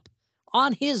close up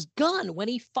on his gun when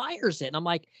he fires it. And I'm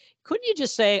like, couldn't you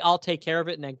just say, I'll take care of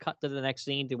it and then cut to the next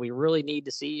scene? Do we really need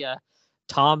to see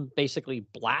Tom basically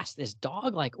blast this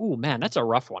dog? Like, ooh, man, that's a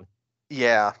rough one.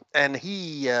 Yeah, and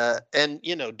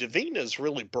Davina's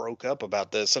really broke up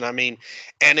about this, and I mean,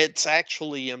 and it's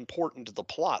actually important to the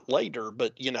plot later,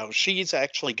 but she's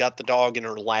actually got the dog in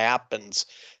her lap and's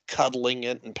cuddling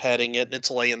it and petting it, and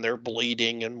it's laying there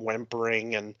bleeding and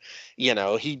whimpering, and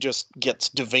he just gets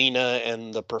Davina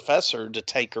and the professor to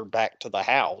take her back to the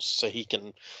house so he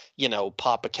can,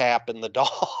 pop a cap in the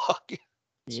dog.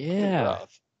 Yeah,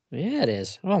 it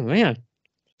is. Oh man.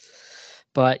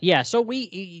 But yeah, so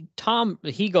Tom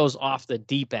goes off the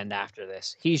deep end after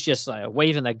this. He's just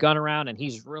waving the gun around and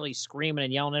he's really screaming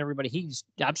and yelling at everybody. He's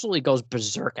absolutely goes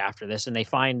berserk after this. And they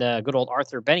find good old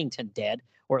Arthur Bennington dead,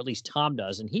 or at least Tom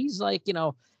does. And he's like,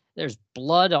 there's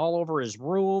blood all over his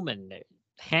room and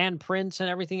handprints and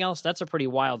everything else. That's a pretty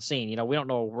wild scene. We don't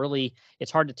know really.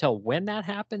 It's hard to tell when that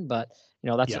happened, but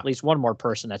that's at least one more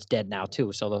person that's dead now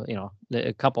too. So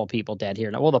a couple of people dead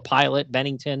here now. Well, the pilot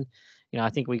Bennington. I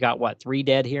think we got 3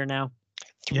 dead here now.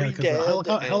 Yeah, because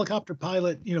the helicopter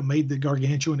pilot, made the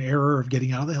gargantuan error of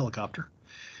getting out of the helicopter.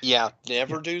 Yeah,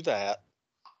 never do that.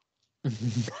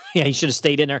 Yeah, he should have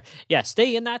stayed in there. Yeah,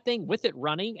 stay in that thing with it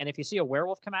running, and if you see a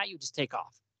werewolf come at you, just take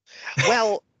off.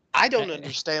 Well, I don't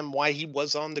understand why he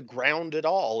was on the ground at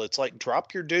all. It's like,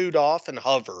 drop your dude off and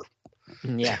hover.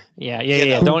 Yeah.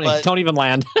 Don't even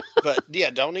land. But yeah,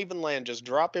 don't even land. Just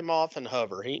drop him off and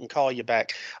hover. He can call you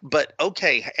back. But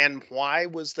okay, and why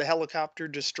was the helicopter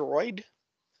destroyed?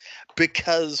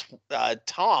 Because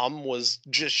Tom was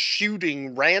just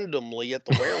shooting randomly at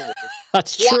the werewolf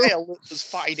That's true. while it was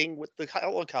fighting with the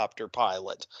helicopter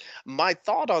pilot. My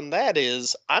thought on that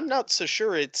is, I'm not so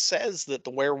sure it says that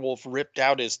the werewolf ripped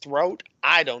out his throat.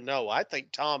 I don't know. I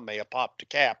think Tom may have popped a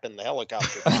cap in the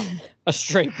helicopter pilot. A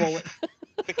straight bullet.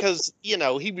 Because,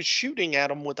 he was shooting at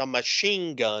him with a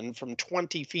machine gun from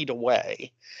 20 feet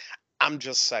away. I'm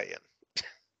just saying.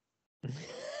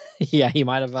 Yeah, he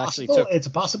might have actually it's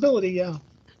a possibility, yeah.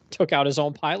 Took out his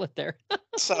own pilot there.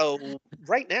 So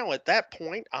right now at that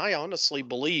point, I honestly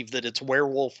believe that it's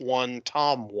Werewolf 1,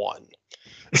 Tom 1.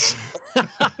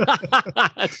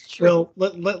 That's true.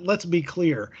 Well, let's be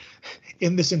clear.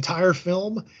 In this entire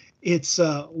film, it's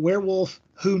Werewolf,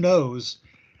 who knows,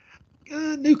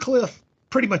 New Cliff,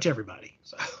 pretty much everybody.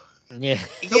 So. Yeah.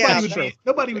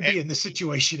 Nobody would be in this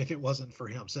situation if it wasn't for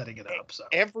him setting it up. So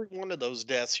every one of those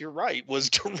deaths, you're right, was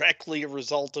directly a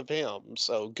result of him.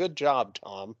 So good job,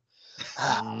 Tom.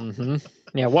 Mm-hmm.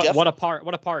 Yeah. What a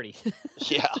party.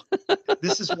 Yeah.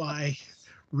 This is why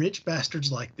rich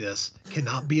bastards like this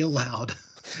cannot be allowed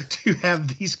to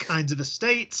have these kinds of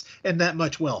estates and that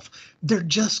much wealth. They're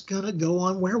just gonna go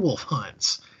on werewolf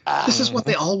hunts. This is what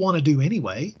they all want to do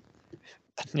anyway.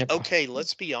 Okay,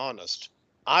 let's be honest.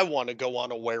 I want to go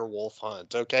on a werewolf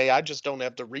hunt. Okay, I just don't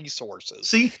have the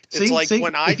resources.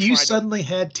 If you suddenly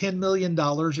had $10 million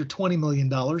or $20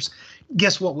 million,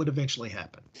 guess what would eventually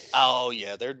happen? Oh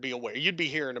yeah, there'd be you'd be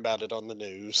hearing about it on the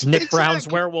news. Nick Brown's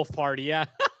werewolf party. Yeah.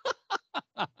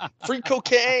 Free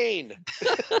cocaine.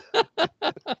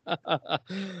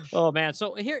 Oh man.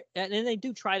 So here, and they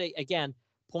do try to again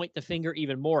point the finger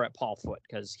even more at Paul Foote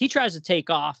because he tries to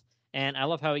take off, and I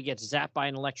love how he gets zapped by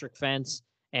an electric fence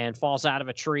and falls out of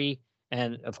a tree.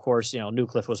 And of course,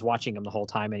 Newcliffe was watching him the whole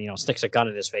time and, sticks a gun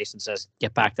in his face and says,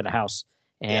 get back to the house.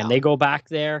 And they go back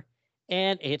there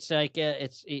and it's like,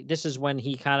 this is when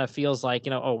he kind of feels like,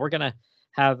 we're going to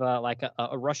have like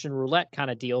a Russian roulette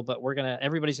kind of deal, but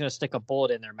everybody's going to stick a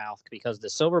bullet in their mouth because the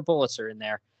silver bullets are in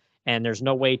there and there's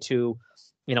no way to,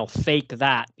 fake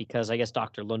that because I guess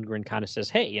Dr. Lundgren kind of says,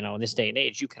 hey, in this day and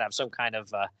age, you could have some kind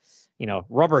of,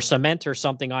 rubber cement or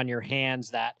something on your hands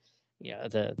that,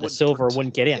 the silver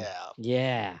wouldn't get in.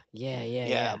 Yeah.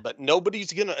 But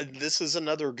nobody's gonna. This is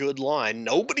another good line.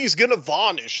 Nobody's gonna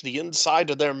varnish the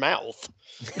inside of their mouth.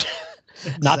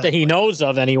 Not that he knows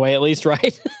of, anyway. At least,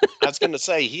 right? I was gonna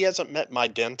say he hasn't met my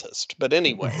dentist, but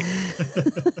anyway.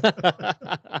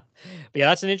 But yeah,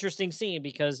 that's an interesting scene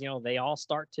because they all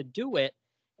start to do it,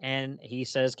 and he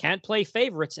says can't play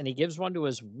favorites, and he gives one to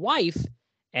his wife.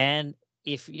 And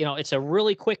if, it's a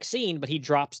really quick scene, but he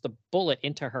drops the bullet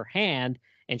into her hand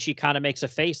and she kind of makes a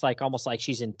face like almost like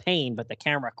she's in pain, but the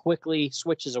camera quickly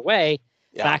switches away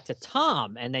back to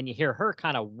Tom. And then you hear her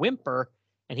kind of whimper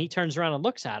and he turns around and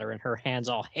looks at her and her hand's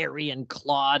all hairy and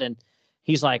clawed. And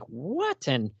he's like, what?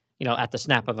 And, at the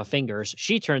snap of a fingers,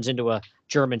 she turns into a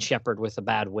German Shepherd with a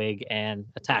bad wig and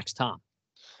attacks Tom.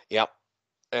 Yep.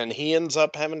 And he ends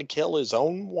up having to kill his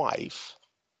own wife.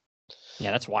 Yeah,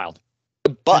 that's wild.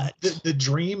 But the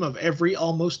dream of every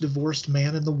almost divorced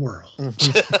man in the world.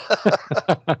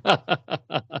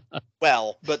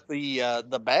 Well, but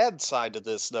the bad side of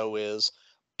this though is,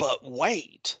 but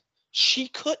wait, she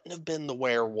couldn't have been the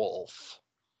werewolf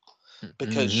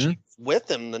because she was with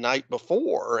him the night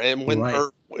before, and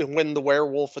when the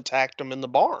werewolf attacked him in the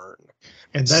barn.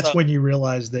 And that's when you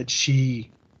realize that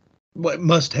she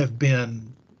must have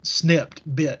been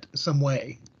bit some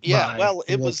way. Yeah, well,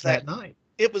 it was that night.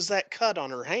 It was that cut on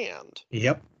her hand.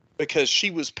 Yep. Because she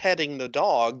was petting the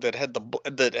dog that had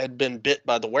been bit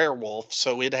by the werewolf,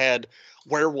 so it had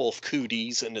werewolf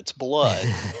cooties in its blood.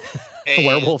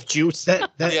 Werewolf juice.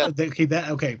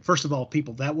 Okay. First of all,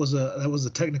 people, that was a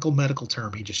technical medical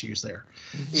term he just used there.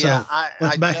 So yeah,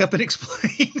 let's back up and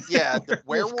explain. Yeah, the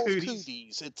werewolf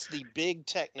cooties. It's the big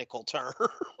technical term.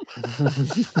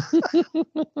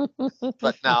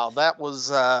 But no, that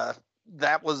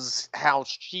was how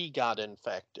she got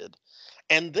infected.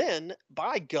 And then,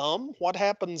 by gum, what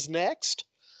happens next?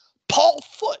 Paul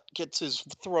Foot gets his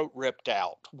throat ripped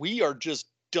out. We are just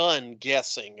done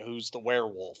guessing who's the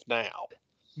werewolf now.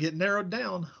 Get narrowed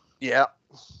down. Yeah.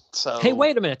 So. Hey,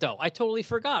 wait a minute, though. I totally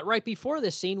forgot. Right before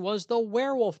this scene was the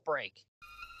werewolf break.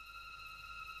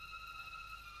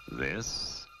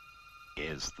 This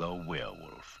is the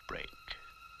werewolf break.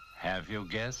 Have you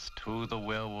guessed who the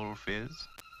werewolf is?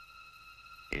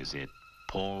 Is it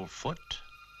Paul Foot?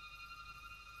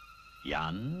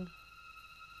 Jan?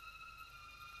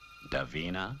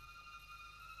 Davina?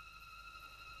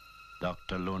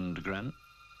 Dr. Lundgren?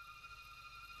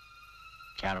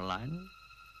 Caroline?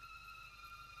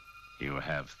 You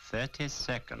have 30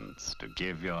 seconds to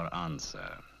give your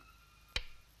answer.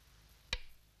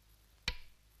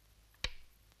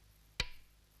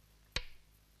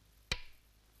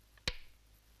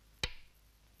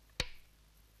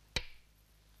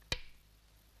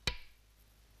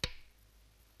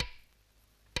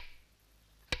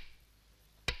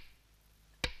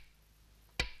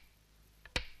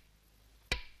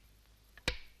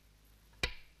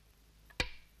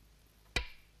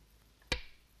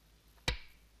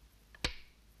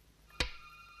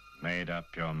 Made up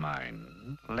your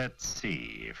mind. Let's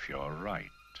see if you're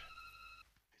right.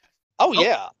 Oh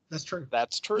yeah, that's true.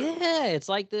 That's true. Yeah, it's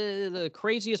like the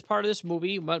craziest part of this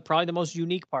movie, but probably the most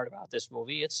unique part about this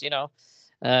movie. It's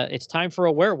it's time for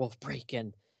a werewolf break,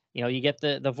 and you get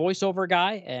the voiceover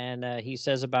guy, and he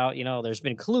says about there's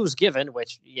been clues given,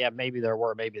 which maybe there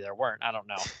were, maybe there weren't. I don't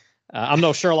know. I'm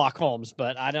no Sherlock Holmes,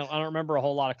 but I don't remember a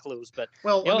whole lot of clues. But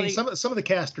some of the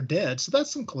cast are dead, so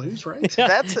that's some clues, right?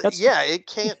 It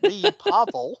can't be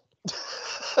Pavel.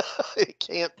 It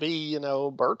can't be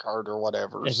Burkhardt or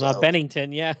whatever. It's not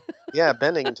Bennington, yeah. Yeah,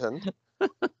 Bennington.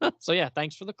 So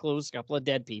thanks for the clues. A couple of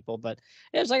dead people, but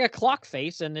it's like a clock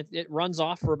face, and it runs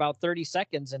off for about 30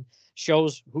 seconds and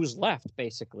shows who's left,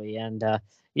 basically. And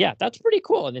that's pretty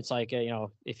cool. And it's like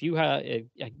if you have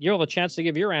a chance to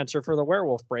give your answer for the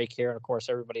werewolf break here, and of course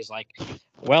everybody's like,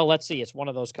 well, let's see, it's one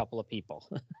of those couple of people.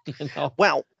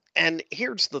 Well, and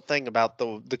here's the thing about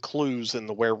the clues in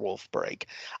the werewolf break.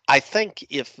 I think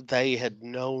if they had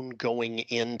known going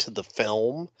into the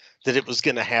film that it was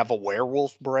going to have a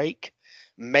werewolf break,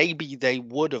 maybe they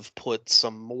would have put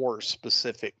some more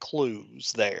specific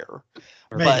clues there.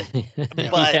 But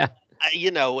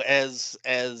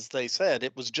as they said,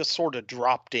 it was just sort of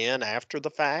dropped in after the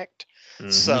fact.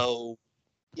 Mm-hmm. So,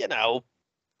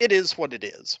 it is what it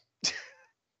is.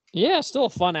 Yeah, still a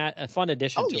fun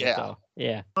addition to it, though.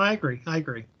 Yeah. I agree.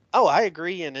 Oh, I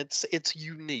agree, and it's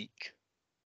unique.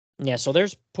 Yeah, so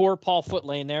there's poor Paul Foot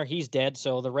laying there. He's dead,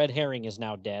 so the red herring is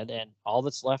now dead, and all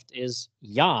that's left is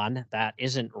Jan that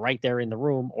isn't right there in the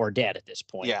room or dead at this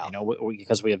point. Yeah.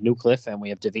 Because we have Newcliffe and we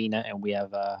have Davina and we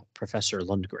have Professor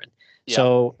Lundgren. Yeah.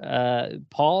 So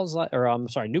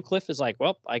Newcliffe is like,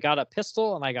 well, I got a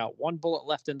pistol and I got one bullet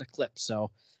left in the clip,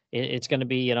 so it's going to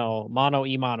be mano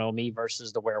a mano, me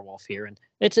versus the werewolf here, and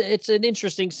it's an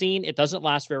interesting scene. It doesn't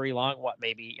last very long.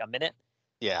 Maybe a minute.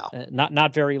 Yeah,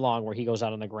 not very long, where he goes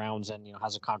out on the grounds and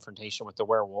has a confrontation with the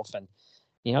werewolf, and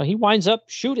he winds up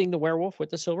shooting the werewolf with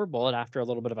the silver bullet after a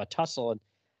little bit of a tussle.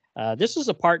 And this is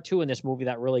a part 2 in this movie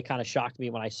that really kind of shocked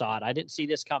me when I saw it. I didn't see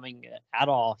this coming at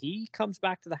all. He comes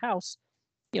back to the house,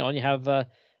 and you have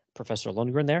Professor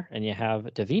Lundgren there, and you have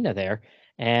Davina there,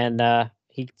 and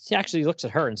he actually looks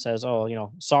at her and says,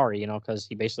 "Oh, sorry," because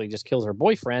he basically just kills her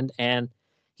boyfriend, and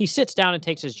he sits down and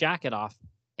takes his jacket off,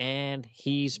 and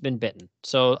he's been bitten.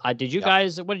 So, what did you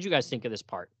guys think of this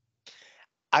part?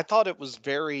 I thought it was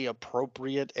very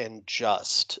appropriate and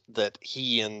just that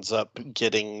he ends up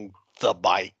getting the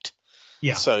bite.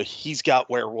 Yeah. So he's got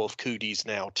werewolf cooties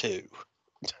now too.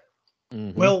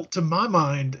 Mm-hmm. Well, to my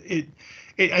mind,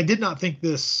 I did not think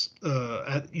this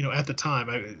at the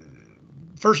time.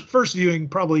 First viewing,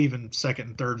 probably even second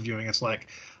and third viewing, it's like,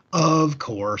 of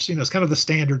course, it's kind of the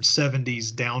standard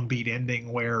 70s downbeat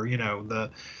ending where the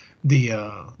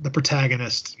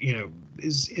protagonist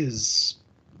is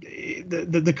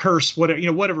the curse,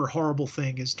 whatever horrible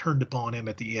thing is turned upon him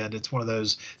at the end. It's one of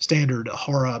those standard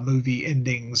horror movie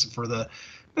endings for the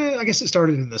I guess it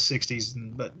started in the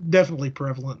 60s, but definitely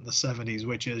prevalent in the 70s,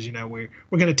 which is we're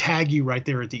going to tag you right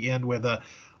there at the end with a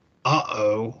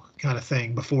uh-oh kind of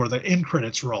thing before the end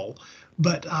credits roll.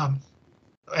 But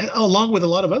along with a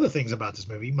lot of other things about this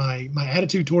movie, my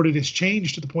attitude toward it has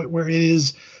changed to the point where it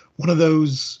is one of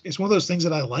those things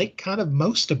that I like kind of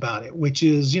most about it, which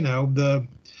is the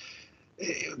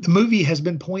movie has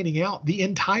been pointing out the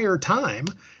entire time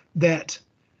that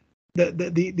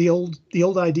the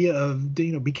old idea of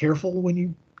be careful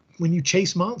when you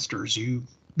chase monsters, you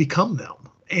become them.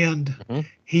 And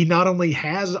he not only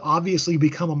has obviously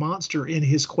become a monster in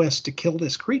his quest to kill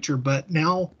this creature, but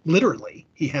now literally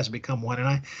he has become one.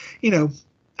 And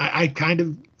I kind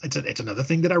of it's another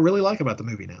thing that I really like about the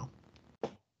movie now.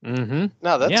 Mm-hmm.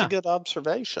 No, that's a good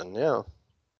observation. Yeah.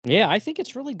 Yeah, I think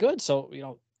it's really good.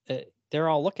 So, they're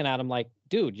all looking at him like,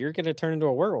 dude, you're going to turn into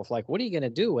a werewolf. Like, what are you going to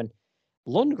do? And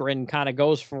Lundgren kind of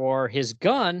goes for his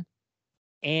gun.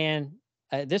 And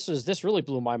this really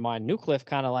blew my mind. Newcliffe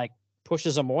kind of like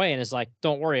pushes him away and is like,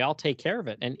 don't worry, I'll take care of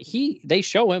it. And they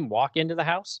show him walk into the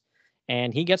house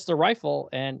and he gets the rifle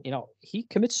and, he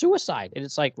commits suicide. And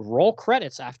it's like roll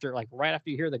credits right after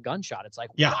you hear the gunshot. It's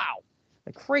like, wow,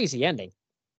 a crazy ending.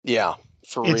 Yeah,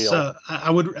 for real. I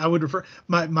would refer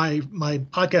my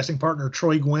podcasting partner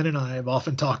Troy Gwynn and I have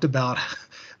often talked about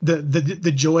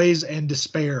the joys and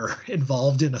despair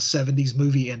involved in a 70s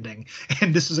movie ending,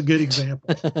 and this is a good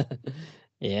example.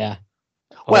 Yeah.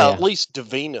 At least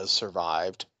Davina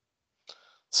survived.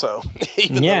 So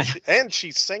and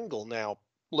she's single now.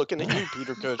 Looking at you,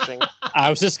 Peter Cushing. I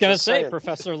was just gonna say,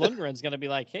 Professor Lundgren's gonna be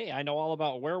like, "Hey, I know all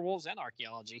about werewolves and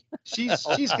archaeology." she's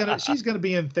gonna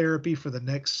be in therapy for the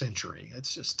next century.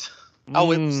 It's just.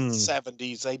 Oh, it was the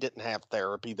 70s. They didn't have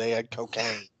therapy. They had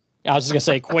cocaine. I was just gonna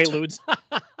say Quaaludes.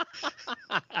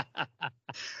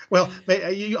 Well,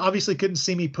 you obviously couldn't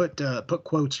see me put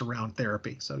quotes around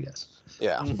therapy, so yes.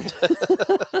 Yeah.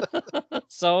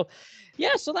 So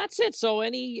that's it. So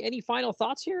any final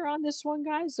thoughts here on this one,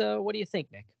 guys? What do you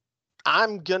think, Nick?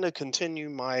 I'm going to continue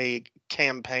my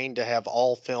campaign to have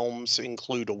all films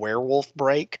include a werewolf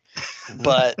break.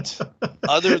 But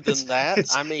other than that,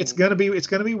 it's going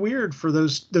to be weird for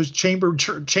those chamber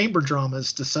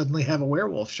dramas to suddenly have a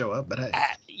werewolf show up, but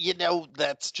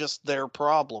that's just their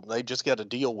problem. They just got to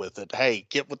deal with it. Hey,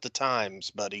 get with the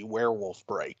times, buddy. Werewolf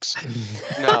breaks.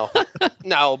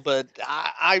 No, but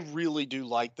I really do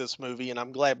like this movie, and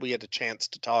I'm glad we had a chance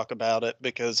to talk about it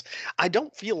because I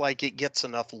don't feel like it gets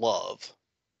enough love.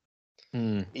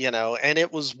 And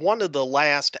it was one of the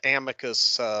last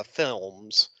Amicus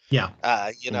films. Yeah.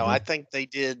 I think they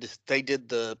did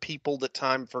The People That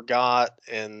Time Forgot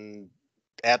and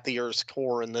At the Earth's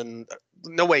Core, and then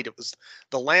it was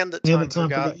The Land That Time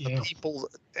Forgot, The People,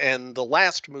 and the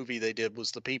last movie they did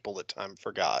was The People That Time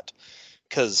Forgot,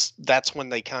 because that's when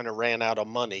they kind of ran out of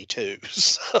money too.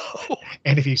 So.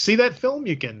 And if you see that film,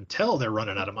 you can tell they're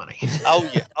running out of money. Oh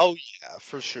yeah,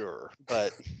 for sure.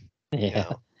 But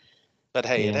but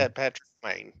hey, it had Patrick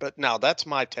Wayne. But no, that's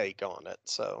my take on it.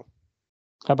 So,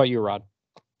 how about you, Rod?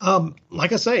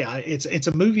 Like I say, it's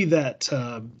a movie that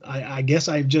I guess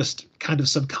I've just kind of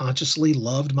subconsciously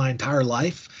loved my entire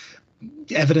life.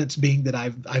 Evidence being that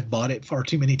I've bought it far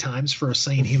too many times for a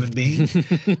sane human being.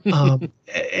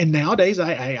 And nowadays,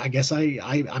 I guess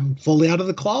I'm fully out of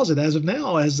the closet as of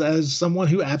now, as someone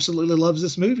who absolutely loves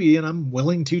this movie, and I'm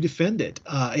willing to defend it.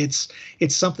 It's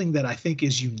something that I think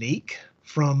is unique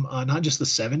from not just the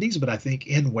 70s, but I think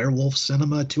in werewolf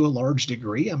cinema to a large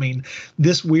degree. I mean,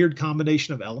 this weird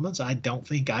combination of elements, I don't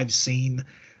think I've seen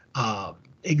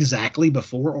exactly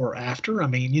before or after. I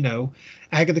mean,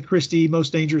 Agatha Christie,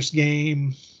 Most Dangerous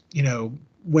Game,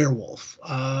 werewolf.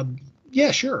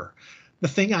 Yeah, sure. The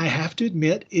thing I have to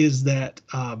admit is that,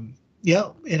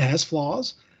 it has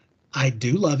flaws. I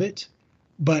do love it,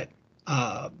 but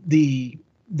the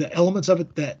the elements of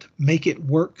it that make it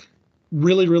work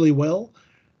really, really well.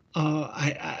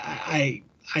 I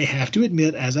have to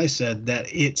admit, as I said, that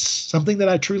it's something that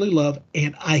I truly love,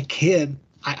 and I can't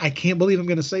believe I'm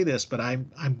going to say this, but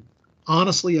I'm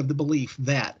honestly of the belief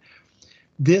that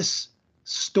this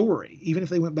story, even if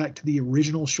they went back to the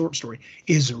original short story,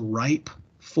 is ripe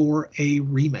for a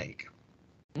remake.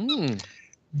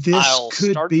 This I'll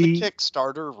could start be the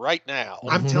Kickstarter right now.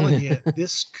 I'm telling you,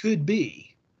 this could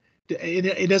be.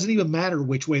 It doesn't even matter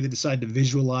which way they decide to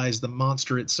visualize the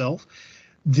monster itself.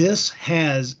 This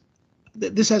has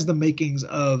the makings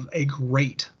of a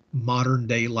great modern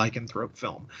day lycanthrope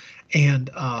film, and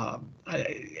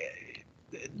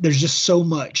there's just so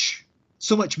much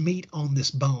meat on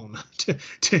this bone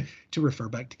to refer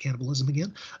back to cannibalism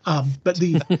again. But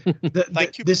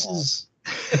Thank you, this Paul. is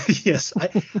yes,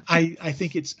 I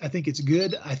think it's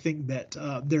good. I think that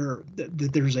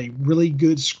there's a really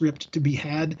good script to be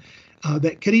had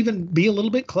that could even be a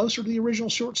little bit closer to the original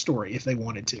short story if they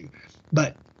wanted to.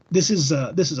 But this is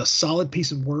a solid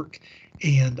piece of work,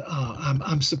 and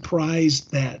I'm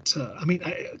surprised that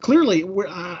clearly we're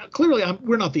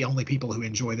not the only people who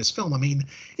enjoy this film. I mean,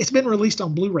 it's been released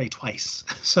on Blu-ray twice,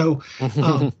 so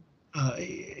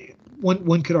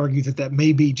one could argue that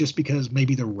may be just because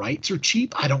maybe the rights are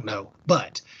cheap. I don't know,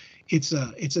 but it's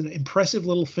an impressive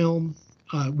little film.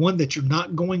 One that you're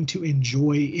not going to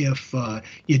enjoy if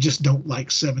you just don't like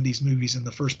 70s movies in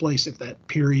the first place, if that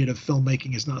period of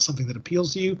filmmaking is not something that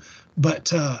appeals to you.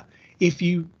 But if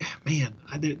you,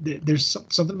 there's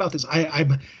something about this.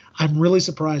 I'm really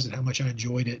surprised at how much I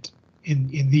enjoyed it in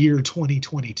the year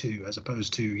 2022 as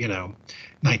opposed to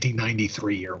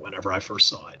 1993 or whenever I first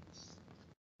saw it.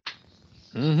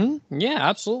 Yeah,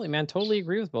 absolutely, man. Totally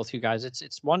agree with both you guys.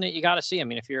 It's one that you got to see. I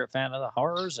mean, if you're a fan of the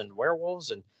horrors and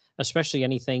werewolves and especially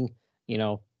anything,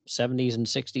 70s and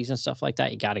 60s and stuff like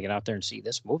that, you got to get out there and see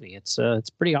this movie. It's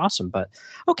pretty awesome. But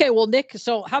okay, well, Nick,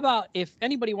 so how about if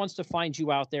anybody wants to find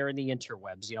you out there in the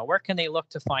interwebs, where can they look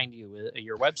to find you?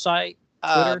 Your website?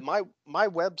 Twitter? My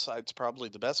website's probably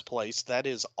the best place. That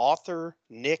is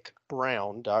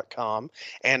authornickbrown.com.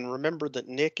 And remember that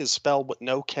Nick is spelled with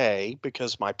no K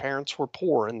because my parents were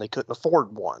poor and they couldn't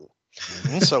afford one.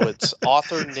 So it's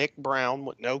authornickbrown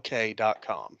with no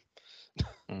K.com.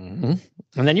 And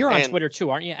then you're on Twitter too,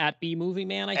 aren't you? At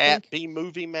BMovieMan, I think. At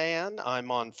BMovieMan.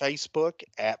 I'm on Facebook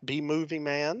at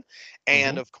BMovieMan.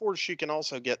 And of course, you can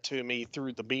also get to me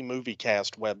through the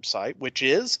BMovieCast website, which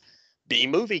is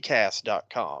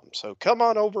bmoviecast.com. So come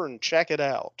on over and check it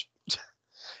out.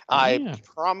 I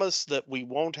promise that we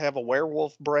won't have a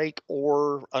werewolf break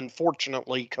or,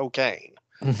 unfortunately, cocaine.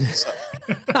 So.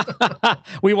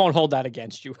 We won't hold that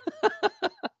against you.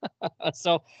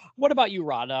 So what about you,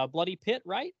 Rod? Bloody Pit,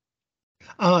 right?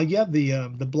 Yeah,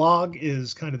 the blog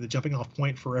is kind of the jumping off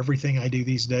point for everything I do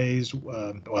these days.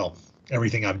 Well,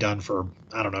 everything I've done for,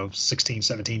 16,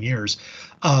 17 years.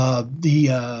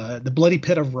 The Bloody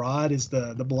Pit of Rod is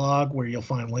the blog where you'll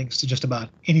find links to just about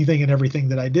anything and everything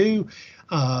that I do.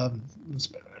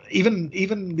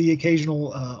 Even the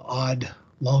occasional odd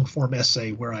long form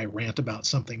essay where I rant about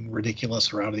something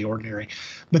ridiculous or out of the ordinary.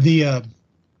 But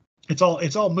it's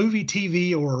all movie,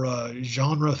 TV, or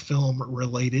genre film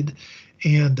related.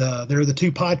 And there are the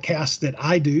two podcasts that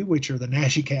I do, which are the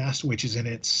NashiCast, which is in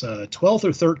its 12th or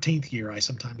 13th year. I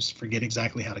sometimes forget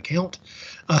exactly how to count.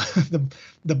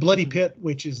 The Bloody Pit,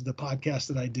 which is the podcast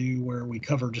that I do where we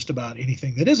cover just about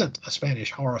anything that isn't a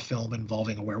Spanish horror film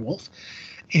involving a werewolf.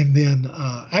 And then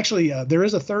there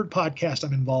is a third podcast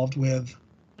I'm involved with.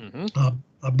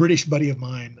 A British buddy of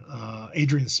mine,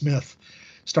 Adrian Smith,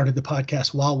 started the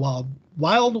podcast Wild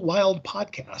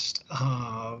Podcast,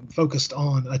 focused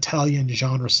on Italian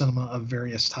genre cinema of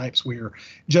various types. We're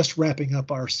just wrapping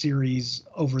up our series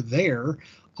over there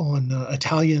on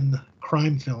Italian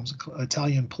crime films,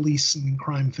 Italian police and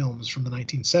crime films from the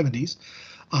 1970s,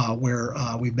 where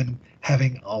we've been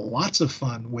having lots of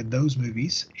fun with those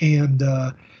movies. And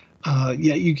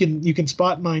you can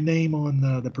spot my name on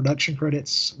the production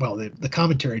credits, the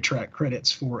commentary track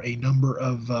credits for a number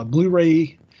of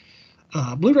Blu-ray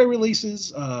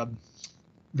releases,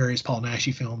 various Paul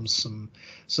Naschy films, some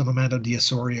Armando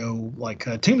D'Ossorio, like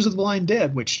Tombs of the Blind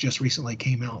Dead, which just recently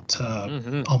came out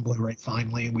on Blu-ray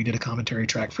finally, and we did a commentary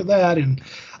track for that, and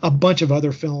a bunch of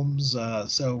other films.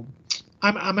 So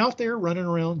I'm out there running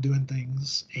around doing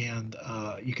things, and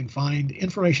you can find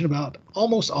information about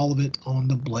almost all of it on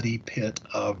the Bloody Pit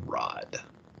of Rod.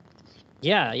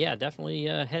 Yeah, definitely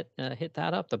hit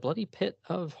that up. The Bloody Pit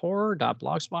of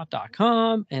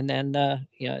Horror.blogspot.com, and then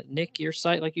Nick, your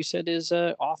site, like you said, is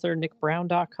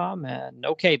authornickbrown.com, and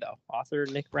okay though, author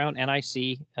Nick Brown,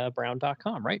 NIC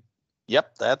Brown.com, right?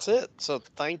 Yep, that's it. So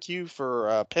thank you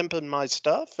for pimping my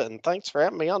stuff, and thanks for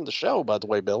having me on the show, by the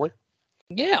way, Billy.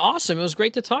 Yeah, awesome. It was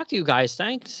great to talk to you guys.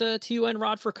 Thanks to you and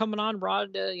Rod for coming on.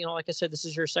 Rod, like I said, this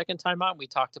is your second time on. We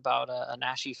talked about a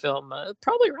Naschy film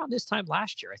probably around this time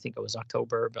last year. I think it was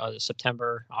October,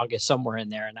 September, August, somewhere in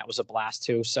there, and that was a blast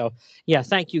too. So, yeah,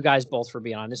 thank you guys both for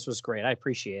being on. This was great. I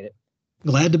appreciate it.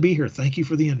 Glad to be here. Thank you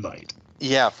for the invite.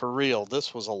 Yeah, for real.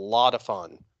 This was a lot of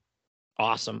fun.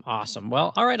 Awesome.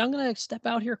 Well, all right, I'm going to step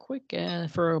out here quick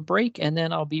for a break, and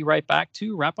then I'll be right back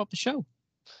to wrap up the show.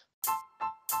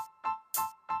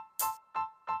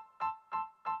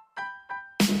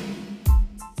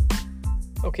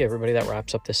 Okay, everybody, that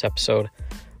wraps up this episode.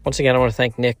 Once again, I want to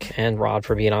thank Nick and Rod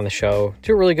for being on the show.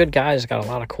 Two really good guys, got a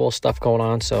lot of cool stuff going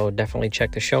on, so definitely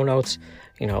check the show notes.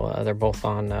 They're both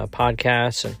on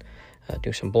podcasts and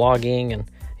do some blogging,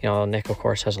 and Nick, of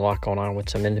course, has a lot going on with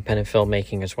some independent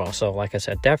filmmaking as well. So, like I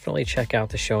said, definitely check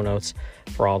out the show notes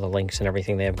for all the links and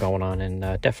everything they have going on, and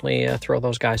definitely throw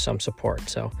those guys some support.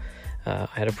 So,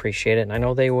 I'd appreciate it, and I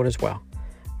know they would as well.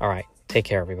 All right, take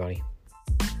care, everybody.